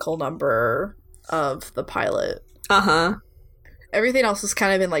musical number of the pilot. Uh-huh. Everything else has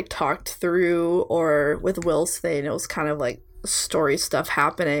kind of been like talked through, or with Will's thing, it was kind of like story stuff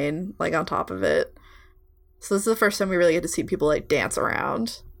happening like on top of it. So this is the first time we really get to see people like dance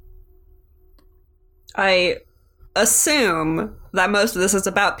around. I assume that most of this is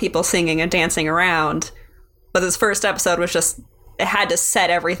about people singing and dancing around, but this first episode was just, it had to set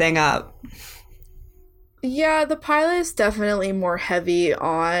everything up. Yeah, the pilot is definitely more heavy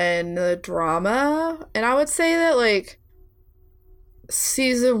on the drama, and I would say that like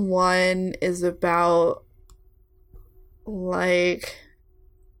season 1 is about like,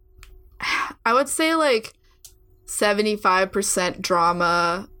 I would say like 75%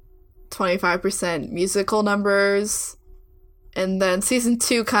 drama, 25% musical numbers, and then season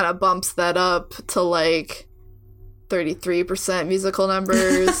 2 kind of bumps that up to like 33% musical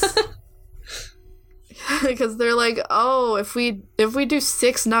numbers. Because they're like, oh, if we do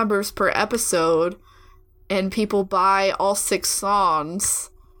 6 numbers per episode and people buy all 6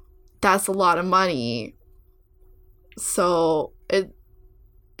 songs, that's a lot of money. So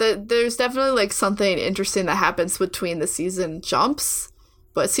there's definitely like something interesting that happens between the season jumps,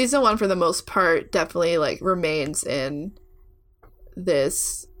 but season 1 for the most part definitely like remains in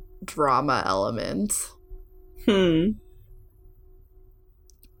this drama element.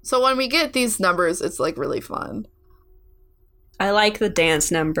 So when we get these numbers, it's like really fun. I like the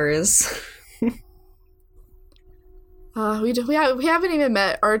dance numbers. We haven't even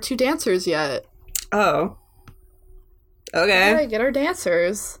met our 2 dancers yet. Oh. Okay. We gotta get our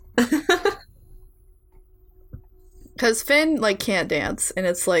dancers. Because Finn, like, can't dance, and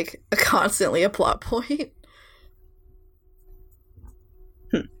it's, like, constantly a plot point.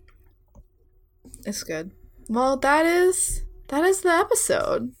 It's good. Well, that is the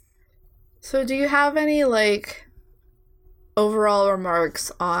episode. So do you have any, like, overall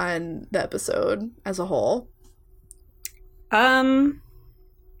remarks on the episode as a whole?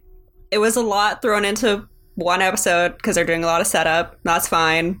 It was a lot thrown into one episode because they're doing a lot of setup. That's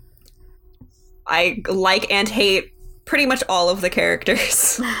fine. I like and hate pretty much all of the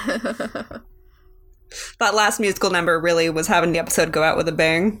characters. That last musical number really was having the episode go out with a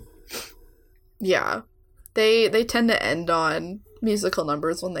bang. Yeah. They tend to end on musical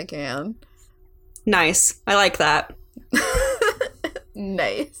numbers when they can. Nice. I like that.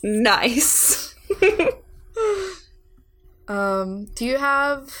 Nice. Do you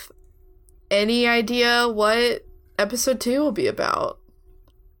have any idea what episode 2 will be about?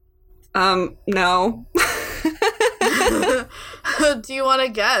 No. Do you want to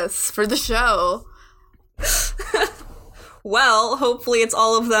guess for the show? Well, hopefully it's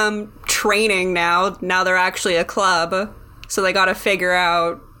all of them training now. Now they're actually a club. So they gotta figure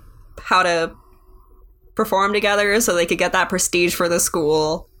out how to perform together so they could get that prestige for the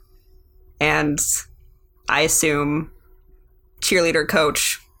school. And I assume cheerleader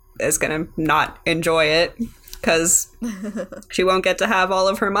coach is gonna not enjoy it because she won't get to have all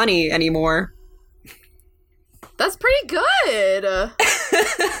of her money anymore. That's pretty good.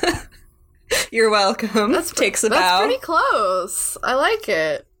 You're welcome. Takes a bow. That's pretty close. I like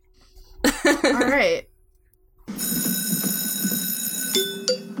it. All right.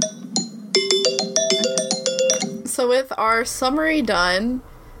 So with our summary done,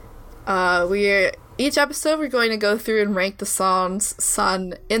 each episode we're going to go through and rank the songs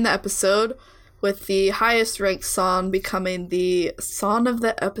sung in the episode, with the highest ranked song becoming the song of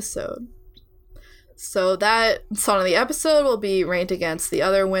the episode. So that song of the episode will be ranked against the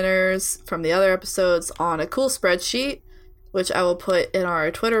other winners from the other episodes on a cool spreadsheet, which I will put in our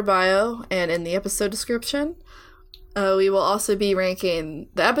Twitter bio and in the episode description. We will also be ranking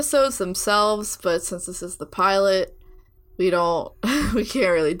the episodes themselves, but since this is the pilot, we can't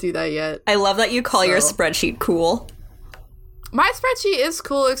really do that yet. I love that you call your spreadsheet cool. My spreadsheet is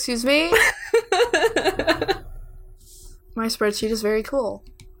cool, excuse me. My spreadsheet is very cool.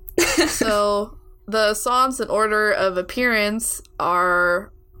 So the songs in order of appearance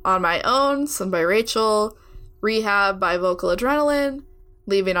are On My Own, sung by Rachel, Rehab by Vocal Adrenaline,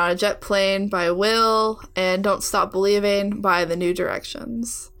 Leaving on a Jet Plane by Will, and Don't Stop Believing by The New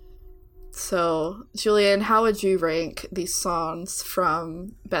Directions. So, Julian, how would you rank these songs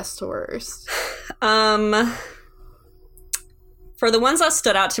from best to worst? For the ones that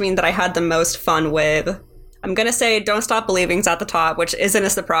stood out to me that I had the most fun with, I'm gonna say Don't Stop Believing's at the top, which isn't a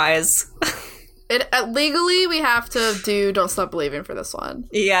surprise. Legally, we have to do Don't Stop Believing for this one.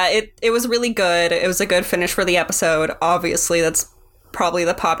 Yeah, it was really good. It was a good finish for the episode. Obviously, that's probably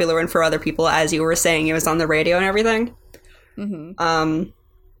the popular one for other people, as you were saying. It was on the radio and everything. Mm-hmm.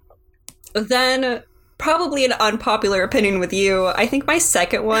 Then, probably an unpopular opinion with you, I think my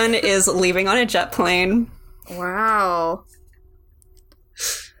second one is Leaving on a Jet Plane. Wow.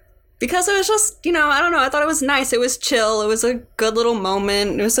 Because it was just, I don't know, I thought it was nice. It was chill. It was a good little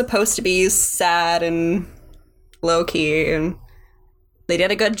moment. It was supposed to be sad and low-key, and they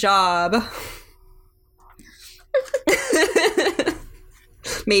did a good job.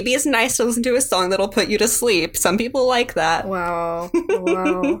 Maybe it's nice to listen to a song that'll put you to sleep. Some people like that. Wow.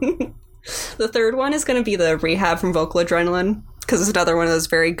 Wow. The third one is going to be the Rehab from Vocal Adrenaline, because it's another one of those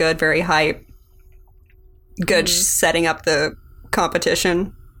very good, very hype, good setting up the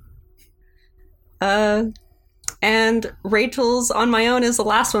competition. And Rachel's On My Own is the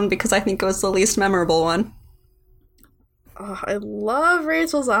last one because I think it was the least memorable one. Oh, I love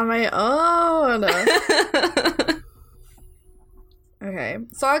Rachel's On My Own. Okay,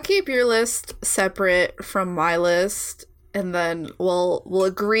 so I'll keep your list separate from my list, and then we'll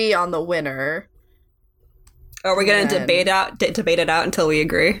agree on the winner. Are we gonna debate it out until we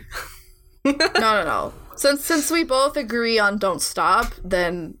agree? No. Since we both agree on Don't Stop,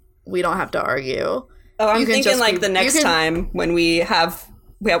 then we don't have to argue. Oh, I'm thinking the next time when we have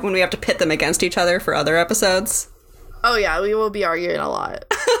to pit them against each other for other episodes. Oh yeah, we will be arguing a lot.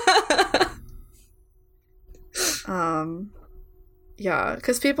 Yeah,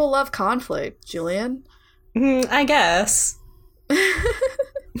 because people love conflict, Julian. I guess.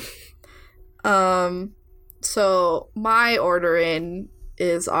 So my ordering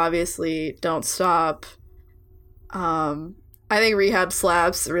is obviously Don't Stop. I think Rehab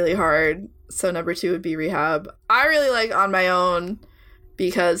slaps really hard, so number 2 would be Rehab. I really like On My Own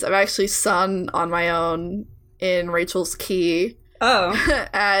because I've actually sung On My Own in Rachel's key. Oh.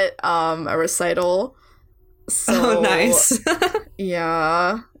 At a recital. So, oh, nice.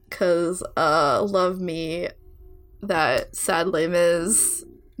 Yeah, because love me that sad Les Mis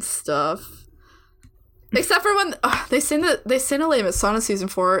stuff. Except for when they sing a Les Mis song in season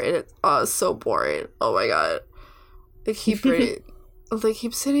 4, and it's so boring. Oh my god. They keep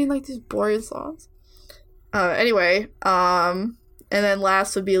singing like these boring songs. Anyway, and then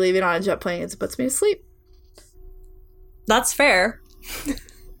last would be Leaving on a Jet Plane. It puts me to sleep. That's fair.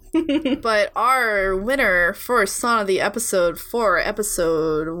 But our winner for Song of the Episode for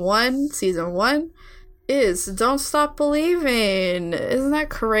episode 1, season 1, is Don't Stop Believing. Isn't that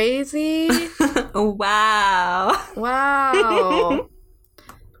crazy? Wow. Wow.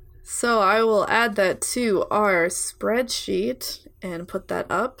 So I will add that to our spreadsheet and put that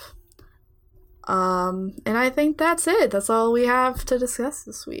up. And I think that's it. That's all we have to discuss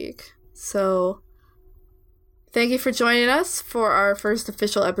this week. So thank you for joining us for our first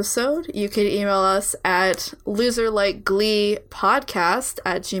official episode. You can email us at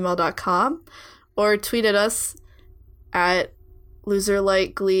loserlikegleepodcast@gmail.com or tweet at us at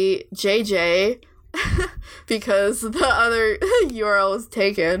loserlikegleejj because the other URL was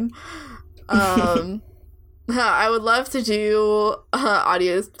taken. I would love to do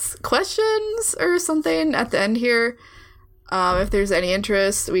audience questions or something at the end here. If there's any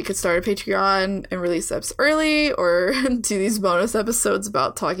interest, we could start a Patreon and release eps early, or do these bonus episodes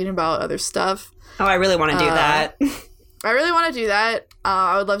about talking about other stuff. Oh, I really want to do that. I really want to do that.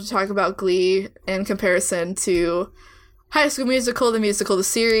 I would love to talk about Glee in comparison to High School Musical, the musical, the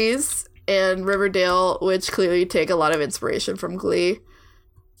series, and Riverdale, which clearly take a lot of inspiration from Glee.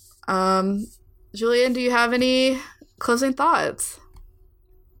 Julian, do you have any closing thoughts?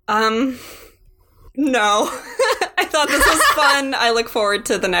 No. I thought this was fun. I look forward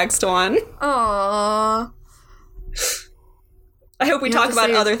to the next one. Aww. I hope we talk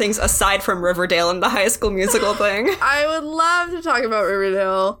about other things aside from Riverdale and the High School Musical thing. I would love to talk about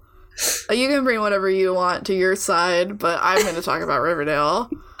Riverdale. You can bring whatever you want to your side, but I'm going to talk about Riverdale.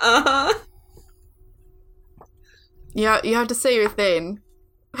 Uh-huh. Yeah, you have to say your thing.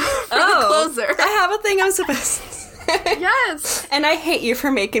 The closer. I have a thing I'm supposed to say. Yes. And I hate you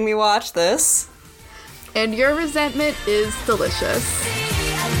for making me watch this. And your resentment is delicious.